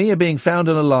 Katia being found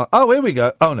alive... Oh, here we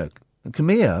go. Oh, no.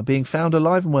 Katia being found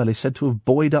alive and well is said to have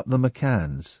buoyed up the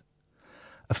McCanns.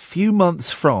 A few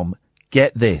months from,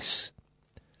 get this,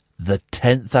 the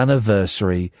 10th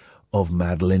anniversary of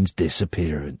Madeline's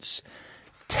disappearance.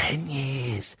 10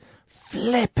 years.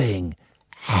 Flipping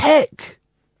heck.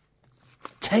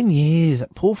 10 years.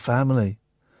 That poor family.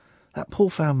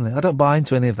 I don't buy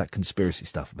into any of that conspiracy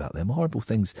stuff about them. Horrible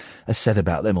things are said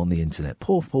about them on the internet.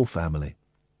 Poor family.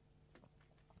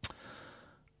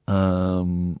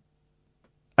 8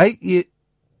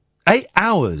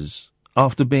 hours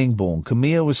after being born,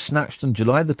 Katia was snatched on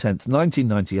July the 10th,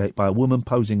 1998 by a woman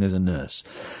posing as a nurse.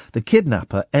 The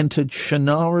kidnapper entered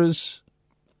Shannara's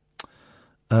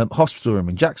hospital room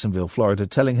in Jacksonville, Florida,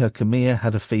 telling her Katia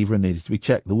had a fever and needed to be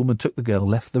checked. The woman took the girl,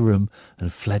 left the room,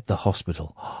 and fled the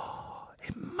hospital.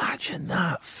 Imagine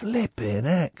that. Flipping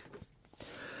heck.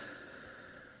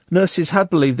 Nurses had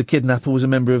believed the kidnapper was a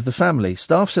member of the family.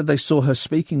 Staff said they saw her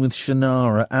speaking with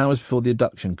Shannara hours before the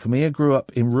abduction. Katia grew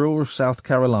up in rural South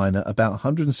Carolina, about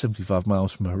 175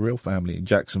 miles from her real family in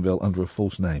Jacksonville, under a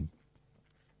false name.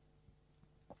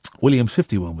 Williams,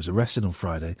 51, was arrested on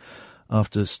Friday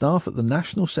after staff at the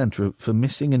National Centre for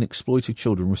Missing and Exploited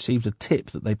Children received a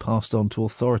tip that they passed on to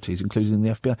authorities, including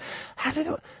the FBI.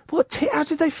 How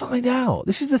did they find out?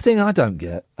 This is the thing I don't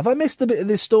get. Have I missed a bit of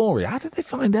this story? How did they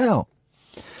find out?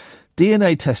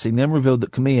 DNA testing then revealed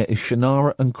that Katia is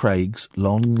Shannara and Craig's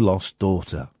long-lost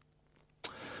daughter.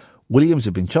 Williams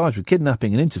had been charged with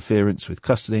kidnapping and interference with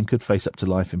custody and could face up to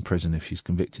life in prison if she's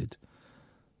convicted.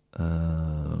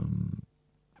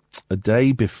 A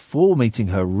day before meeting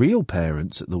her real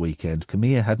parents at the weekend,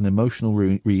 Katia had an emotional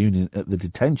reunion at the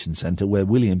detention centre where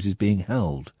Williams is being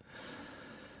held.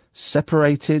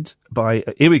 Separated by...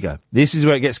 here we go. This is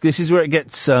where it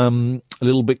gets a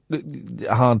little bit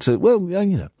hard to... Well,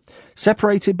 you know.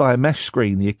 Separated by a mesh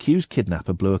screen, the accused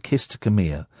kidnapper blew a kiss to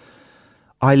Katia.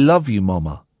 "I love you,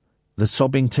 Mama," the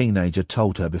sobbing teenager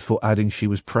told her before adding she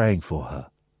was praying for her.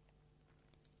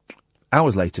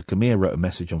 Hours later, Katia wrote a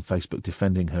message on Facebook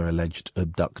defending her alleged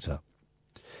abductor.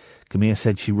 Katia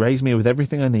said, "She raised me with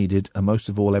everything I needed, and most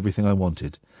of all, everything I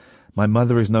wanted. My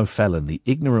mother is no felon. The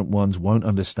ignorant ones won't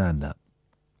understand that."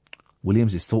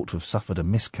 Williams is thought to have suffered a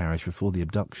miscarriage before the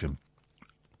abduction.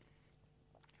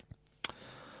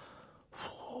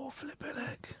 Oh, flippin'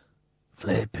 heck.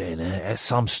 Flippin' heck. That's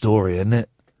some story, isn't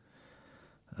it?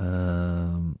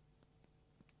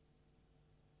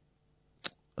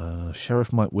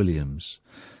 Sheriff Mike Williams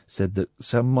said that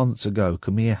some months ago,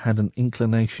 Katia had an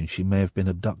inclination she may have been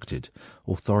abducted.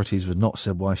 Authorities have not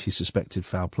said why she suspected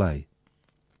foul play.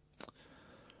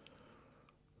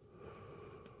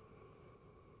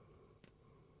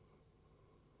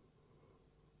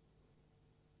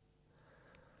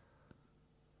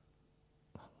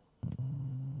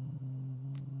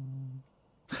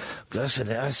 That's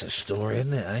a story,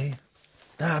 isn't it, eh?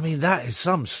 I mean, that is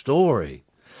some story.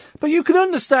 But you can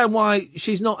understand why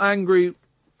she's not angry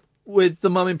with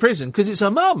the mum in prison, because it's her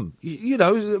mum. You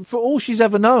know, for all she's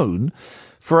ever known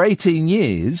for 18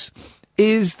 years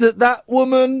is that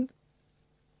woman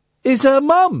is her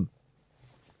mum.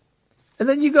 And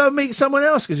then you go and meet someone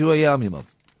else because, well, yeah, I'm your mum.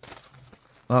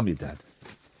 I'm your dad.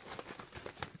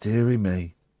 Dearie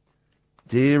me.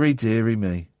 Dearie, dearie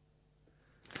me.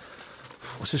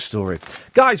 What's the story?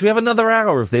 Guys, we have another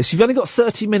hour of this. You've only got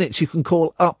 30 minutes. You can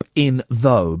call up in,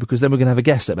 though, because then we're going to have a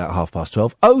guest at about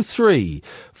 12:30.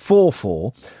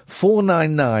 0344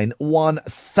 499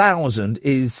 1000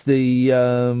 is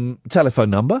the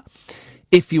telephone number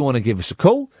if you want to give us a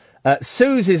call.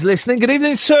 Suze is listening. Good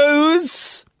evening,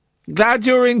 Suze. Glad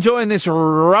you're enjoying this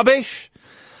rubbish.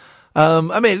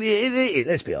 I mean,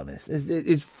 let's be honest.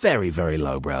 It's very, very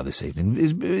lowbrow this evening.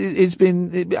 It's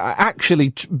been actually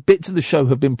bits of the show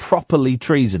have been properly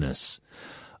treasonous.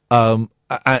 And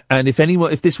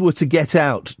if this were to get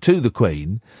out to the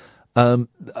Queen,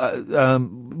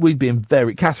 we'd be in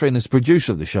Catherine, as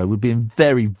producer of the show, would be in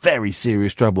very, very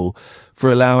serious trouble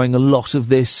for allowing a lot of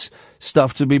this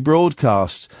stuff to be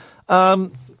broadcast.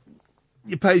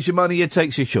 You pays your money, you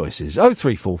takes your choices.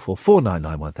 0344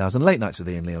 499 1000. Late nights with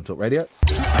Iain Lee on Talk Radio.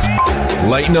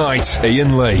 Late night,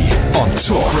 Iain Lee on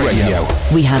Talk Radio.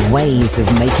 We have ways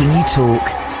of making you talk.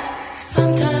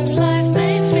 Sometimes life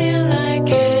may feel like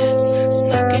it's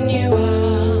sucking you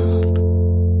up,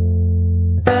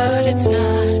 but it's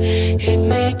not. It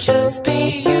may just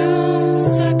be you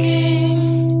sucking.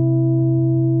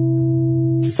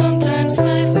 Sometimes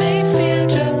life may feel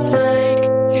just like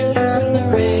you're losing the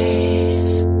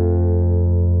race,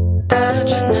 but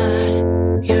you're not.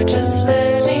 You're just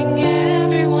letting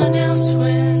everyone else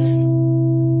win.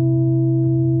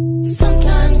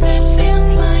 Sometimes it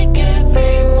feels like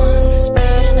everyone's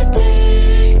being a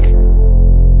dick,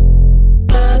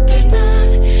 but they're not.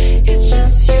 It's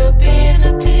just you being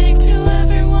a dick to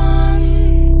everyone.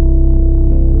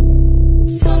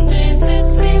 Some days it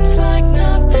seems like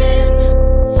nothing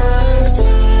works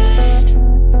right,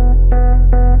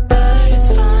 but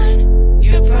it's fine.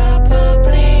 You're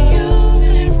probably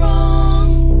using it wrong.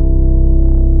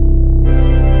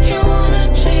 You wanna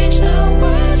change the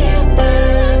world, you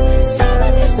better start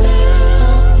with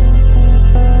yourself.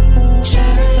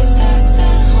 Charity starts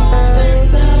at home in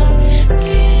the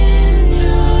skin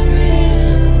you're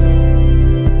in.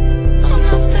 I'm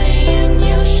not saying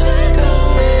you should go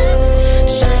and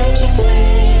change your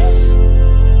face,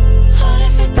 but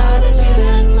if it bothers you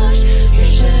that much, you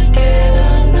should get a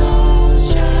nose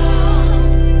job.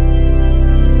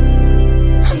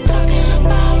 I'm talking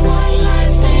about what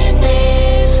lies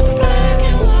beneath the black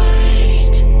and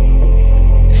white.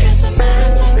 There's a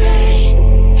massive gray,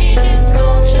 it is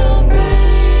called your brain.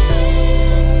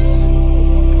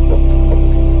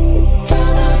 Do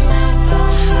the math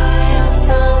or hire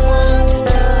someone to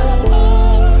do the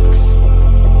books,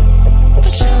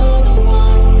 but you're the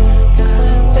one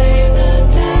gonna pay the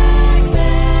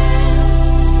taxes.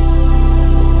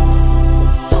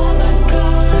 All the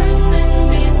colors in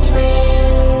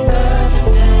between birth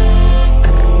and death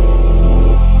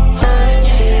are in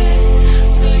your head,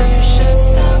 so you should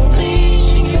stop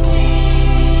bleaching your teeth.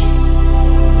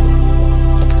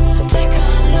 So take a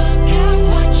look at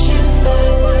what you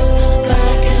thought was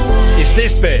black and white. It's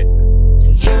this bit.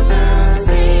 You will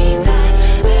see that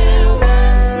there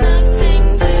was nothing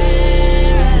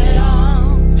there at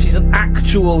all. She's an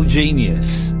actual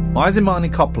genius. Why is Imani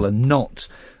Coppola not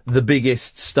the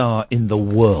biggest star in the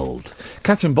world?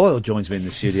 Catherine Boyle joins me in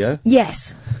the studio.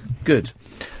 Yes. Good.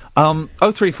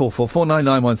 0344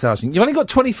 499 1000. You've only got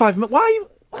 25 minutes. Why are you...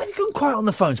 Why have you gone quiet on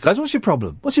the phones, guys? What's your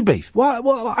problem? What's your beef? Why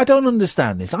I don't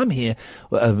understand this. I'm here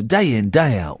day in,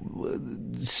 day out,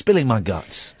 spilling my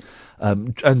guts.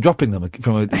 And dropping them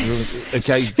from a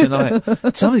occasion tonight.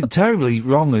 Something terribly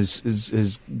wrong has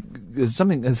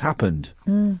something has happened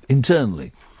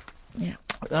internally. Yeah.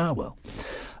 Ah, well.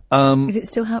 Is it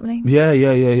still happening? Yeah.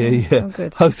 Oh,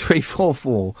 good.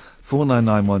 0344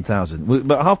 499 1000.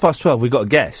 But at 12:30 we've got a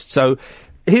guest. So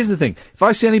here's the thing: if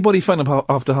I see anybody phone up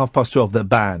after 12:30, they're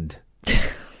banned.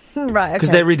 Right. Okay. Because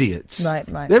they're idiots. Right.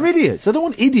 They're idiots. I don't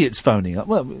want idiots phoning up.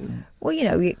 Well, you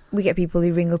know, we get people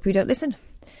who ring up who don't listen.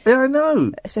 Yeah, I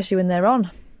know. Especially when they're on.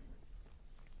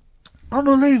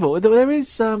 Unbelievable. There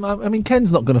is, I mean,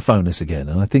 Ken's not going to phone us again,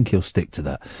 and I think he'll stick to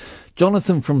that.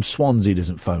 Jonathan from Swansea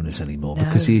doesn't phone us anymore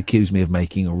because he accused me of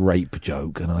making a rape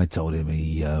joke, and I told him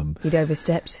he'd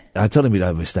overstepped. I told him he'd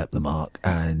overstepped the mark,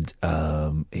 and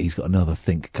he's got another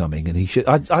think coming, and he should.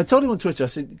 I told him on Twitter, I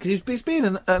said, because he's being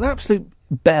an absolute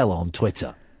bell on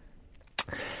Twitter.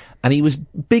 And he was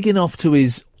big enough to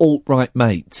his alt-right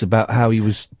mates about how he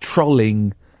was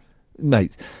trolling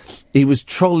mates. He was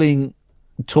trolling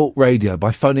talk radio by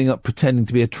phoning up pretending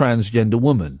to be a transgender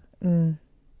woman.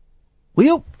 We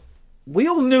all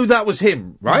knew that was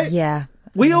him, right? Yeah.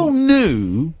 We all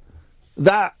knew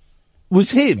that was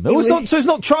him. So it's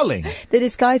not trolling. The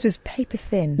disguise was paper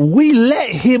thin. We let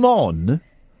him on.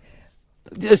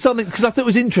 Something because I thought it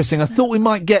was interesting. I thought we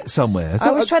might get somewhere.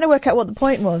 I was trying to work out what the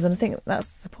point was, and I think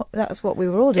that's what we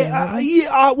were all doing.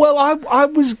 Well, I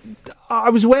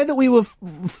was aware that we were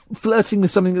flirting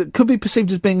with something that could be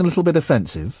perceived as being a little bit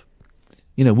offensive.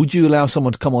 You know, would you allow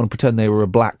someone to come on and pretend they were a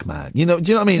black man? You know, do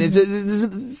you know what I mean?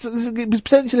 It was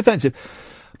potentially offensive,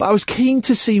 but I was keen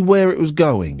to see where it was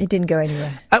going. It didn't go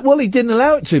anywhere. Well, he didn't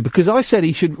allow it to because I said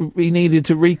he needed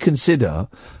to reconsider.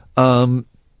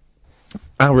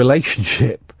 Our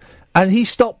relationship, and he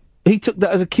took that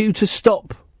as a cue to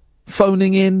stop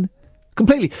phoning in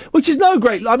completely, which is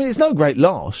it's no great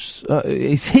loss.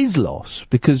 It's his loss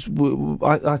because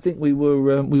I think we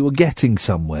were getting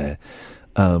somewhere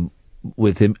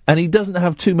with him, and he doesn't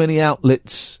have too many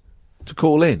outlets to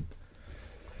call in.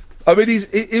 I mean,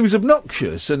 it was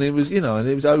obnoxious, and it was and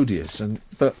it was odious,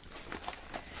 but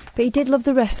he did love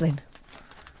the wrestling.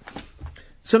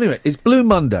 So anyway, it's Blue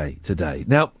Monday today.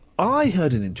 Now, I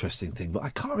heard an interesting thing, but I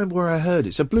can't remember where I heard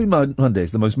it. So Blue Monday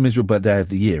is the most miserable day of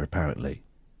the year, apparently.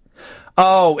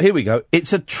 Oh, here we go.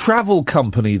 It's a travel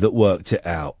company that worked it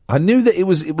out. I knew that it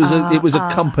was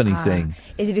a company thing.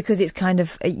 Is it because it's kind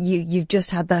of you've just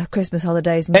had the Christmas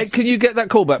holidays? And can you get that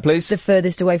call back, please? The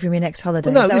furthest away from your next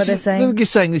holiday. Well, no, is that what they're saying? They're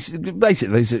just saying this.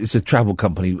 Basically, it's a travel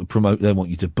company they want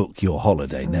you to book your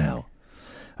holiday now.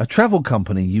 A travel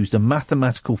company used a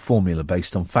mathematical formula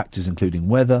based on factors including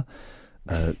weather.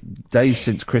 Days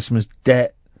since Christmas,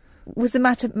 debt. Was the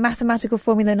mathematical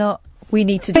formula not? We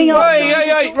need to do.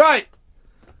 Hey, right.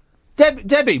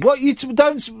 Debbie, what you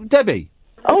don't, Debbie?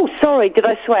 Oh, sorry, did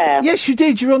I swear? Yes, you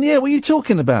did. You're on the air. What are you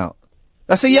talking about?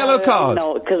 That's a yellow card. I'm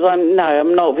not, because I'm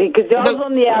not, because I was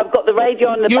on the air. I've got the radio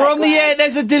on the. You're background. on the air.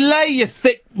 There's a delay. You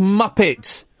thick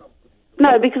muppet.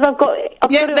 No, because I've got.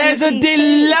 There's a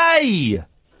delay.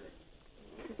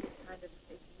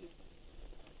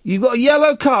 You've got a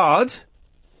yellow card.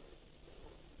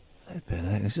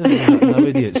 No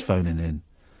idiots phoning in.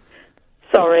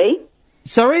 Sorry?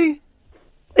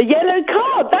 A yellow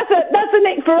card? That's a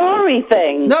Nick Ferrari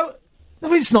thing. No,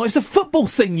 it's not. It's a football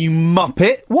thing, you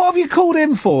muppet. What have you called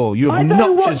in for, you obnoxious... I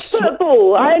don't watch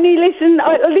football. I listen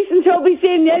to LBC,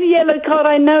 and the only yellow card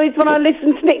I know is when I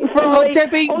listen to Nick Ferrari. Oh,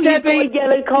 Debbie. You got a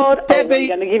yellow card?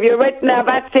 Debbie. I'm going to give you a red... Now,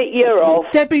 that's it, you're off.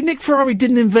 Debbie, Nick Ferrari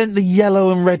didn't invent the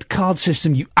yellow and red card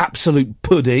system, you absolute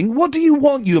pudding. What do you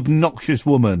want, you obnoxious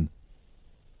woman?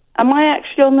 Am I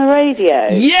actually on the radio?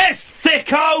 Yes,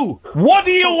 thicko! What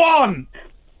do you want?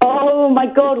 Oh, my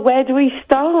God, where do we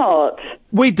start?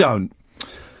 We don't.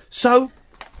 So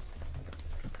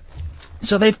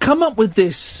they've come up with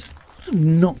this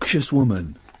obnoxious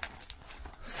woman.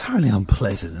 Thoroughly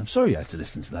unpleasant. I'm sorry you had to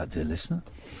listen to that, dear listener.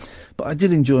 But I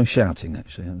did enjoy shouting,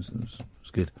 actually. It was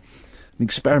good. I'm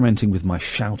experimenting with my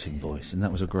shouting voice, and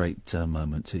that was a great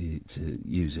moment to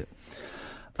use it.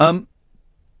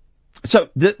 So,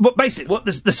 the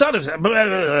son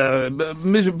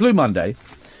of Blue Monday.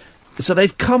 So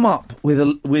they've come up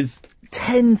with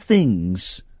 10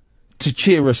 things to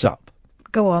cheer us up.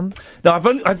 Go on. Now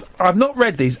I've not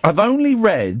read these. I've only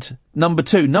read number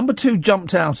 2. Number 2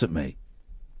 jumped out at me.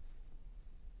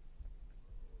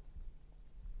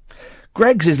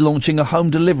 Greggs is launching a home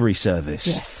delivery service.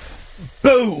 Yes.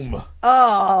 Boom.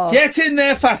 Oh. Get in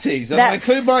there, fatties. And I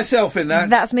include myself in that.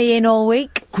 That's me in all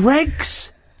week.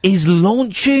 Greggs is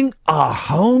launching a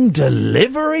home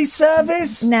delivery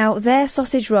service? Now, their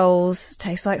sausage rolls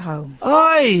taste like home.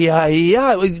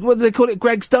 Aye. What do they call it?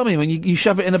 Greg's dummy, when you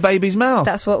shove it in a baby's mouth.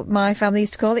 That's what my family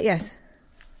used to call it, yes.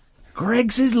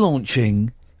 Greg's is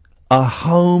launching a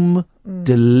home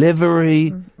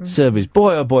delivery service.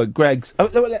 Boy, oh boy, Greg's. Oh,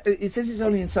 it says it's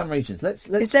only in some regions. Let's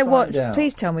Is there find one? out.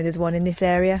 Please tell me there's one in this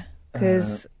area,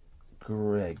 because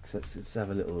Greg's. Let's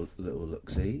have a little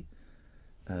look-see.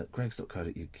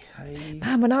 Greg's.co.uk.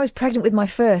 man, when I was pregnant with my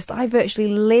first, I virtually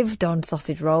lived on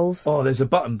sausage rolls. Oh, there's a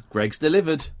button. Greg's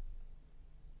Delivered.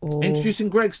 Oh. Introducing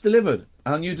Greg's Delivered,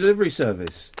 our new delivery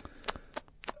service.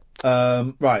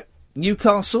 Right.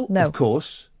 Newcastle, of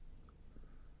course.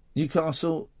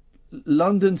 Newcastle,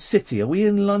 London City. Are we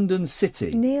in London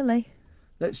City? Nearly.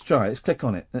 Let's try. Let's click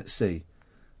on it. Let's see.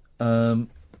 Email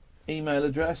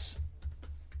address.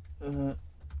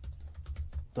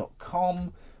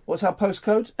 .com. What's our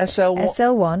postcode?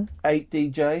 SL1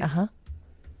 8DJ.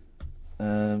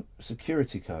 Uh-huh.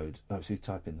 Security code. Oh, so you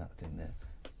type in that thing there.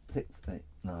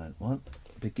 6891.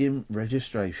 Begin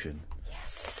registration.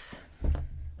 Yes.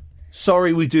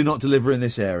 Sorry, we do not deliver in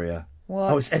this area.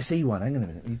 What? Oh, it's SE1. Hang on a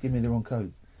minute. You give me the wrong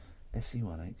code. SE1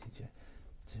 8DJ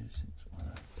 2610.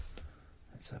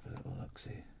 Let's have a little look.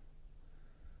 See.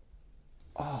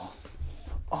 Oh,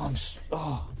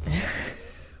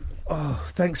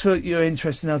 thanks for your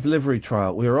interest in our delivery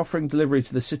trial. We are offering delivery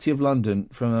to the City of London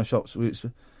from our shops. Your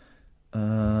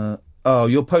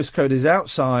postcode is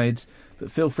outside,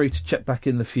 but feel free to check back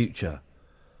in the future.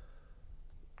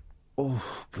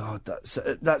 Oh, God,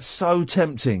 that's so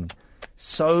tempting.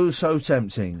 So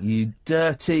tempting. You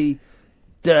dirty,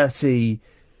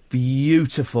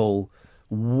 beautiful,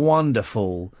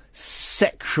 wonderful,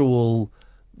 sexual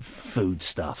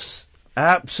foodstuffs.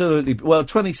 Absolutely. Well,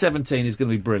 2017 is going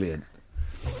to be brilliant.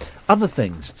 Other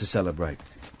things to celebrate.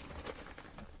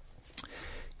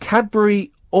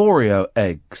 Cadbury Oreo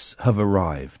eggs have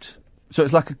arrived. So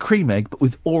it's like a cream egg, but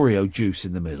with Oreo juice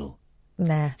in the middle.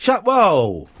 Nah.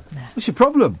 Whoa! Nah. What's your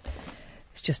problem?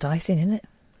 It's just icing, isn't it?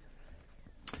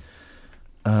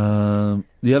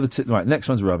 The other right, next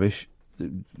one's rubbish.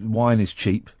 The wine is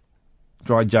cheap.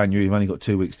 Dry January, you've only got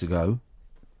 2 weeks to go.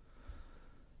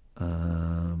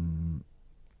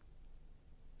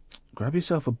 Grab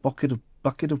yourself a bucket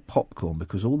of popcorn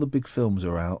because all the big films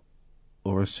are out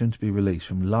or are soon to be released,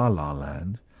 from La La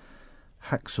Land,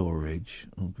 Hacksaw Ridge.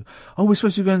 Oh, we're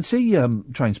supposed to go and see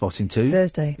Trainspotting too.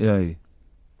 Thursday. Yeah.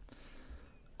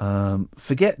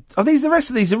 Forget... Oh, the rest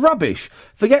of these are rubbish.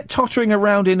 Forget tottering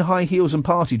around in high heels and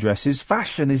party dresses.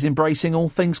 Fashion is embracing all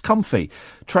things comfy.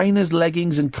 Trainers,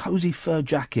 leggings and cosy fur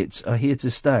jackets are here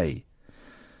to stay.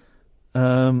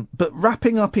 But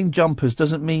wrapping up in jumpers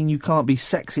doesn't mean you can't be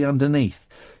sexy underneath.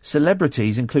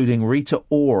 Celebrities, including Rita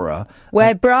Ora...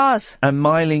 Wear bras. ...and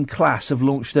Myleene Klass have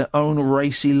launched their own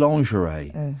racy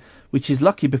lingerie, which is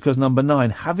lucky because, number 9,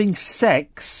 having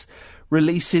sex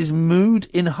releases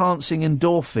mood-enhancing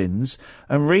endorphins,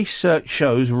 and research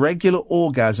shows regular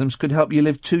orgasms could help you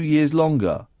live 2 years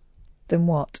longer. Than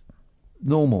what?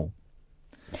 Normal.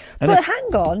 But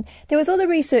hang on, there was other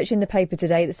research in the paper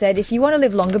today that said if you want to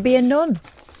live longer, be a nun.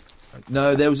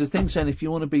 No, there was a thing saying if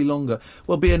you want to be longer,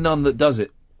 well, be a nun that does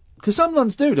it. Because some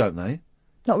nuns do, don't they?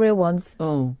 Not real ones.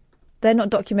 Oh. They're not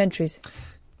documentaries.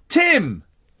 Tim!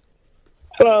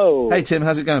 Hello. Hey, Tim,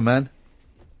 how's it going, man?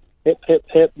 Hip, hip,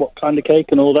 hip, what kind of cake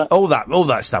and all that? All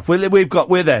that stuff.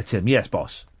 We're there, Tim. Yes,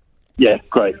 boss. Yeah,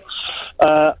 great.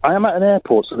 I am at an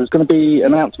airport, so there's going to be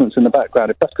announcements in the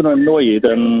background. If that's going to annoy you,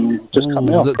 then just cut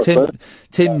me off. Look,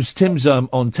 Tim's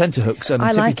on tenterhooks and I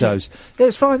tippy like toes. Yeah,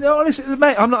 it's fine. Oh, listen,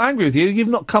 mate, I'm not angry with you. You've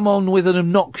not come on with an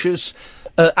obnoxious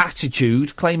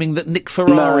attitude claiming that Nick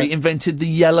Ferrari invented the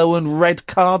yellow and red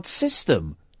card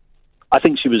system. I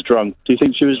think she was drunk. Do you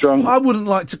think she was drunk? I wouldn't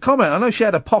like to comment. I know she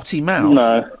had a potty mouth.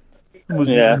 No.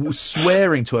 Was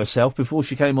swearing to herself before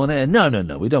she came on air. No,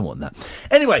 we don't want that.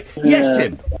 Anyway, yes,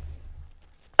 Tim.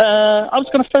 I was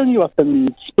going to phone you up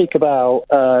and speak about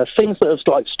things that have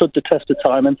stood the test of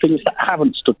time and things that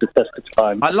haven't stood the test of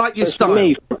time. I like your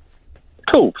style.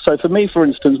 Cool. So for me, for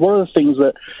instance, one of the things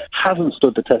that hasn't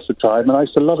stood the test of time, and I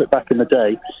used to love it back in the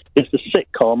day, is the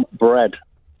sitcom Bread.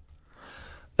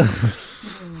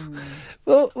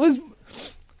 Well,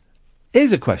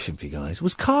 here's a question for you guys.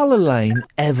 Was Carla Lane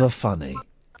ever funny?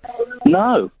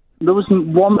 No. There wasn't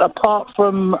one, apart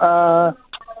from...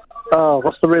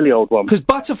 what's the really old one? Because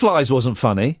Butterflies wasn't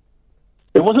funny.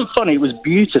 It wasn't funny, it was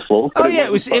beautiful. Oh, yeah,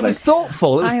 it was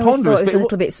thoughtful, it was I always ponderous. thought it was a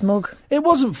little bit smug. It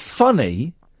wasn't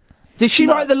funny. Did she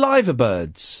write The Liver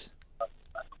Birds?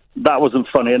 That wasn't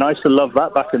funny, and I used to love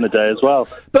that back in the day as well.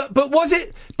 But was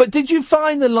it? But did you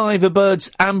find the Liver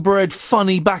Birds and Bread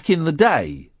funny back in the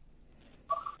day?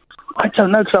 I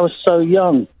don't know, because I was so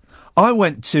young. I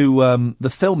went to the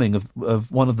filming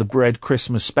of one of the Bread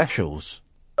Christmas specials.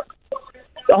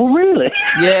 Oh, really?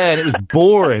 Yeah, and it was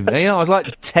boring. I was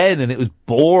like 10 and it was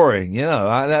boring,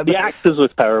 The actors were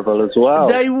terrible as well.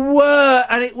 They were,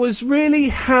 and it was really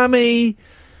hammy.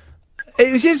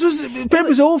 It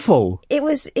was awful. It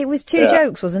was two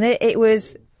jokes, wasn't it? It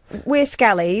was, we're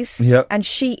Scallies, and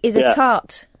she is a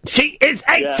tart. She is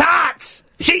a tart!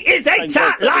 She is a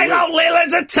tart! Lilo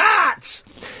Lilla's a tart!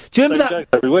 Do you remember that?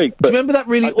 Every week, do you remember that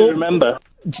really awkward... remember.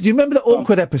 Do you remember the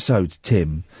awkward episode,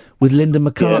 Tim, with Linda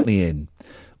McCartney in?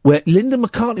 Where Linda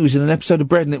McCartney was in an episode of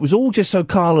Bread, and it was all just so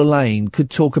Carla Lane could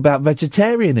talk about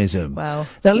vegetarianism. Wow.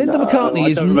 Now, Linda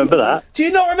McCartney I don't remember that. Do you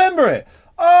not remember it?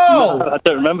 Oh! No, I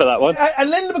don't remember that one.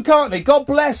 And Linda McCartney, God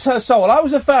bless her soul. I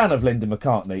was a fan of Linda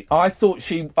McCartney. I thought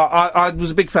I was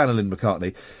a big fan of Linda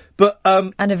McCartney. But,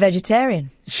 and a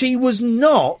vegetarian. She was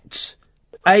not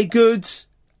a good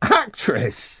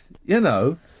actress,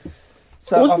 So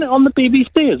Wasn't it on the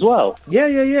BBC as well?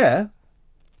 Yeah.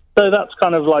 So that's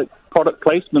kind of like product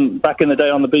placement back in the day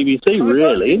on the BBC,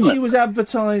 really, isn't it? She was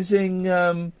advertising,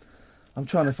 I'm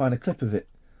trying to find a clip of it.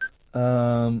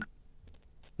 No,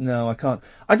 I can't.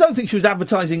 I don't think she was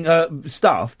advertising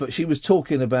stuff, but she was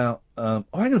talking about... hang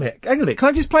on a minute. Can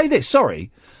I just play this?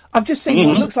 Sorry. I've just seen it.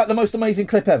 It looks like the most amazing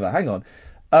clip ever. Hang on.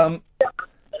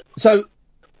 So,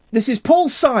 this is Paul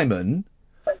Simon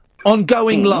on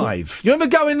Going Live. You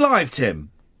remember Going Live,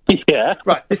 Tim? Yeah.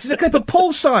 Right, this is a clip of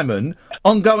Paul Simon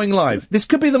on Going Live. This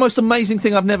could be the most amazing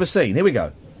thing I've never seen. Here we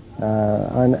go.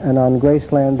 And on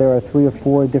Graceland, there are 3 or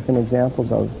 4 different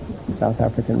examples of South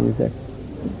African music.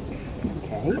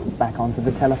 Okay, back onto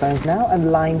the telephones now,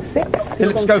 and line 6.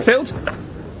 Philip Schofield?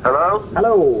 Hello?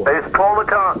 Hello. It's Paul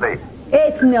McCartney.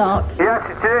 It's not. Yes,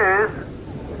 it is.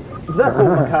 The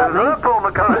Paul McCartney. The Paul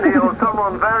McCartney or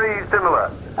someone very similar.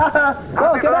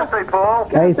 Happy birthday, Paul.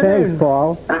 Hey, thanks,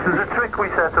 Paul. This is a trick we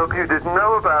set up. You didn't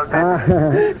know about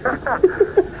it.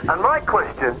 And my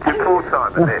question to Paul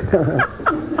Simon is,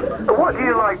 what do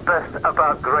you like best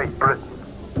about Great Britain?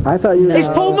 I thought you... It's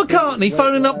Paul McCartney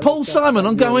phoning up Paul Simon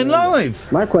on Going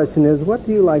Live. My question is, what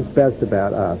do you like best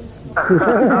about us?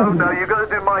 No, you've got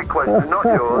to do my question, not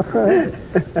yours.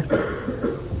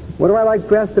 What do I like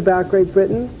best about Great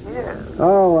Britain? Yeah.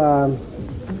 Oh,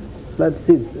 let's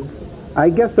see. I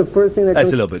guess the first thing that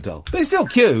That's a little bit dull. But it's still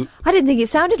cute. I didn't think it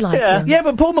sounded like him. Yeah,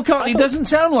 but Paul McCartney doesn't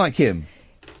sound like him.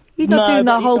 He's not doing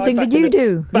the whole thing that you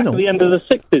do. Back at the end of the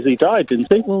 60s, he died,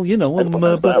 didn't he? Well,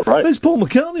 there's Paul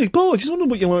McCartney. Paul, I just wonder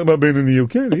what you like about being in the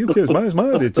UK. The UK is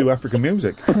my idea to African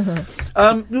music.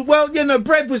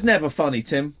 Bread was never funny,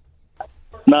 Tim.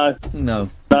 No.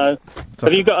 Sorry.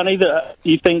 Have you got any that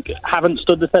you think haven't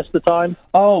stood the test of time?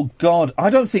 Oh, God.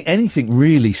 I don't think anything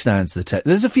really stands the test.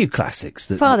 There's a few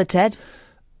classics. Father Ted.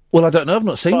 Well, I don't know. I've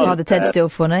not seen it. Father Ted's still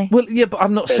funny. Well, yeah, but I've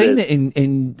not seen it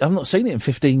in I've not seen it in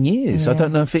 15 years. Yeah. I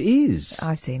don't know if it is.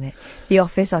 I've seen it. The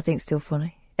Office, I think, still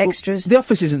funny. Extras. The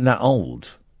Office isn't that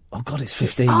old. Oh, God, it's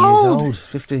 15 years old.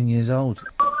 15 years old.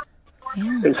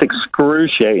 Yeah. It's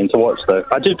excruciating to watch, though.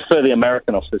 I do prefer the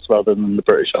American Office rather than the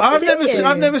British Office.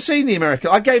 I've never seen the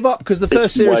American. I gave up because the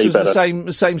first series was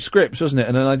the same scripts, wasn't it?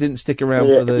 And then I didn't stick around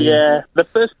for the... Yeah, the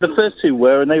first 2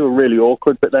 were, and they were really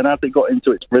awkward, but then as it got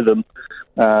into its rhythm,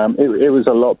 it was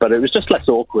a lot better. It was just less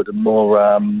awkward and more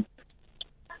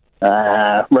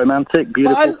romantic,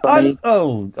 beautiful, funny.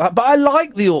 But I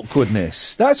like the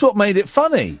awkwardness. That's what made it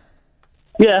funny.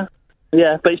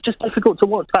 Yeah, but it's just difficult to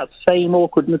watch that same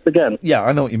awkwardness again. Yeah,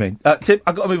 I know what you mean. Tim,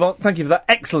 I've got to move on. Thank you for that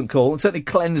excellent call. It certainly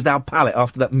cleansed our palate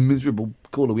after that miserable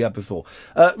caller we had before.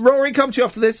 Rory, come to you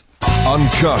after this.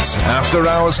 Uncut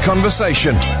after-hours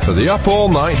conversation for the up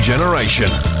all-night generation.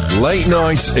 Late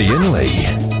night Iain Lee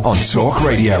on Talk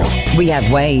Radio. We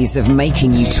have ways of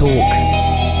making you talk.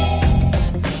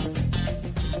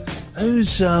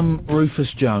 Who's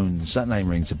Rufus Jones? That name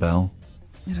rings a bell.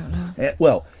 I don't know.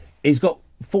 Well, he's got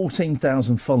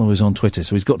 14,000 followers on Twitter,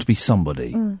 so he's got to be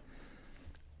somebody.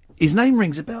 His name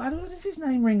rings a bell. Does his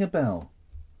name ring a bell?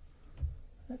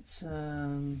 Let's, I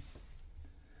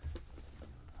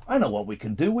know what we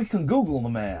can do. We can Google the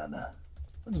man.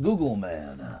 Let's Google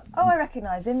man. Oh, I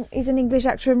recognise him. He's an English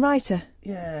actor and writer.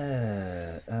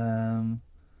 Yeah.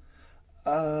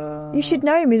 You should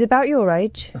know him. He's about your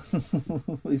age.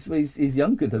 he's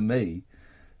younger than me.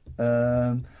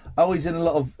 He's in a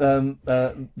lot of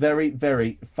very,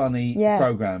 very funny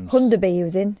programmes. Hunderby he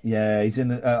was in. Yeah, he's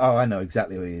in... I know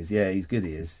exactly who he is. Yeah, he's good,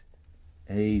 he is.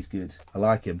 He's good. I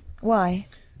like him. Why?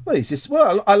 Well, he's just...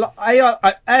 Well,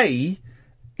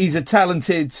 he's a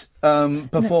talented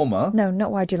performer. No,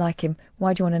 not why do you like him.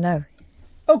 Why do you want to know?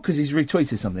 Oh, because he's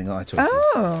retweeted something I tweeted.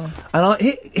 Oh. And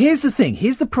here's the thing.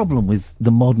 Here's the problem with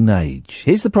the modern age.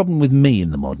 Here's the problem with me in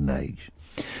the modern age.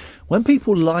 When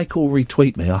people like or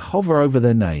retweet me, I hover over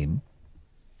their name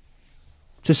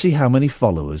to see how many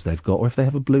followers they've got, or if they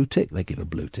have a blue tick. They give a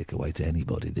blue tick away to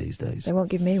anybody these days. They won't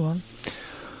give me one.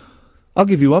 I'll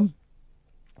give you one.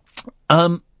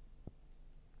 And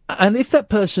if that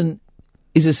person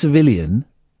is a civilian,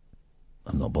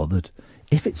 I'm not bothered.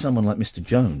 If it's someone like Mr.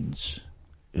 Jones,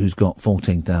 who's got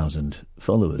 14,000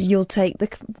 followers, You'll take the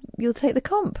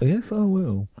comp. Yes, I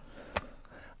will.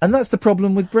 And that's the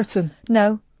problem with Britain.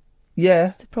 No. Yeah.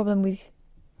 That's the problem with...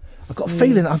 I've got a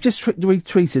feeling I've just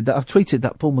retweeted that. I've tweeted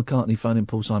that Paul McCartney phoning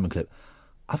Paul Simon clip.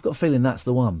 I've got a feeling that's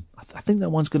the one. I think that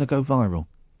one's going to go viral.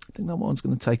 I think that one's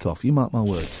going to take off. You mark my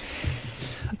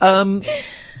words.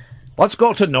 Let's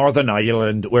go to Northern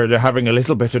Ireland, where they're having a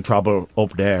little bit of trouble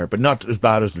up there, but not as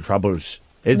bad as the Troubles.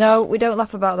 No, we don't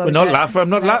laugh about those. We're not laughing. I'm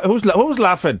not laughing. Who's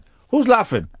laughing? Who's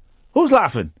laughing? Who's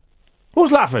laughing?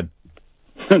 Who's laughing?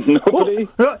 Nobody.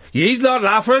 He's not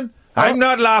laughing. I'm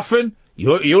not laughing.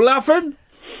 You laughing?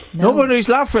 No. Nobody's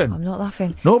laughing. I'm not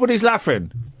laughing. Nobody's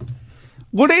laughing.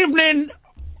 Good evening.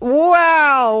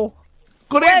 Wow.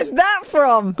 Where's that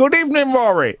from? Good evening,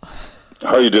 Rory.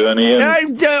 How you doing, Ian?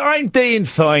 I'm doing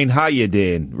fine. How you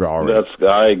doing, Rory?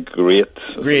 Great.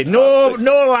 Great. No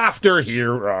laughter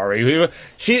here, Rory.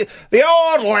 The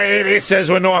old lady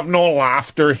says we don't have no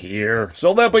laughter here,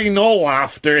 so there'll be no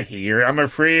laughter here. I'm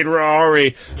afraid,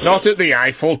 Rory. Not at the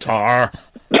Eiffel Tower.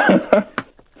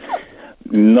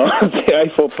 Not at the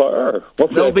Eiffel Tower.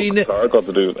 What's the Eiffel Tower got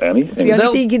to do with anything? It's the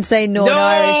only thing you can say in Northern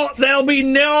Irish. There'll be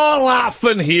no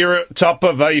laughing here at top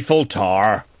of Eiffel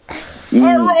Tower.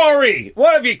 Rory,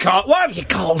 what have you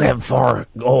called him for,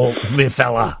 me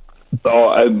fella?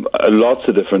 Lots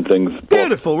of different things.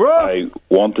 Beautiful, Rory.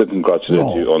 I want to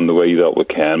congratulate you on the way you dealt with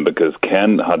Ken, because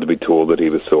Ken had to be told that he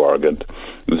was so arrogant.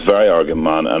 He was a very arrogant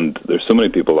man, and there's so many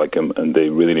people like him, and they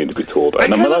really need to be told.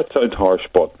 And I'm allowed to sound harsh,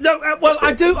 but no. Well,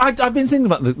 I do. I've been thinking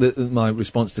about my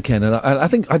response to Ken, and I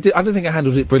think I did. I don't think I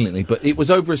handled it brilliantly, but it was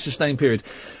over a sustained period.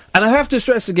 And I have to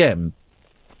stress again,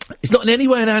 it's not in any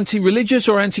way an anti-religious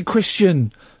or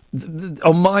anti-Christian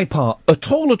on my part at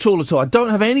all. I don't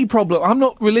have any problem. I'm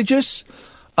not religious.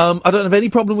 I don't have any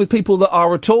problem with people that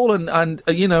are at all. And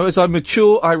you know, as I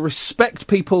mature, I respect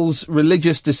people's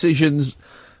religious decisions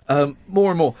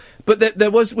more and more. But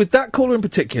there was, with that caller in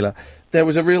particular, there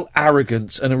was a real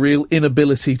arrogance and a real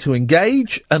inability to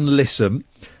engage and listen.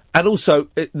 And also,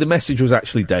 the message was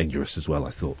actually dangerous as well, I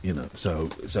thought, you know. So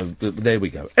there we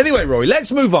go. Anyway, Rory,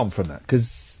 let's move on from that,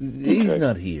 because he's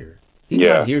not here. He's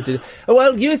not here to...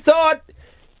 Well, you thought,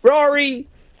 Rory,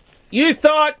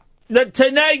 that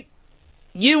tonight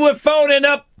you were phoning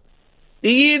up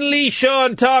the Iain Lee show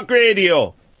on Talk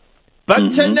Radio.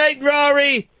 But tonight,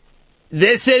 Rory,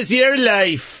 this is your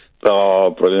life. Oh,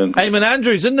 brilliant. Eamon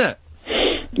Andrews, isn't it?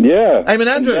 Yeah. Eamon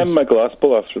Andrews. And Michael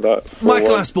Aspel after that.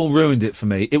 Michael Aspel ruined it for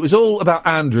me. It was all about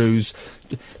Andrews.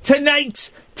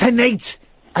 Tonight,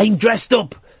 I'm dressed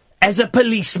up as a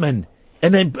policeman.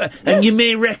 And you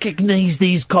may recognise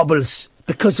these cobbles,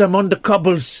 because I'm on the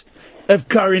cobbles of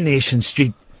Coronation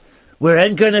Street, where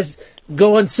I'm going to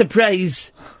go and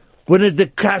surprise one of the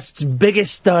cast's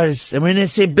biggest stars. And when I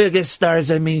say biggest stars,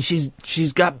 I mean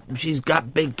she's got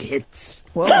big hits.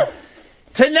 Whoa.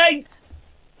 Tonight,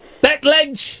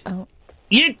 Beckledge,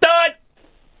 you thought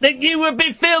that you would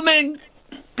be filming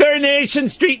Coronation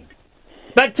Street,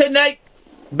 but tonight,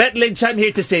 Beckledge, I'm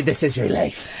here to say this is your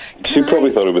life. She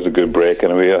probably thought it was a good break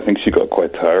anyway. I think she got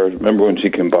quite tired. Remember when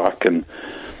she came back and...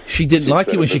 She didn't like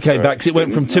it when she came back, because it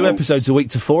went from 2 episodes a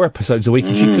week to 4 episodes a week,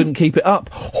 and she couldn't keep it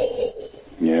up.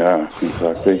 Yeah,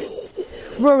 exactly.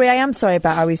 Rory, I am sorry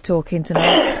about how he's talking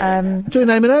tonight. To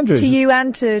Eamon Andrews? To you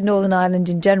and to Northern Ireland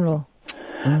in general.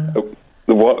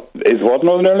 What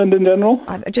Northern Ireland in general?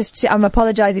 I'm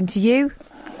apologising to you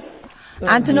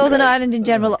and to Northern Ireland in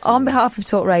general on behalf of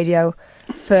Talk Radio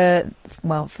for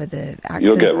the accent.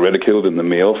 You'll get ridiculed in the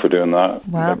mail for doing that.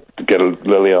 Well, get a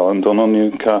Lily Allen done on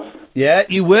you, Kath. Yeah,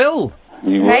 you will.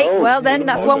 Well then,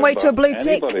 that's one way to a blue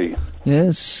tick.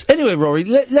 Yes. Anyway, Rory,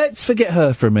 let's forget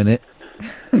her for a minute.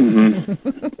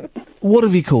 What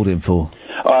have you called in for?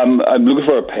 I'm looking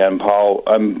for a pen pal.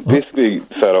 I'm basically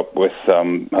fed up with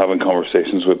having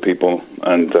conversations with people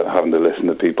and having to listen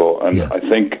to people. And I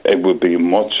think it would be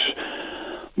much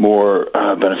more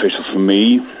beneficial for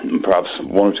me, and perhaps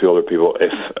one or two other people,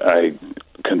 if I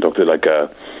conducted like a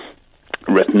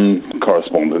written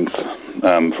correspondence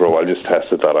for a while, just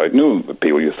tested that out. You know,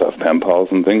 people used to have pen pals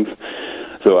and things.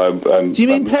 So I'm. Do you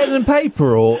mean pen and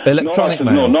paper or electronic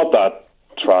mail? No, not that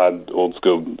trad old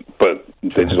school, but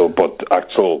digital, but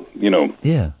actual.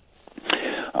 Yeah.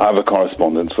 I have a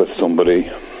correspondence with somebody.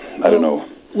 I don't know.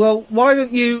 Well, why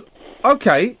don't you?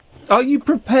 Okay, are you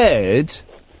prepared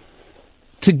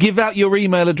to give out your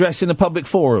email address in a public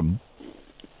forum?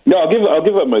 No, I'll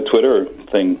give out my Twitter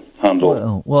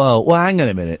handle. Well, hang on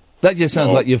a minute. That just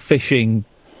sounds like you're fishing.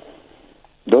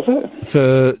 Does it?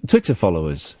 For Twitter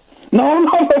followers? No.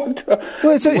 Well,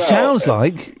 that's what it sounds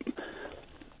like.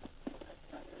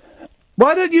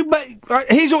 Why don't you make?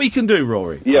 Here's what you can do,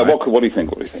 Rory. Yeah. Right? What do you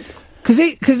think?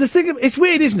 Because the thing, it's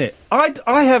weird, isn't it?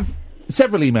 I have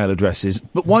several email addresses,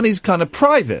 but one is kind of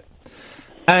private,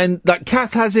 and like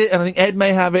Kath has it, and I think Ed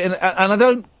may have it, and I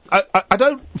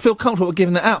don't feel comfortable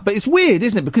giving that out. But it's weird,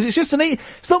 isn't it? Because it's just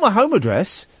it's not my home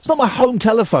address, it's not my home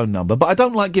telephone number, but I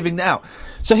don't like giving that out.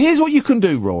 So here's what you can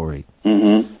do, Rory.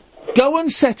 Mm-hmm. Go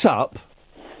and set up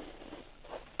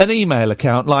an email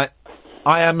account like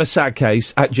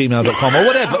IamAsadcase@gmail.com or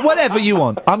whatever you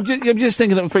want. I'm just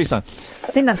thinking of freestyle.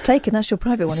 I think that's taken. That's your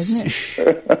private one, isn't it?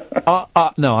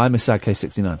 No, I'm a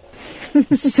Sadcase69.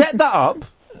 Set that up.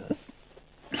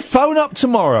 Phone up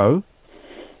tomorrow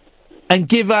and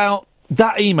give out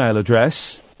that email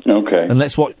address. Okay. And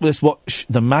let's watch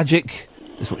the magic.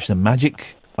 Let's watch the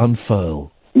magic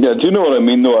unfurl. Yeah, do you know what I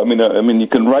mean? No, I mean you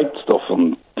can write stuff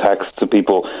on text to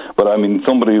people, but I mean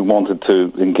somebody who wanted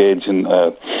to engage in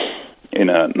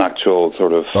an actual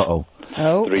sort of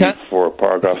 3-4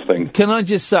 paragraph thing. Can I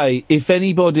just say, if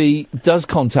anybody does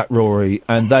contact Rory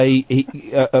and they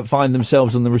find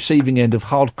themselves on the receiving end of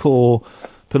hardcore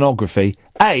pornography,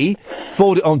 A,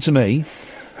 forward it on to me,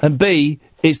 and B,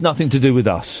 it's nothing to do with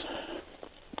us.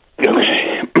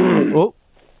 Okay.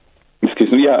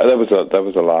 Excuse me. Yeah, that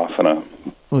was a laugh and a.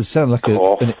 Well, it sounded like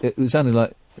it sounded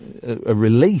like a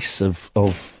release of.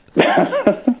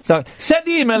 So, set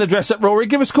the email address up, Rory.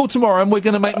 Give us a call tomorrow, and we're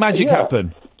going to make magic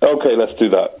happen. Okay, let's do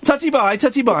that. Tutty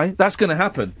bye. That's going to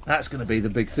happen. That's going to be the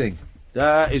big thing.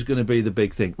 That is going to be the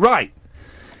big thing. Right,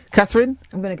 Catherine.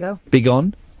 I'm going to go. Be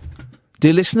gone.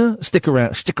 Dear listener, stick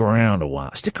around a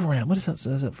while. Stick around. Where's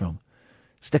that from?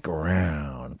 Stick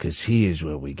around, because here's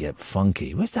where we get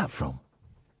funky. Where's that from?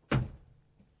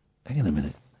 Hang on a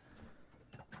minute.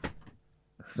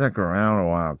 Stick around a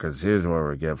while, because here's where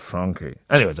we get funky.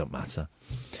 Anyway, it doesn't matter.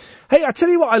 Hey, I tell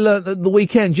you what I learnt at the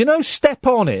weekend. You know Step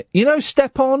On It? You know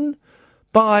Step On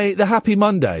by the Happy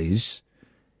Mondays?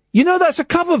 You know that's a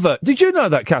cover version. Did you know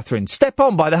that, Catherine? Step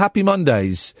On by the Happy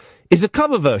Mondays is a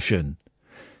cover version.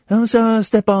 Oh, so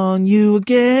step on you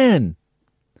again.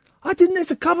 I didn't.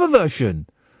 It's a cover version.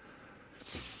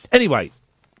 Anyway,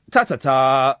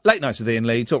 ta-ta-ta. Late Nights with Iain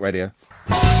Lee, Talk Radio.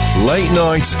 Late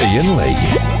Night Iain Lee.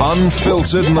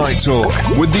 Unfiltered Night Talk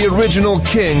with the original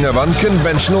king of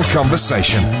unconventional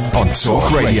conversation on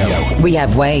Talk Radio. We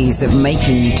have ways of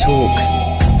making you talk.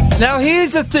 Now,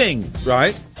 here's a thing,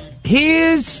 right?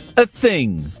 Here's a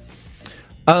thing.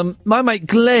 My mate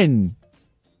Glenn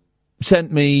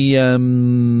sent me a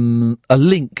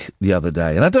link the other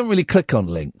day, and I don't really click on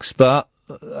links, but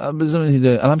and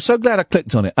I'm so glad I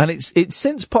clicked on it, and it's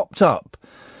since popped up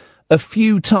a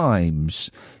few times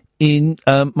in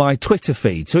my Twitter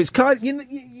feed. So it's kind of,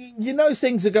 you know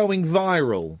things are going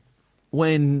viral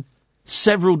when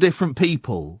several different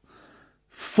people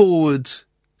forward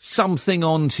something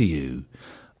onto you,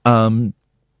 kind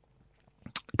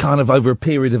of over a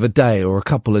period of a day or a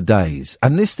couple of days.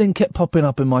 And this thing kept popping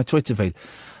up in my Twitter feed.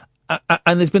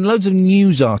 And there's been loads of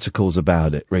news articles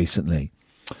about it recently.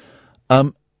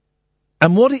 And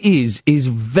what it is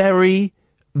very,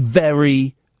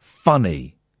 very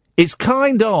funny. It's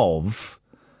kind of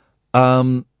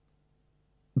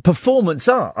performance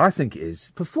art, I think it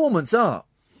is. Performance art.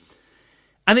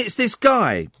 And it's this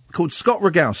guy called Scott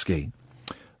Rogowsky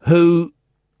who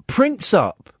prints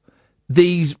up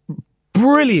these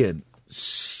brilliant,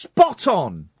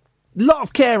 spot-on, lot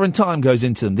of care and time goes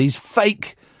into them, these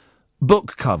fake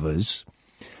book covers,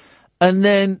 and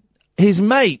then his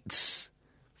mates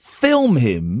film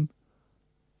him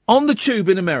on the tube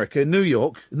in America, in New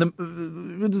York. What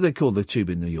do they call the tube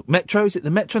in New York? Metro? Is it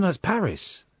the Metro? No, it's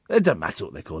Paris. It doesn't matter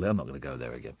what they call it. I'm not going to go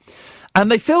there again.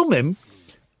 And they film him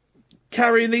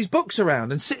carrying these books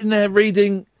around and sitting there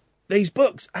reading these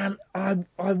books. And I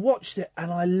watched it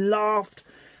and I laughed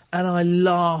and I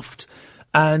laughed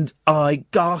and I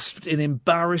gasped in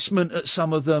embarrassment at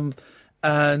some of them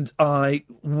and I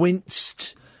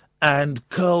winced and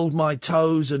curled my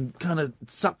toes and kind of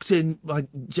sucked in my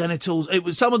genitals.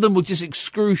 Some of them were just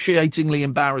excruciatingly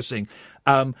embarrassing,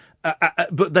 but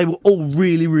they were all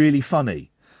really, really funny.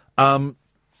 And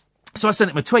So I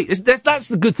sent him a tweet. That's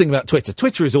the good thing about Twitter.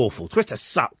 Twitter is awful. Twitter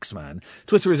sucks, man.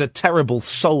 Twitter is a terrible,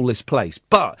 soulless place.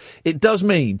 But it does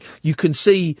mean you can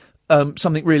see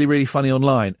something really, really funny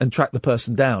online and track the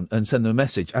person down and send them a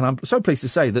message. And I'm so pleased to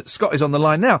say that Scott is on the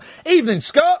line now. Evening,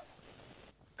 Scott.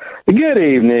 Good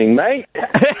evening, mate.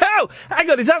 Oh, hang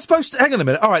on. Is that supposed to... Hang on a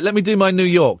minute. All right, let me do my New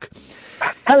York.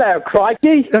 Hello,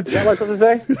 crikey. Is that what I was supposed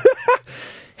to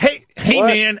say? Hey,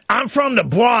 man, I'm from the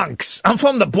Bronx. I'm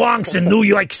from the Bronx in New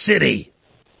York City.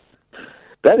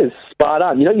 That is spot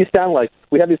on. You know, you sound like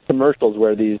we have these commercials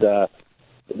where these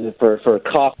for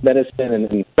cough medicine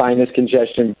and sinus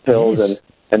congestion pills,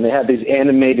 and they have these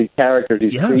animated characters,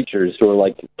 these creatures who are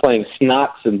like playing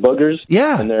snots and boogers.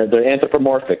 Yeah, and they're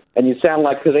anthropomorphic, and you sound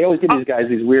like because they always give these guys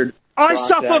these weird. I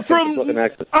suffer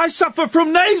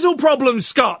from nasal problems,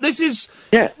 Scott. This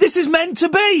is meant to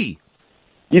be.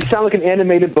 You sound like an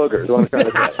animated booger, is what I'm trying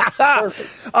to say.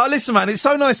 Perfect. Listen, man, it's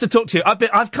so nice to talk to you.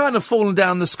 I've kind of fallen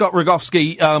down the Scott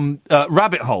Rogowsky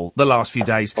rabbit hole the last few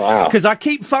days. Wow. Because I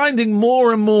keep finding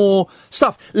more and more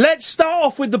stuff. Let's start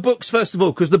off with the books, first of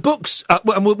all, because the books,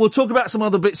 and we'll talk about some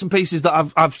other bits and pieces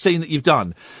that I've seen that you've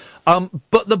done.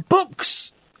 But the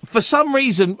books... For some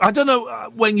reason, I don't know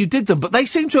when you did them, but they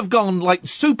seem to have gone, like,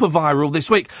 super viral this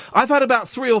week. I've had about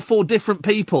 3 or 4 different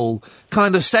people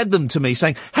kind of said them to me,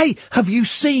 saying, hey, have you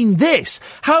seen this?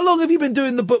 How long have you been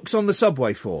doing the books on the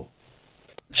subway for?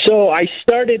 So I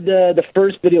started, the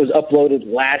first video was uploaded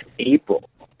last April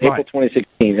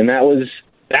 2016, and that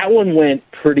one went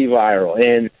pretty viral.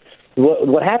 And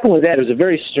what happened with that, it was a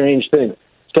very strange thing.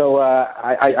 So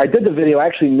I did the video, I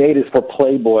actually made it for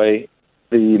Playboy,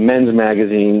 the men's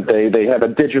magazine. They have a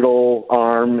digital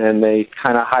arm, and they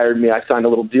kind of hired me. I signed a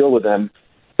little deal with them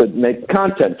to make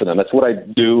content for them. That's what I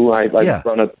do. I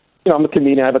run I'm a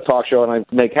comedian. I have a talk show, and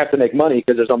I have to make money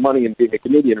because there's no money in being a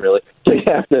comedian, really. So you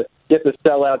have to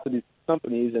sell out to these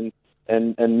companies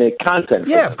and make content.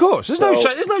 Yeah, of course. There's no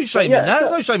shame in that.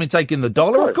 There's no shame in taking the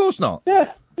dollar. Of course not.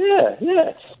 Yeah.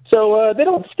 So they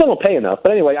still don't pay enough.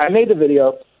 But anyway, I made the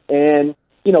video, and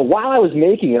while I was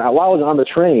making it, while I was on the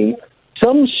train,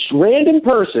 some random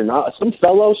person, some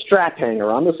fellow strap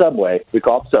hanger on the subway, we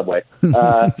call it Subway.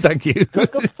 Thank you.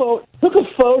 took a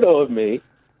photo of me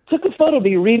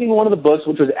reading one of the books,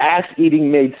 which was Ass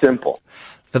Eating Made Simple.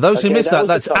 For those who missed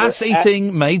that's Ass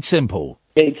Eating Made Simple.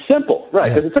 Made Simple,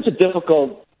 right, because it's such a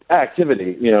difficult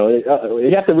activity. You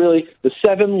have to really, the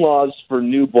 7 laws for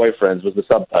new boyfriends was the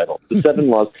subtitle. The 7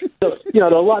 laws. So,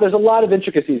 there's a lot of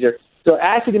intricacies here. So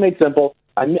Ass Eating Made Simple,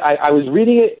 I was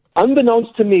reading it.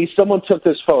 Unbeknownst to me, someone took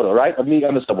this photo, right, of me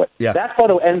on the subway. Yeah. That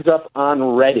photo ends up on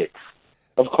Reddit,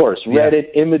 of course.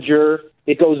 Reddit, Imager.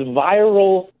 It goes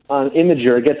viral on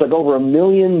Imager. It gets like over 1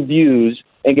 million views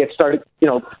and gets started,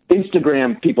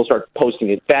 Instagram people start posting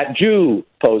it. Fat Jew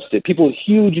posted. People with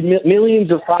huge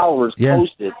millions of followers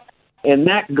posted. And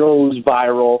that goes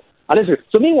viral on Instagram.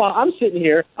 So meanwhile, I'm sitting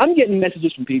here. I'm getting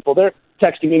messages from people. They're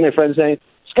texting me, my friends, saying,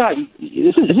 Scott,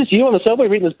 is this you on the subway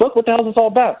reading this book? What the hell is this all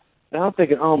about? And I'm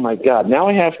thinking, oh, my God, now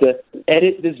I have to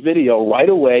edit this video right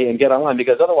away and get online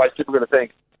because otherwise people are going to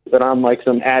think that I'm like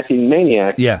some ass-eating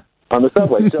maniac on the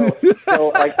subway. So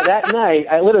like that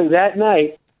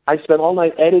night, I spent all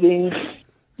night editing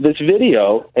this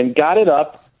video and got it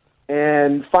up.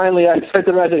 And finally, I sent it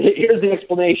around and said, here's the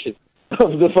explanation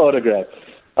of the photograph.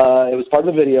 It was part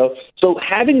of the video. So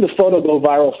having the photo go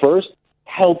viral first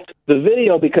helped the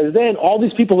video because then all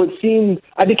these people had seen,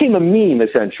 I became a meme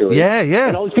essentially. Yeah.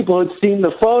 And all these people who had seen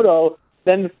the photo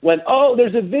then went, oh,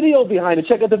 there's a video behind it.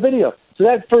 Check out the video. So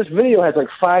that first video has like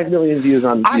 5 million views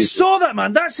on YouTube. I saw that,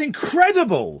 man. That's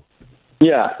incredible.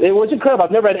 Yeah, it was incredible.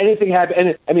 I've never had anything happen.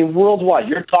 And I mean, worldwide.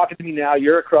 You're talking to me now.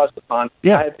 You're across the pond.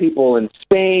 Yeah. I had people in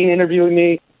Spain interviewing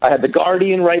me. I had The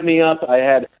Guardian write me up. I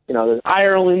had, there's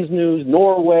Ireland's news,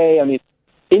 Norway. I mean,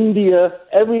 India,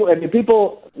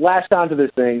 people latched onto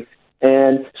this thing.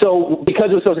 And so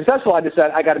because it was so successful, I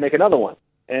decided I got to make another one.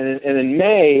 And in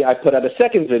May, I put out a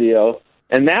second video.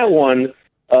 And that one,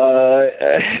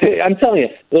 I'm telling you,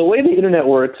 the way the Internet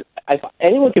works, if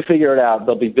anyone can figure it out,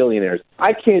 they'll be billionaires.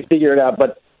 I can't figure it out,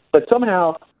 but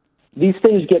somehow these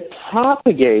things get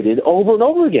propagated over and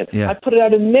over again. Yeah. I put it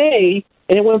out in May,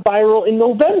 and it went viral in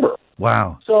November.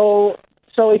 Wow. So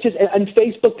it's just, and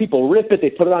Facebook people rip it,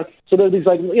 they put it on. So there's these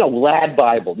Lad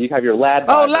Bible. You have your Lad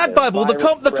Bible. Oh, Lad Bible,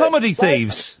 the comedy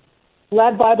thieves.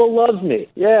 Lad Bible loves me.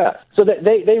 Yeah. So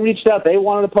they reached out. They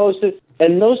wanted to post it.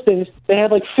 And those things, they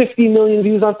had like 50 million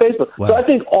views on Facebook. Wow. So I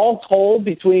think all told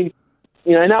between,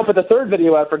 I now put the third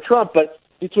video out for Trump, but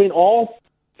between all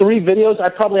 3 videos, I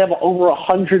probably have over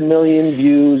 100 million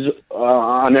views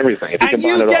on everything. If you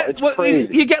combine it all. It's crazy.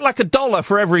 You get like $1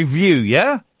 for every view,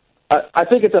 yeah? I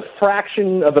think it's a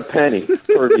fraction of a penny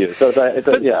per view. So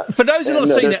yeah. For those who've not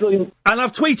seen it, and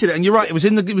I've tweeted it, and you're right, it was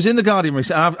in the Guardian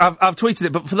recently. And I've tweeted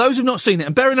it, but for those who've not seen it,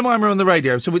 and bearing in mind we're on the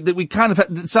radio, so we kind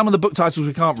of some of the book titles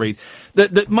we can't read.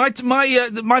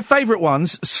 My favourite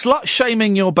ones: Slut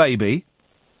Shaming Your Baby.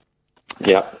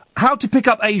 Yeah. How to Pick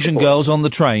Up Asian Girls on the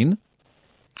Train.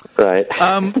 Right.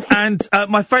 And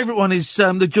my favourite one is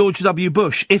the George W.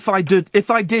 Bush. If I did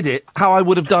it, how I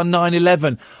would have done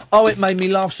 9/11. Oh, it made me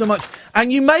laugh so much.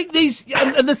 And you make these,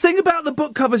 and the thing about the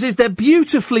book covers is they're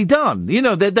beautifully done. You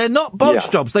know, they're not bodge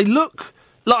jobs. They look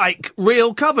like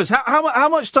real covers. How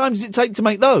much time does it take to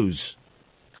make those?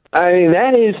 I mean,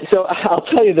 that is so. I'll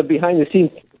tell you the behind the scenes.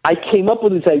 I came up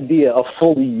with this idea a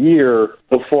full year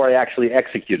before I actually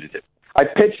executed it. I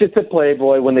pitched it to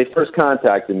Playboy when they first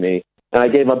contacted me. And I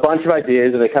gave them a bunch of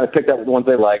ideas, and they kind of picked up the ones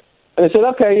they liked. And they said,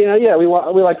 okay, we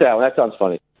like that one. That sounds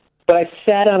funny. But I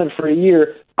sat on it for a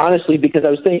year, honestly, because I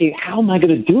was thinking, how am I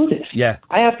going to do this? Yeah.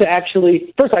 I have to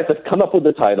first I have to come up with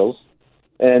the titles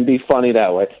and be funny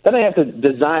that way. Then I have to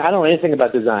design. I don't know anything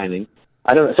about designing.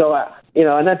 And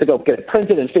I have to go get it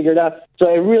printed and figure it out. So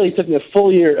it really took me a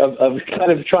full year of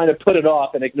kind of trying to put it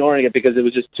off and ignoring it because it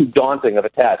was just too daunting of a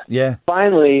task. Yeah.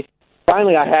 Finally,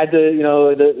 I had to,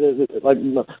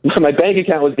 my bank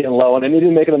account was getting low, and I needed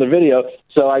to make another video.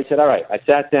 So I said, all right. I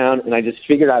sat down, and I just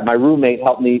figured out. My roommate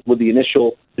helped me with the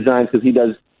initial designs because he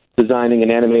does designing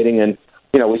and animating, and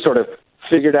we sort of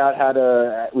figured out how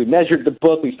to. We measured the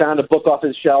book. We found a book off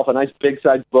his shelf, a nice big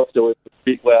size book, so it would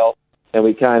read well, and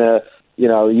we kind of,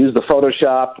 used the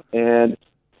Photoshop, and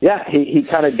he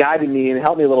kind of guided me and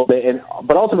helped me a little bit.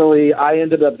 But ultimately, I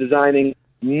ended up designing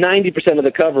 90% of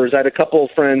the covers. I had a couple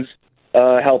of friends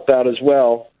helped out as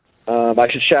well. I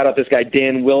should shout out this guy,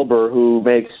 Dan Wilbur, who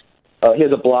makes, he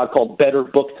has a blog called Better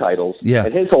Book Titles. Yeah.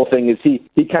 And his whole thing is he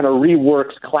kind of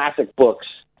reworks classic books,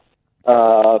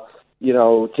 to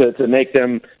make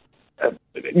them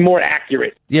more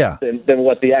accurate than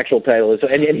what the actual title is.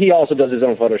 And he also does his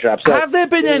own Photoshop. So have there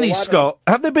been any, Scott,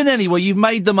 where you've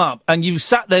made them up and you've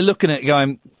sat there looking at it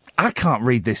going, I can't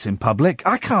read this in public.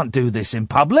 I can't do this in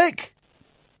public.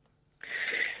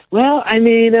 Well, I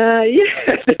mean, there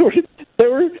was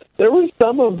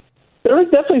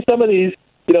definitely some of these,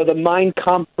 the Mein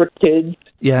Kampf for kids.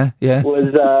 Yeah. was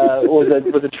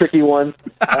a tricky one.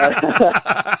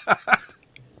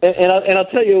 And I'll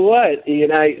tell you what,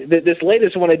 Ian, this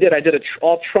latest one I did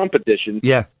all Trump edition.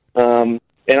 Yeah. And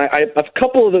a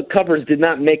couple of the covers did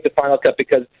not make the final cut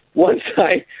because once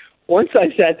I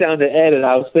sat down to edit,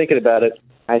 I was thinking about it.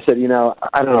 I said,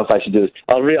 I don't know if I should do this.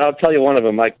 I'll tell you one of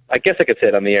them. I guess I could say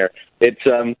it on the air. It's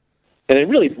and I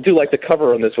really do like the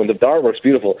cover on this one. The artwork's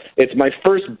beautiful. It's my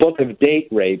first book of date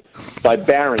rape by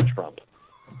Barron Trump,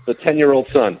 the 10-year-old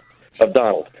son of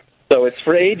Donald. So it's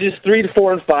for ages 3 to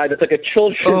 4 and 5. It's like a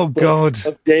children's book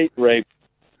of date rape.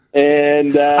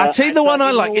 And I tell you the one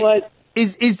I like.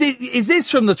 Is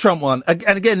this from the Trump one?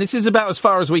 And again, this is about as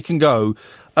far as we can go.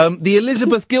 The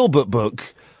Elizabeth Gilbert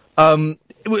book.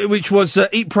 Which was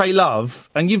Eat, Pray, Love,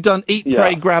 and you've done Eat,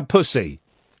 Pray, Grab, Pussy.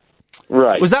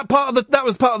 Right. Was that part of that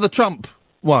was part of the Trump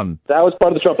one? That was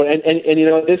part of the Trump one. And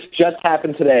this just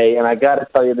happened today, and I got to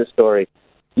tell you this story.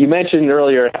 You mentioned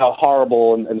earlier how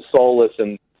horrible and soulless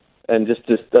and just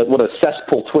what a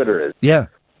cesspool Twitter is. Yeah.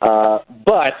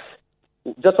 But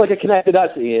just like it connected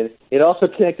us, Ian, it also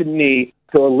connected me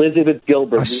to Elizabeth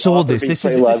Gilbert. I saw this. This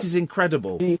is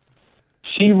incredible.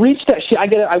 She reached out.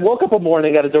 I woke up one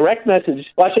morning, got a direct message.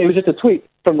 Well, actually, it was just a tweet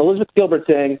from Elizabeth Gilbert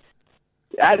saying,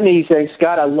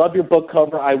 Scott, I love your book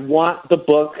cover. I want the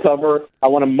book cover. I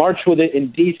want to march with it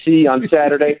in D.C. on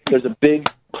Saturday. There's a big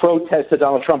protest to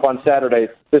Donald Trump on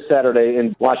this Saturday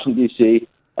in Washington, D.C.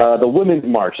 The Women's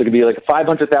March. There could be like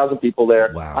 500,000 people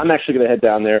there. Wow. I'm actually going to head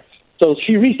down there. So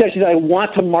she reached out. She said, I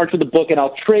want to march with the book, and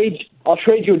I'll trade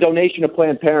you a donation to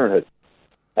Planned Parenthood.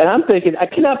 And I'm thinking,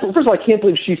 first of all, I can't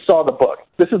believe she saw the book.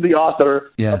 This is the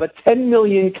author of a 10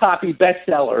 million copy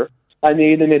bestseller. I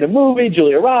mean, they made a movie,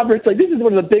 Julia Roberts. This is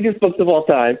one of the biggest books of all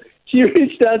time. She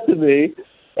reached out to me.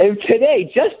 And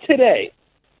just today,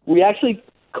 we actually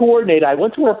coordinated. I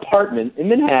went to her apartment in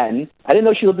Manhattan. I didn't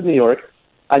know she lived in New York.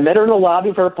 I met her in the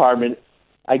lobby of her apartment.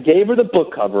 I gave her the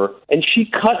book cover, and she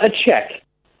cut a check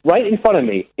right in front of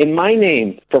me in my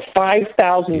name for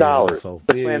 $5,000 to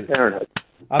Planned Parenthood.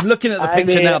 I'm looking at the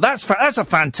picture now. That's a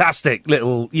fantastic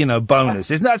little,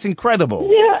 bonus. Isn't that? That's incredible?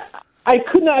 Yeah, I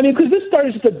could not. because this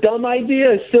started just a dumb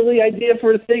idea, a silly idea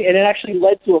for a thing, and it actually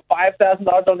led to a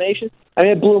 $5,000 donation.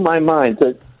 It blew my mind. So,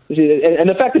 and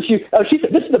the fact that she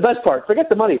said, this is the best part. Forget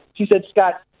the money. She said,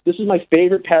 Scott, this is my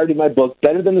favorite parody of my book,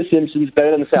 better than The Simpsons,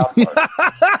 better than the South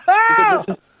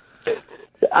Park.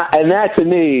 And that, to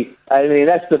me, I mean,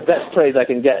 that's the best praise I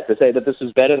can get, to say that this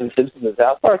is better than Simpsons and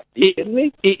South Park. Are you kidding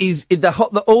me? It is.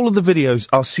 All of the videos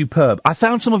are superb. I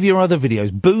found some of your other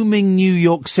videos, Booming New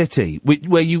York City,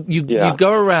 where you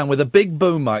go around with a big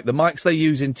boom mic, the mics they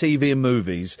use in TV and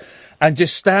movies, and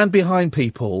just stand behind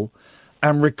people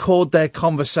and record their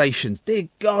conversations. Dear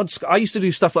God, I used to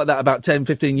do stuff like that about 10,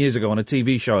 15 years ago on a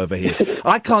TV show over here.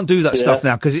 I can't do that stuff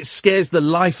now because it scares the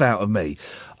life out of me.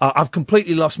 I've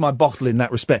completely lost my bottle in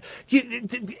that respect.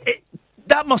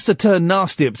 That must have turned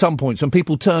nasty at some points when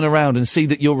people turn around and see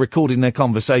that you're recording their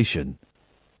conversation.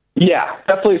 Yeah,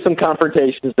 definitely some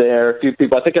confrontations there. A few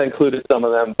people, I think I included some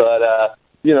of them, but,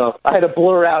 I had to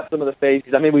blur out some of the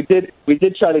faces. I mean, we did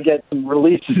try to get some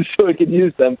releases so we could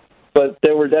use them. But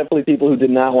there were definitely people who did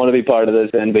not want to be part of this,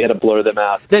 and we had to blur them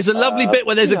out. There's a lovely bit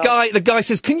where there's a guy, the guy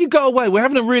says, "Can you go away? We're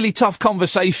having a really tough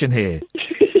conversation here."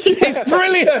 It's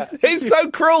brilliant. It's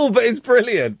so cruel, but it's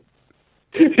brilliant.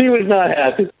 He was not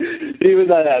happy.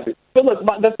 But look,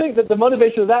 the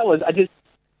motivation of that was,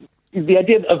 the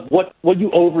idea of what you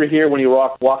overhear when you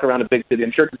walk around a big city.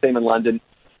 I'm sure it's the same in London.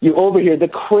 You overhear the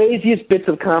craziest bits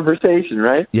of conversation,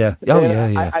 right? Yeah.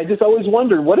 Yeah. I just always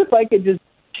wondered, what if I could just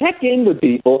check in with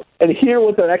people and hear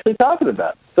what they're actually talking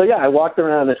about. So I walked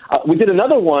around and we did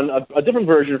another one, a different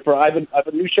version for I have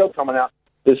a new show coming out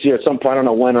this year at some point. I don't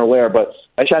know when or where, but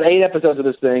I shot 8 episodes of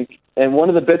this thing, and one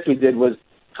of the bits we did was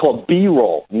called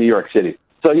B-roll in New York City.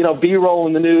 So B-roll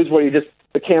in the news, where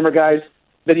the camera guys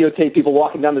videotape people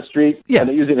walking down the street, and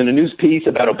they use it in a news piece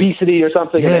about obesity or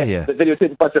something. They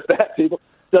videotape a bunch of fat people.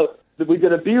 So we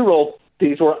did a B-roll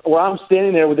piece where I'm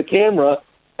standing there with the camera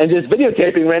and just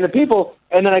videotaping random people,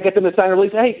 and then I get them to sign a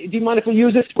release. Hey, do you mind if we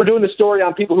use this? We're doing a story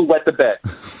on people who wet the bed.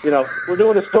 We're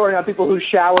doing a story on people who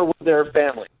shower with their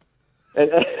family. And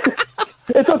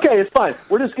it's okay. It's fine.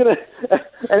 We're just going to...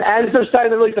 And as they're signing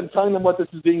the release, I'm telling them what this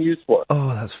is being used for.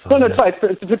 Oh, that's fun. No, it's fine.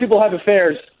 For people who have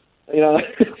affairs,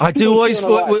 I do always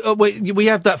feel... We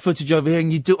have that footage over here,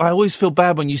 and I always feel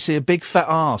bad when you see a big fat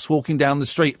arse walking down the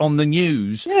street on the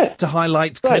news to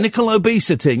highlight clinical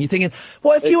obesity, and you're thinking,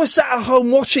 what if you were sat at home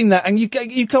watching that, and you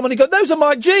come on and go, those are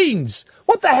my jeans!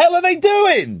 What the hell are they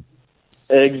doing?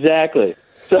 Exactly.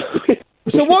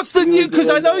 So what's the new... Because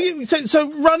I know you...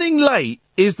 So Running Late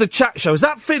is the chat show. Is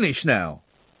that finished now?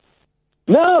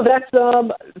 No, that's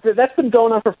been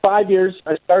going on for 5 years.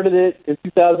 I started it in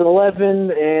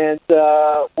 2011, and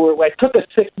I took a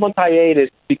 6-month hiatus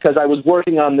because I was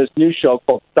working on this new show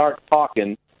called Start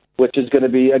Talking, which is going to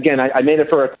be, again, I made it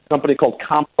for a company called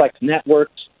Complex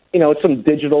Networks. It's some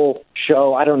digital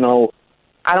show. I don't know.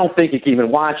 I don't think you can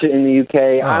even watch it in the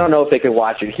UK. I don't know if they can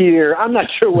watch it here. I'm not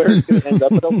sure where it's going to end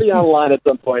up, but it'll be online at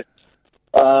some point.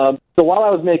 So while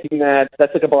I was making that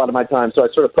took up a lot of my time, so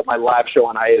I sort of put my live show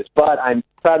on hiatus. But I'm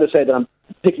proud to say that I'm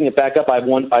picking it back up. I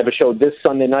have a show this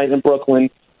Sunday night in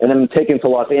Brooklyn, and then I'm taking it to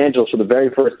Los Angeles for the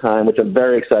very first time, which I'm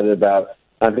very excited about.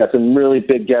 I've got some really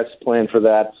big guests planned for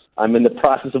that. I'm in the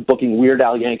process of booking Weird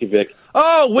Al Yankovic.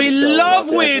 Oh, we love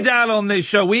Weird Al on this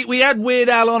show. We had Weird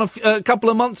Al on a couple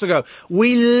of months ago.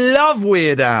 We love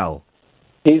Weird Al.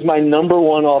 He's my number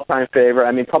one all-time favorite.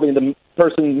 I mean, probably the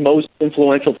person most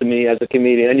influential to me as a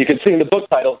comedian. And you can see in the book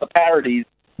title, the parodies.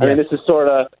 I mean, this is sort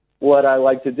of what I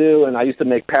like to do, and I used to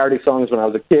make parody songs when I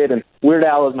was a kid, and Weird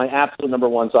Al is my absolute number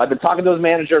one. So I've been talking to his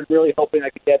manager, really hoping I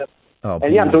could get him.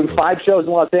 And I'm doing 5 shows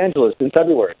in Los Angeles in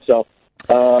February. So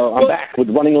I'm back with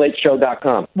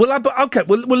RunningLateShow.com. Well,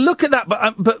 we'll look at that.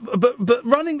 But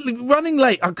running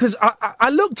late, because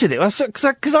I looked at it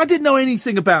because I didn't know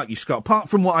anything about you, Scott, apart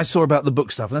from what I saw about the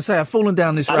book stuff. And I say I've fallen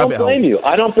down this rabbit hole.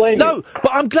 I don't blame you. No,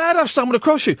 but I'm glad I've stumbled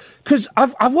across you because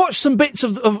I've watched some bits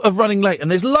of Running Late, and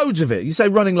there's loads of it. You say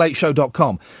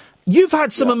RunningLateShow.com. You've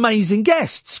had some amazing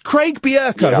guests. Craig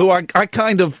Bierko, who I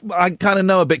kind of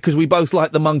know a bit because we both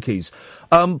like the Monkees.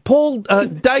 Paul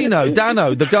Dano,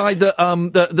 the guy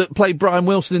that played Brian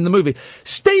Wilson in the movie.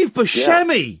 Steve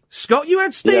Buscemi. Scott, you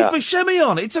had Steve Buscemi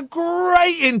on. It's a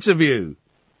great interview.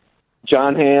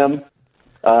 John Hamm,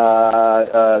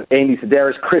 Amy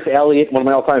Sedaris, Chris Elliott, one of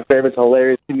my all-time favorites,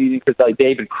 hilarious comedian,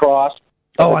 David Cross.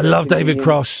 Oh, I love David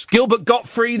Cross. Gilbert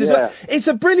Gottfried as well. It's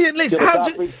a brilliant list. How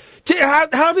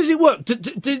does it work?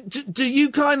 Do you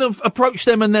kind of approach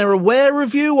them and they're aware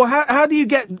of you, or how do you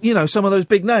get some of those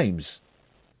big names?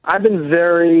 I've been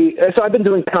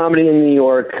doing comedy in New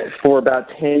York for about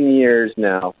 10 years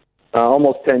now,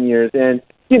 almost 10 years, and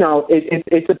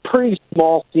it's a pretty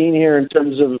small scene here in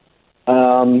terms of.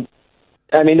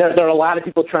 There are a lot of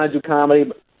people trying to do comedy,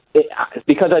 but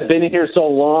because I've been here so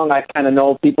long, I kind of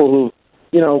know people who've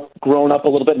grown up a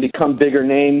little bit and become bigger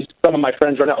names. Some of my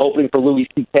friends are now opening for Louis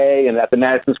C.K. and at the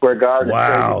Madison Square Garden.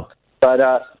 Wow. But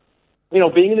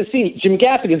being in the scene. Jim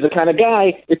Gaffigan's the kind of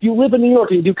guy, if you live in New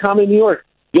York and you do comedy in New York,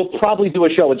 you'll probably do a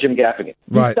show with Jim Gaffigan.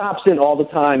 Right. He stops in all the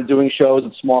time doing shows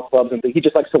at small clubs, and he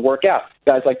just likes to work out.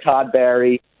 Guys like Todd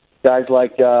Barry, guys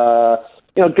like,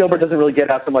 Gilbert doesn't really get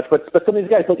out so much, but some of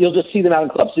these guys, you'll just see them out in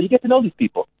clubs. So you get to know these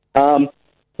people.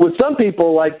 With some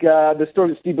people, like the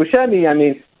story of Steve Buscemi, I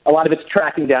mean, a lot of it's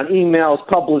tracking down emails,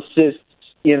 publicists,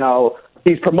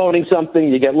 he's promoting something,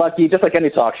 you get lucky, just like any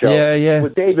talk show. Yeah.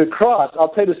 With David Cross, I'll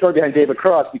tell you the story behind David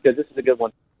Cross because this is a good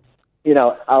one.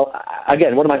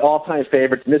 Again, one of my all-time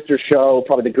favorites, Mr. Show,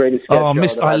 probably the greatest sketch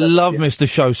show. I love Mr.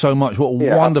 Show so much. What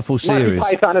a wonderful series.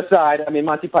 Monty Python aside, I mean,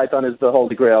 Monty Python is the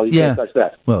holy grail. You can't touch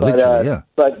that. Well, literally, yeah.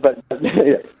 But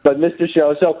Mr.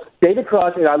 Show. So David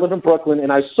Cross, I live in Brooklyn,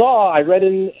 and I read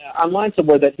online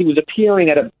somewhere that he was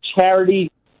appearing at a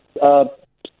charity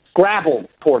Scrabble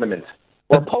tournament.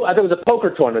 I think it was a poker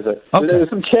tournament. There was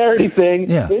some charity thing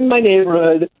in my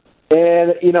neighborhood.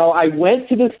 And, I went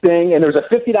to this thing, and there was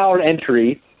a $50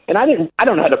 entry, and I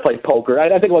don't know how to play poker. I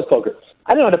think it was poker.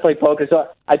 I don't know how to play poker, so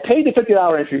I paid the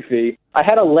 $50 entry fee. I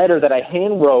had a letter that I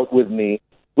hand-wrote with me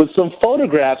with some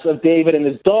photographs of David and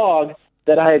his dog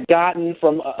that I had gotten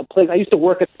from a place. I used to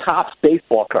work at Topps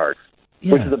Baseball Cards,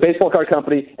 which is a baseball card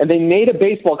company, and they made a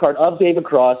baseball card of David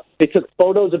Cross. They took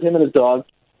photos of him and his dog,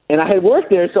 and I had worked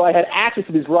there, so I had access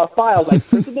to these raw files. I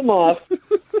printed them off,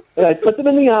 and I put them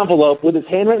in the envelope with his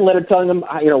handwritten letter telling him,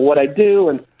 what I do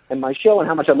and my show and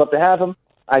how much I'd love to have him.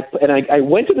 I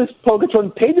went to this poker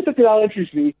tournament, paid the $50 entry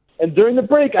fee, and during the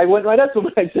break, I went right up to him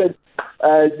and I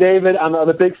said, David, I'm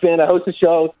a big fan. I host a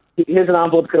show. Here's an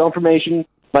envelope, confirmation.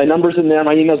 My number's in there.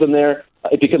 My email's in there.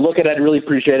 If you could look at it, I'd really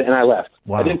appreciate it. And I left.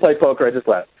 Wow. I didn't play poker. I just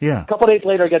left. Yeah. A couple of days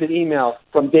later, I got an email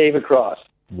from David Cross.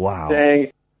 Wow.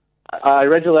 Saying, I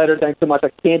read your letter. Thanks so much. I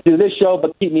can't do this show,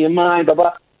 but keep me in mind. Blah,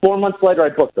 blah. 4 months later, I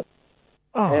booked him.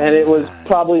 And it was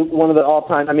probably one of the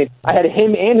all-time. I mean, I had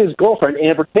him and his girlfriend,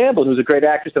 Amber Campbell, who's a great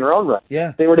actress in her own right.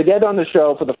 Yeah. They were together on the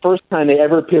show for the first time they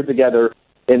ever appeared together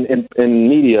in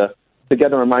media,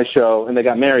 together on my show, and they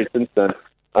got married since then.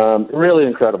 Really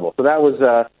incredible. So that was,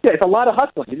 it's a lot of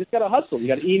hustling. You just got to hustle. You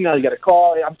got to email. You got to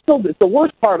call. It's the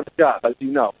worst part of the job, as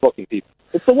you know, booking people.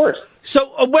 It's the worst.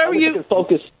 So where are you?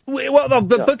 Focus. Well,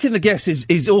 booking the guests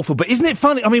is awful, but isn't it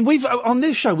funny? I mean, we've on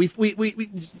this show,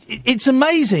 it's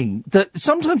amazing that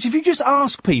sometimes if you just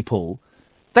ask people,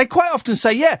 they quite often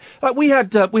say, yeah. Like we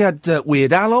had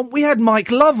Weird Al on, we had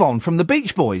Mike Love on from the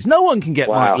Beach Boys. No one can get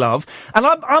Mike Love, and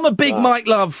I'm a big Mike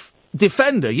Love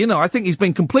defender. I think he's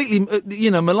been completely,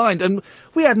 maligned. And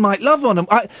we had Mike Love on him.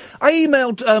 I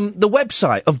emailed the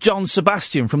website of John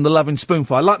Sebastian from the Lovin'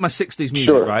 Spoonful. I like my 60s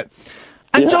music, right?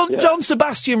 And John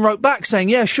Sebastian wrote back saying,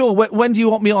 yeah, sure, when do you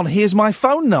want me on? Here's my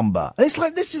phone number. And it's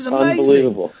like, this is amazing.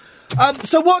 Unbelievable.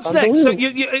 So what's next? So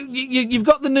you've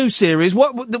got the new series.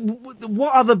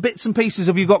 What other bits and pieces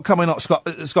have you got coming up, Scott?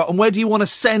 And where do you want to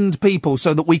send people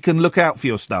so that we can look out for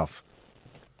your stuff?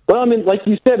 Well, I mean, like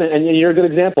you said, and you're a good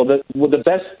example, the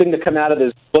best thing to come out of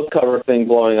this book cover thing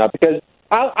blowing up, because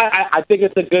I think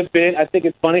it's a good bit. I think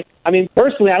it's funny. I mean,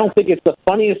 personally, I don't think it's the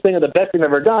funniest thing or the best thing I've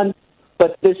ever done,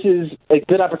 but this is a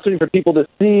good opportunity for people to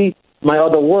see my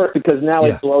other work, because now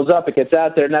it blows up, it gets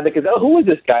out there, now they can say, oh, who is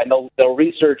this guy? And they'll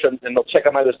research and they'll check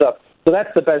out my other stuff. So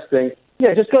that's the best thing.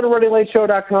 Yeah, just go to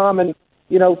RunningLateShow.com and,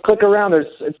 click around.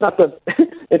 It's not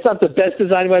the best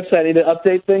design website. I need to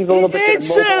update things a little bit.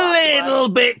 It's a little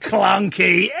bit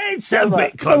clunky. It's a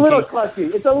bit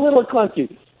clunky. It's a little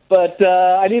clunky. But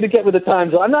I need to get with the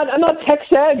times. I'm not tech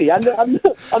savvy. I'm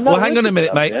not. Well, hang on a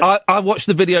minute, mate. I watched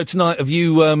the video tonight of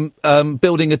you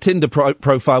building a Tinder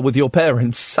profile with your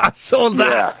parents. I saw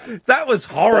that. Yeah. That was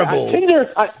horrible.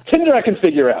 Tinder, I can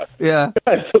figure out. Yeah,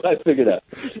 I figured out.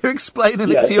 You're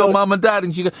explaining it to your mum and dad,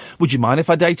 and you go, "Would you mind if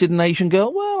I dated an Asian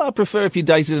girl?" Well, I prefer if you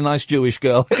dated a nice Jewish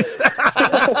girl.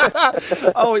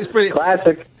 Oh, it's brilliant.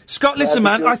 Classic. Scott, listen,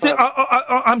 man. I think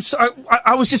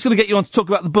I was just going to get you on to talk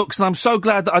about the books, and I'm so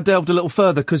glad that I delved a little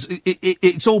further, because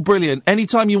it's all brilliant.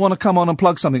 Anytime you want to come on and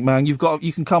plug something, man, you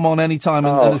can come on anytime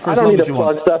and for as long as you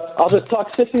want. I don't need to plug stuff. I'll just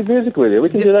talk 60s music with you. We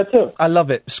can do that too. I love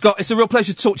it, Scott. It's a real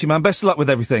pleasure to talk to you, man. Best of luck with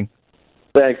everything.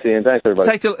 Thanks, Ian. Thanks, everybody.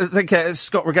 Take care. It's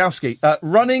Scott Rogowsky.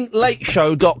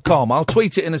 RunningLateShow.com. I'll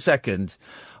tweet it in a second.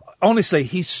 Honestly,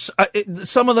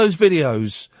 some of those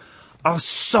videos are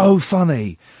so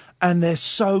funny. And they're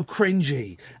so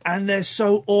cringy, and they're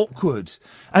so awkward,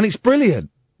 and it's brilliant.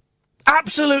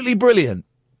 Absolutely brilliant.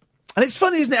 And it's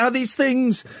funny, isn't it, how these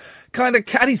things kind of...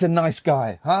 And he's a nice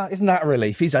guy, huh? Isn't that a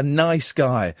relief? He's a nice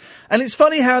guy. And it's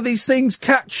funny how these things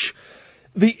catch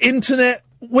the internet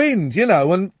wind,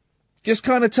 and just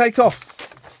kind of take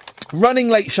off.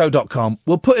 runninglateshow.com.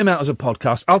 We'll put him out as a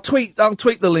podcast. I'll tweet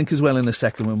the link as well in a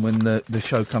second when the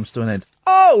show comes to an end.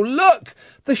 Oh, look!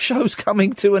 The show's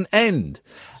coming to an end.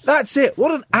 That's it.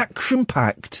 What an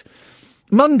action-packed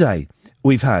Monday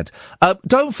we've had.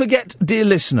 Don't forget, dear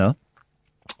listener,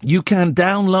 you can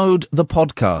download the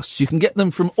podcasts. You can get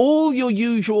them from all your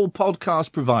usual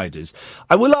podcast providers.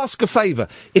 I will ask a favour.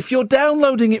 If you're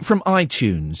downloading it from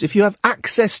iTunes, if you have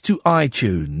access to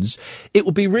iTunes, it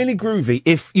would be really groovy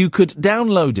if you could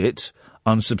download it,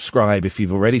 unsubscribe if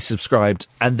you've already subscribed,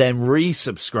 and then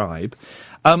resubscribe.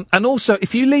 And also,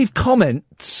 if you leave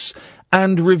comments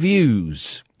and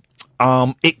reviews,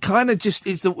 it kind of just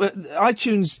is the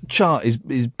iTunes chart is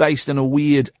based on a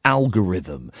weird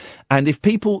algorithm, and if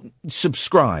people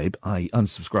subscribe, i.e.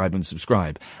 unsubscribe and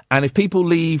subscribe, and if people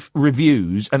leave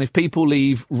reviews and if people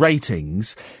leave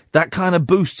ratings, that kind of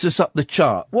boosts us up the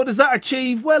chart. What does that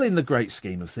achieve? Well, in the great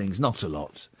scheme of things, not a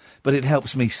lot, but it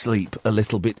helps me sleep a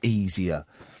little bit easier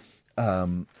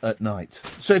at night.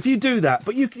 So if you do that,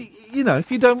 but you know,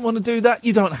 if you don't want to do that,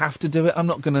 you don't have to do it. I'm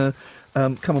not going to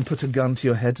come and put a gun to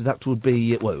your head. That would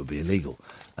be, well, it would be illegal.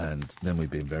 And then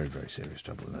we'd be in very, very serious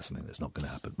trouble. And that's something that's not going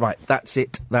to happen. Right, that's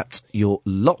it. That's your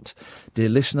lot, dear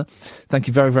listener. Thank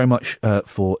you very, very much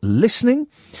for listening.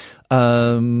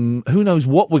 Who knows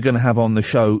what we're going to have on the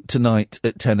show tonight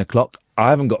at 10 o'clock? I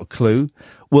haven't got a clue.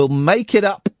 We'll make it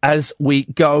up as we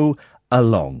go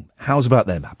along. How's about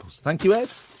them apples? Thank you, Ed.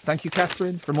 Thank you,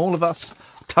 Catherine. From all of us,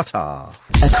 ta-ta.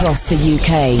 Across the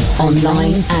UK,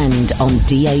 online and on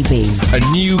DAB.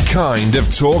 A new kind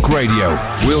of talk radio.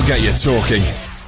 We'll get you talking.